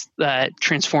very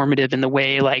transformative in the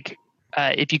way like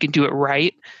if you can do it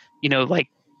right, like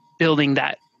building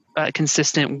that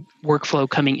consistent workflow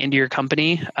coming into your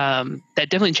company, that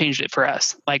definitely changed it for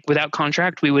us. Like without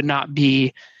contract, we wouldn't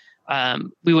be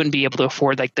able to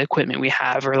afford like the equipment we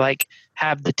have or like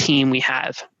have the team we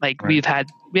have. Like we have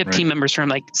team members from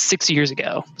like 6 years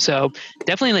ago. So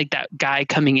definitely like that guy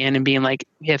coming in and being like,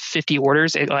 we have 50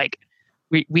 orders. It like,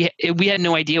 we had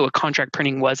no idea what contract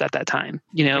printing was at that time,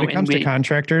 you know. When it comes to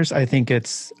contractors, I think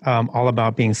it's all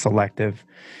about being selective.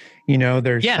 You know,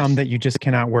 there's some that you just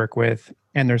cannot work with,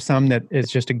 and there's some that is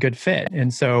just a good fit.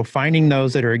 And so finding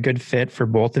those that are a good fit for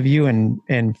both of you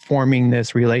and forming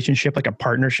this relationship, like a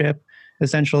partnership,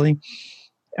 essentially,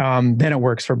 then it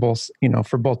works for both, you know,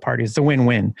 for both parties. It's a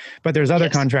win-win. But there's other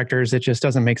contractors that just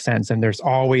doesn't make sense. And there's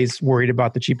always worried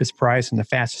about the cheapest price and the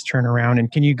fastest turnaround.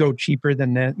 And can you go cheaper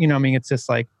than that? You know, I mean, it's just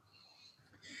like,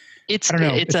 I don't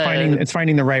know. It's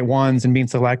finding the right ones and being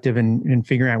selective and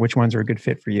figuring out which ones are a good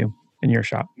fit for you in your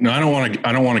shop. No, I don't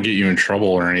want to get you in trouble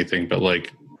or anything, but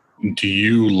like, do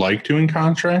you like doing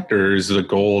contract, or is the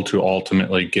goal to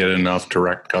ultimately get enough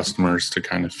direct customers to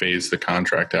kind of phase the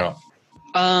contract out?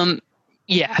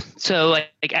 Yeah. So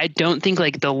like I don't think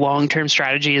like the long-term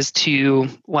strategy is to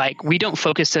like, we don't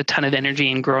focus a ton of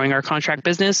energy in growing our contract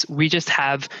business. We just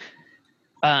have,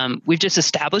 we've just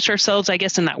established ourselves, I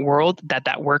guess, in that world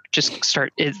that work just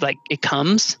it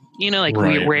comes, you know, like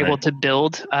we're able to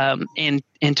build, and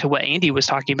into what Andy was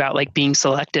talking about, like being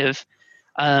selective.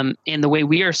 And the way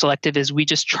we are selective is we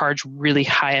just charge really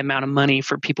high amount of money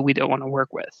for people we don't want to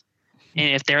work with.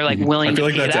 And if they're like willing to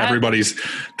pay that. I feel like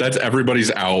that's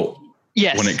everybody's out.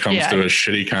 Yes, when it comes to a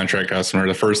shitty contract customer,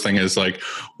 the first thing is like,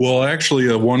 well, actually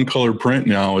a one color print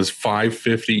now is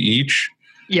 $550 each.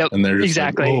 Yep. And they're just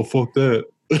like, oh, fuck that.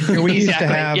 We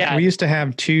used to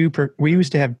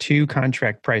have two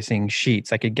contract pricing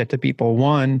sheets I could get to people.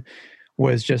 One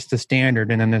was just the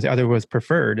standard, and then the other was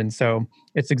preferred. And so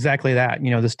it's exactly that.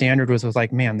 You know, the standard was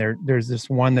like, man, there's this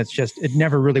one that's just, it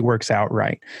never really works out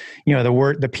right. You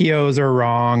know, the POs are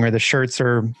wrong, or the shirts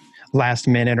are last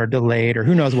minute or delayed, or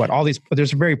who knows what. All these,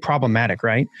 there's very problematic,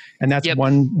 right? And that's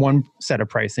one set of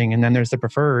pricing. And then there's the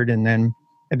preferred, and then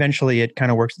eventually it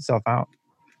kind of works itself out.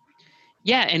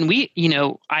 Yeah. And we, you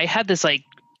know, I had this like,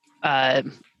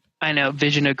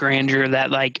 vision of grandeur that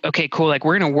like, okay, cool. Like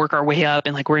we're going to work our way up,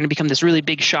 and like, we're going to become this really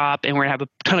big shop, and we're going to have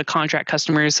a ton of contract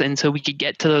customers. And so we could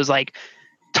get to those like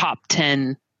top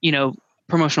 10, you know,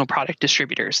 promotional product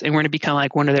distributors, and we're going to become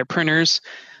like one of their printers.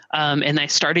 And I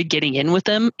started getting in with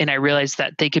them, and I realized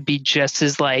that they could be just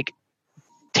as like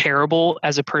terrible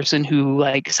as a person who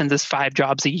like sends us 5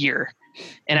 jobs a year.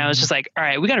 And I was just like, all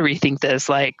right, we got to rethink this.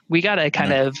 Like we got to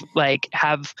kind of like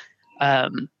have,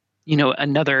 you know,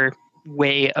 another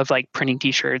way of like printing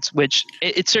t-shirts, which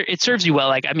it serves you well.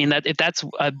 Like, I mean, that if that's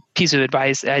a piece of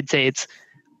advice, I'd say it's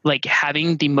like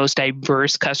having the most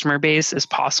diverse customer base as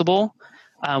possible,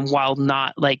 while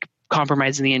not like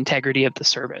compromising the integrity of the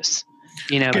service.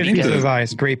 You know, great piece of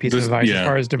advice. As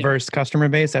far as diverse customer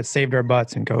base, that saved our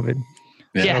butts in COVID.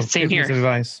 Yeah, same here. Piece of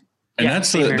advice. And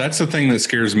that's the thing that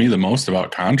scares me the most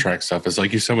about contract stuff is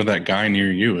like you said with that guy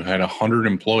near you who had 100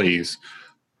 employees,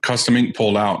 custom ink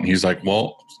pulled out, and he's like,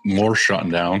 well, more shutting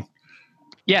down.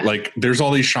 Yeah. Like there's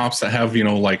all these shops that have, you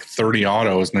know, like 30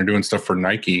 autos, and they're doing stuff for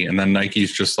Nike. And then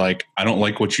Nike's just like, I don't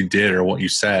like what you did or what you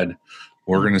said.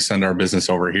 We're going to send our business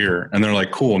over here. And they're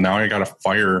like, cool. Now I got to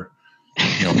fire,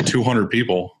 200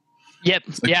 people. Yep.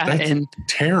 Like, yeah. That's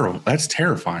terrible. That's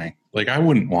terrifying. Like I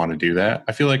wouldn't want to do that.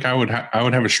 I feel like I would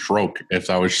have a stroke if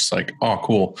I was just like, oh,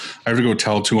 cool. I have to go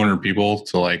tell 200 people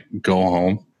to like go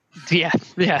home. Yeah.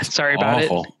 Yeah. Sorry about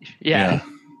it. Yeah.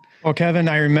 Well, Kevin,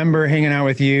 I remember hanging out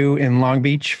with you in Long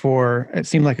Beach for, it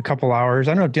seemed like a couple hours.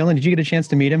 I don't know, Dylan, did you get a chance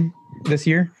to meet him this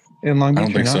year in Long Beach?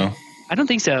 I don't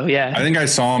think so. Yeah. I think I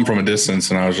saw him from a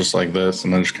distance, and I was just like this,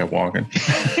 and then just kept walking. So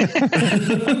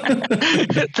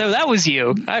that was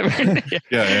you.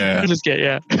 Yeah. I'm just kidding.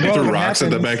 Yeah. You threw rocks at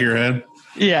the back of your head.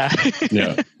 Yeah.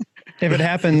 Yeah. If it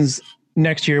happens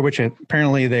next year, which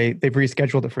apparently they've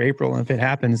rescheduled it for April, and if it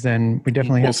happens, then we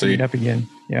definitely have to meet up again.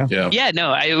 Yeah. Yeah.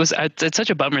 No, it's such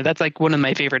a bummer. That's like one of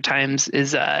my favorite times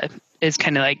is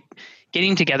kind of like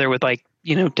getting together with like,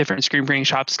 different screen printing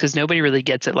shops, because nobody really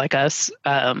gets it like us.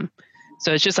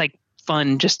 So it's just like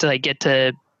fun just to like get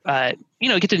to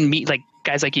meet like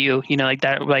guys like you, like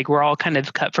that, like we're all kind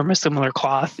of cut from a similar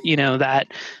cloth, that,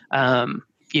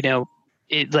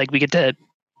 it like we get to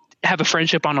have a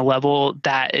friendship on a level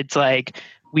that it's like,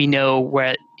 we know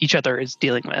what each other is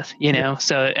dealing with,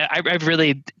 So I've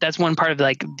really, that's one part of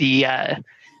like the,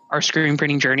 our screen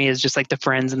printing journey is just like the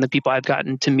friends and the people I've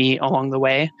gotten to meet along the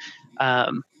way,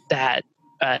 that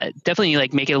definitely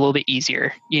like make it a little bit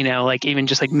easier, like even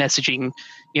just like messaging,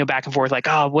 back and forth, like,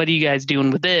 oh, what are you guys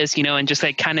doing with this, and just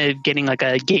like kind of getting like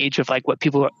a gauge of like what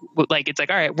people are like. It's like,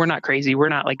 all right, we're not crazy. We're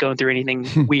not like going through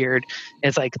anything weird.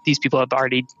 It's like these people have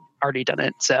already done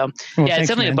it. So Well, yeah, thanks, it's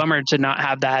definitely man. a bummer to not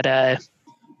have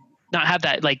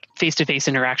that like face-to-face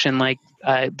interaction like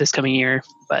this coming year,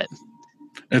 but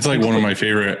It's like one of my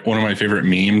favorite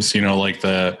memes, like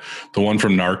the one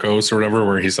from Narcos or whatever,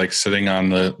 where he's like sitting on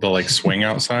the like swing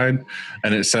outside,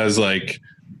 and it says like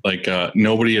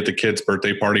nobody at the kid's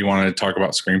birthday party wanted to talk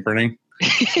about screen printing.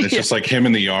 And it's just like him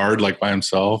in the yard, like by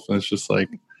himself, and it's just like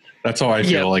that's how I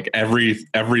feel. Yep. Like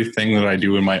everything that I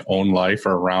do in my own life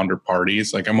or around or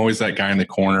parties, like I'm always that guy in the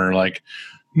corner, like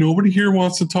nobody here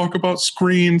wants to talk about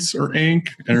screens or ink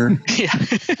or yeah.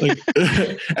 like,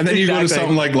 and then you go to Exactly.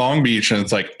 something like Long Beach and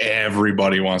it's like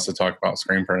everybody wants to talk about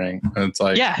screen printing, and it's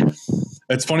like, Yeah.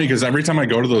 it's funny because every time I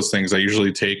go to those things I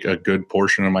usually take a good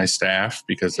portion of my staff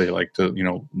because they like to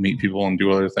meet people and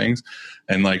do other things,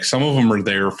 and like some of them are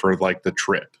there for like the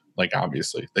trip, like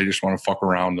obviously they just want to fuck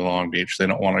around in Long Beach, they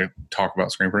don't want to talk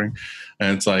about screen printing.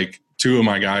 And it's like two of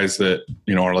my guys that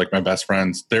are like my best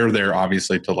friends, they're there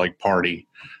obviously to like party.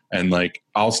 And like,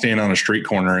 I'll stand on a street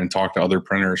corner and talk to other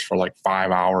printers for like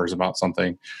 5 hours about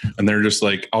something. And they're just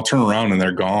like, I'll turn around and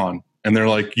they're gone. And they're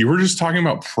like, you were just talking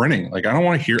about printing. Like, I don't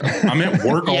want to hear, I'm at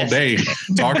work all Yes. day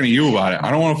talking to you about it.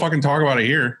 I don't want to fucking talk about it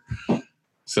here.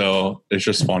 So it's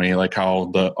just funny, like how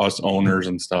us owners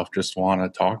and stuff just want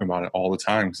to talk about it all the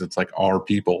time. Cause it's like our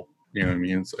people, you know what I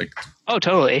mean? It's like, Oh,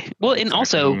 totally. Well, and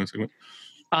also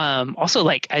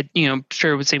like I'm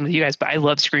sure it was the same with you guys, but I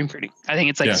love screen printing. I think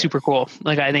it's like super cool.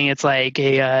 Like I think it's like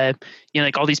a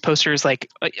like all these posters, like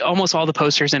almost all the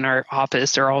posters in our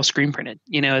office are all screen printed.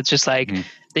 It's just like I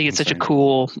think it's such a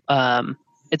cool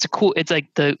it's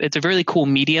a really cool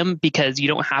medium because you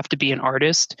don't have to be an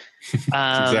artist.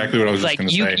 exactly what I was just going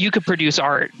to say. You could produce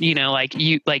art,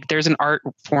 like there's an art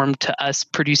form to us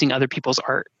producing other people's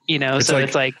art,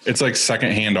 it's like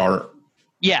secondhand art.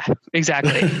 Yeah,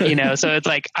 exactly. So it's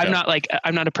like, I'm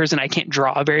not a person, I can't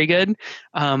draw very good.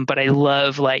 But I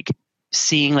love like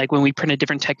seeing like when we print a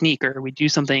different technique or we do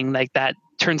something like that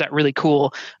turns out really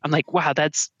cool. I'm like, wow,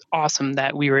 that's awesome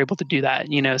that we were able to do that,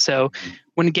 So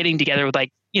when getting together with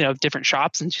like, different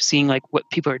shops and just seeing like what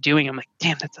people are doing, I'm like,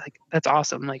 damn, that's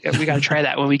awesome. Like we got to try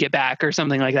that when we get back or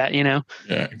something like that, Yeah,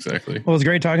 exactly. Well, it's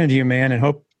great talking to you, man, and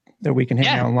hope that we can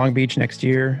hang out in Long Beach next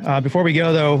year. Before we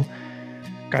go though,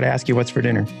 got to ask you, what's for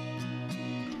dinner?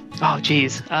 Oh,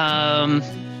 geez.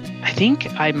 I think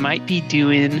I might be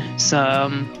doing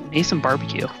maybe some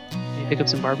barbecue. Maybe pick up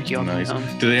some barbecue. Nice.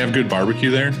 Do they have good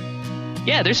barbecue there?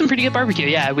 Yeah, there's some pretty good barbecue.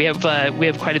 Yeah, we have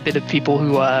quite a bit of people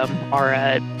who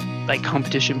are like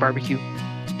competition barbecue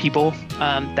people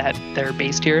that are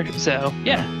based here. So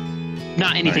yeah,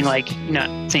 not anything like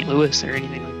not St. Louis or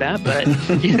anything like that, but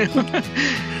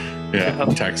yeah,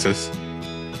 Texas.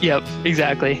 Yep,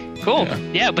 exactly. Cool.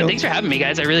 Yeah, but thanks for having me,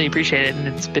 guys. I really appreciate it, and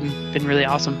it's been really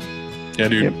awesome. Yeah,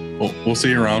 dude. Yep. We'll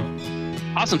see you around.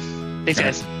 Awesome. Thanks,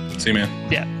 guys. See you,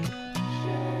 man. Yeah.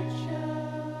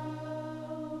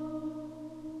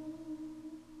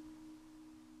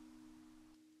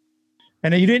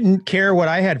 And you didn't care what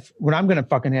I'm going to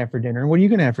fucking have for dinner. What are you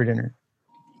going to have for dinner?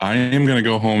 I am going to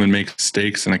go home and make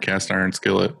steaks in a cast iron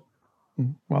skillet.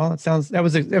 Well,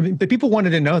 the people wanted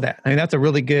to know that. I mean, that's a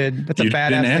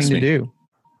badass thing to do.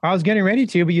 I was getting ready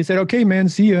to, but you said, okay, man,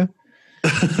 see ya.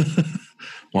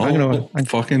 Well, we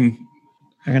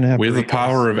have the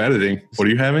power of editing. What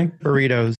are you having? Burritos.